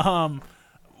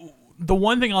 The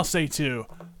one thing I'll say too,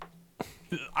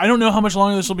 I don't know how much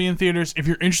longer this will be in theaters. If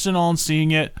you're interested in all in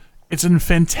seeing it, it's a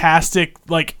fantastic.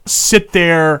 Like, sit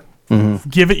there,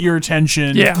 give it your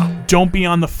attention. Yeah. Don't be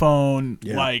on the phone.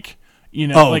 Yeah. Like,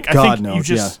 Oh, like I God, think no, you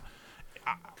just.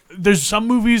 There's some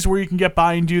movies where you can get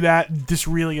by and do that. This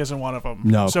really isn't one of them.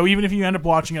 No. So even if you end up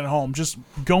watching it at home, just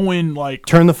go in like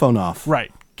Turn the phone off.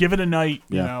 right. Give it a night.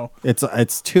 You Yeah. know.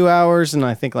 It's 2 hours and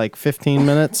I think like 15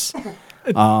 minutes.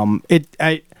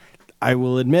 I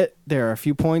will admit there are a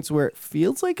few points where it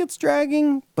feels like it's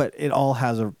dragging, but it all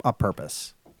has a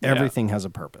purpose. Everything has a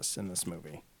purpose in this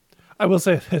movie. I will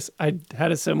say this. I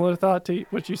had a similar thought to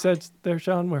what you said there,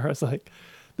 Sean, where I was like,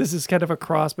 this is kind of a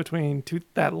cross between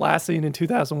that last scene in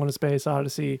 2001: A Space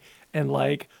Odyssey and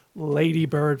like Lady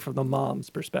Bird from the mom's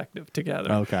perspective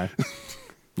together. Okay.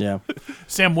 Yeah.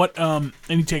 Sam, what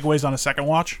any takeaways on a second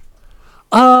watch?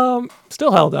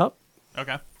 Still held up.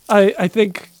 Okay. I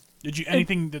think, Did you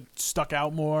anything that stuck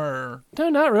out more? Or? no,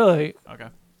 not really. Okay.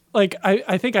 Like,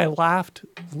 I think I laughed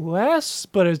less,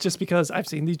 but it's just because I've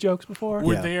seen these jokes before.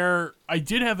 Were Yeah. there? I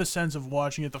did have a sense of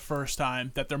watching it the first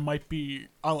time that there might be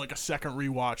like a second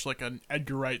rewatch, like an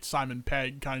Edgar Wright, Simon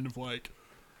Pegg kind of like.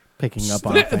 Picking up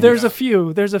on There- things. There's a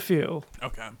few.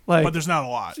 Okay. Like- but there's not a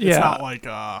lot. It's Yeah. not like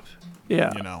Yeah.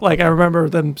 you know. Like, I remember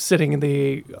them sitting in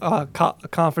the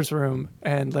conference room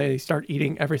and they start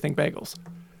eating everything bagels.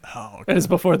 Oh, okay. And it's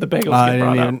before the bagels I get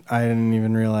brought up. didn't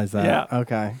even realize that. Yeah.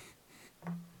 Okay.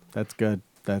 That's good.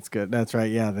 That's good. That's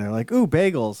right. Yeah. They're like, ooh,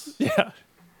 bagels. Yeah.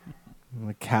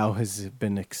 The cow has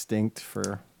been extinct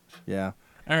for, yeah.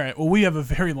 All right. Well, we have a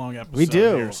very long episode. We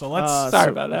do. Here, so let's Sorry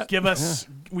about that. give us.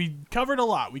 We covered a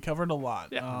lot. We covered a lot.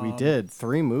 Yeah. We did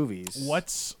 3 movies.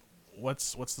 What's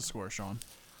the score, Sean?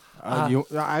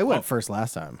 I went first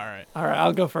last time. All right. All right,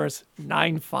 I'll go first.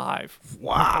 9-5.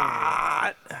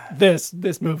 What?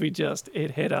 This movie just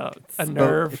it hit a It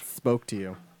nerve. spoke to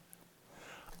you.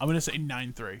 I'm gonna say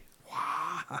 9-3.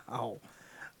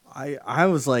 I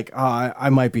was like, oh, I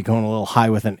might be going a little high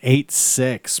with an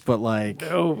 8.6, but like,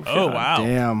 Oh, Oh wow.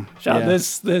 damn. Sean, yeah.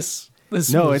 this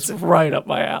No, was it's- right up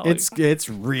my alley. It's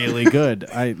really good.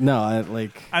 I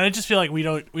like And I just feel like we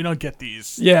don't get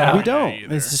these. Yeah. every we don't. day either.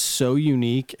 This is so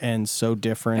unique and so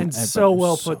different and but so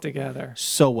well put together.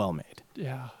 so well made.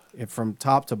 Yeah. From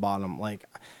top to bottom. Like,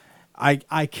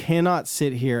 I cannot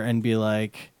sit here and be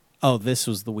like, oh, this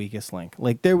was the weakest link.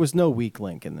 Like, there was no weak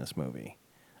link in this movie.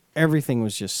 Everything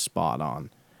was just spot on.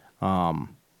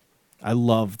 I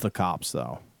love the cops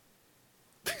though.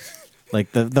 Like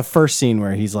the first scene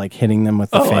where he's like hitting them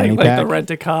with the fanny like pack. the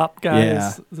rent-a-cop guys,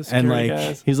 yeah, the security and like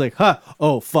guys. he's like, huh,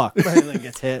 oh fuck, and then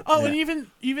gets hit. Oh, yeah. and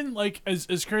even like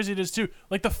as crazy it is too,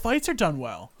 like the fights are done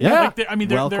well. Yeah. Like they're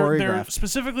Well they're choreographed.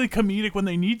 specifically comedic when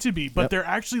they need to be, but Yep. they're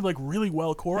actually like really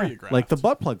well choreographed. Like the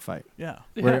butt plug fight. yeah.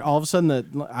 Where all of a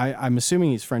sudden I'm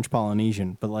assuming he's French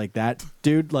Polynesian, but like that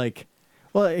dude, like,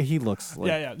 well, he looks like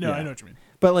Yeah. No, I know what you mean.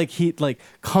 but like he like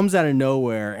comes out of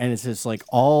nowhere and it's just like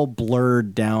all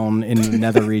blurred down in the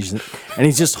nether region, and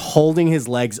he's just holding his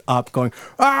legs up, going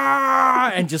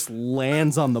ah, and just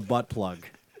lands on the butt plug.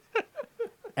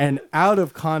 And out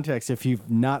of context, if you've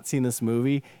not seen this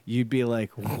movie, you'd be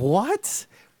like, "What?"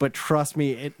 But trust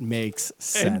me, it makes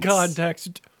sense. In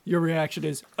context, your reaction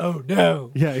is, "Oh no!"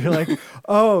 Yeah, you're like,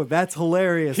 "Oh, that's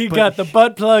hilarious." He but- got the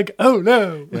butt plug. Oh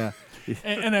no! Yeah.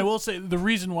 And I will say the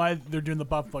reason why they're doing the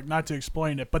butt plug, not to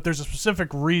explain it, but there's a specific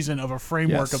reason of a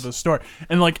framework Yes. of the story,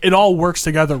 and like it all works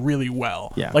together really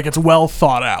well. Yeah. Like it's well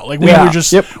thought out. Like we Yeah. were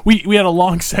just Yep. we had a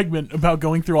long segment about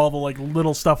going through all the like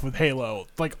little stuff with Halo,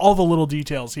 like all the little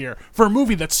details here for a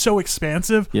movie that's so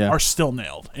expansive Yeah. are still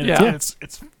nailed. And Yeah. it's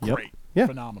Yep. great, Yeah.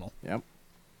 phenomenal. Yep.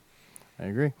 I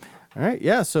agree. All right.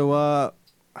 Yeah. So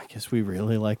I guess we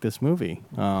really like this movie.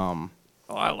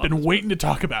 Oh, I love Been this. waiting to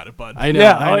talk about it, bud. I know.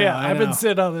 Yeah. I Oh know, yeah. I I've been know.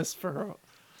 sitting on this for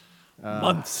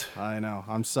months. I know.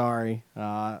 I'm sorry.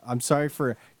 I'm sorry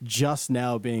for just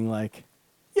now being like,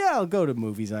 yeah, I'll go to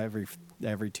movies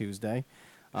every Tuesday.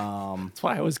 That's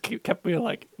why I was kept being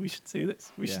like, we should see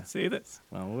this. We Yeah. should see this.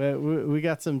 Well, we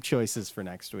got some choices for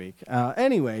next week.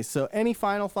 Anyway, so any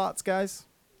final thoughts, guys?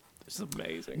 This is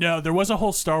amazing. No, there was a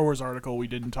whole Star Wars article we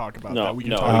didn't talk about No, that we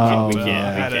can no, talk we about.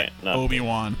 can't- we at can't, not-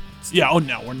 Obi-Wan. Yeah. Oh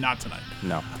no, we're not tonight.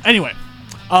 No. Anyway,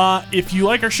 if you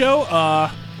like our show,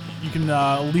 you can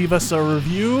leave us a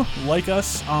review, like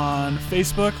us on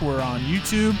Facebook. We're on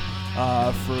YouTube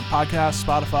for podcasts,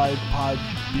 Spotify,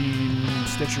 Podbean,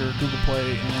 Stitcher, Google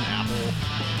Play, and Apple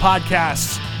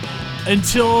Podcasts.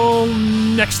 Until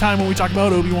next time when we talk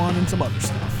about Obi-Wan and some other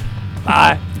stuff.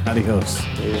 Bye. Adios.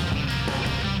 Yeah.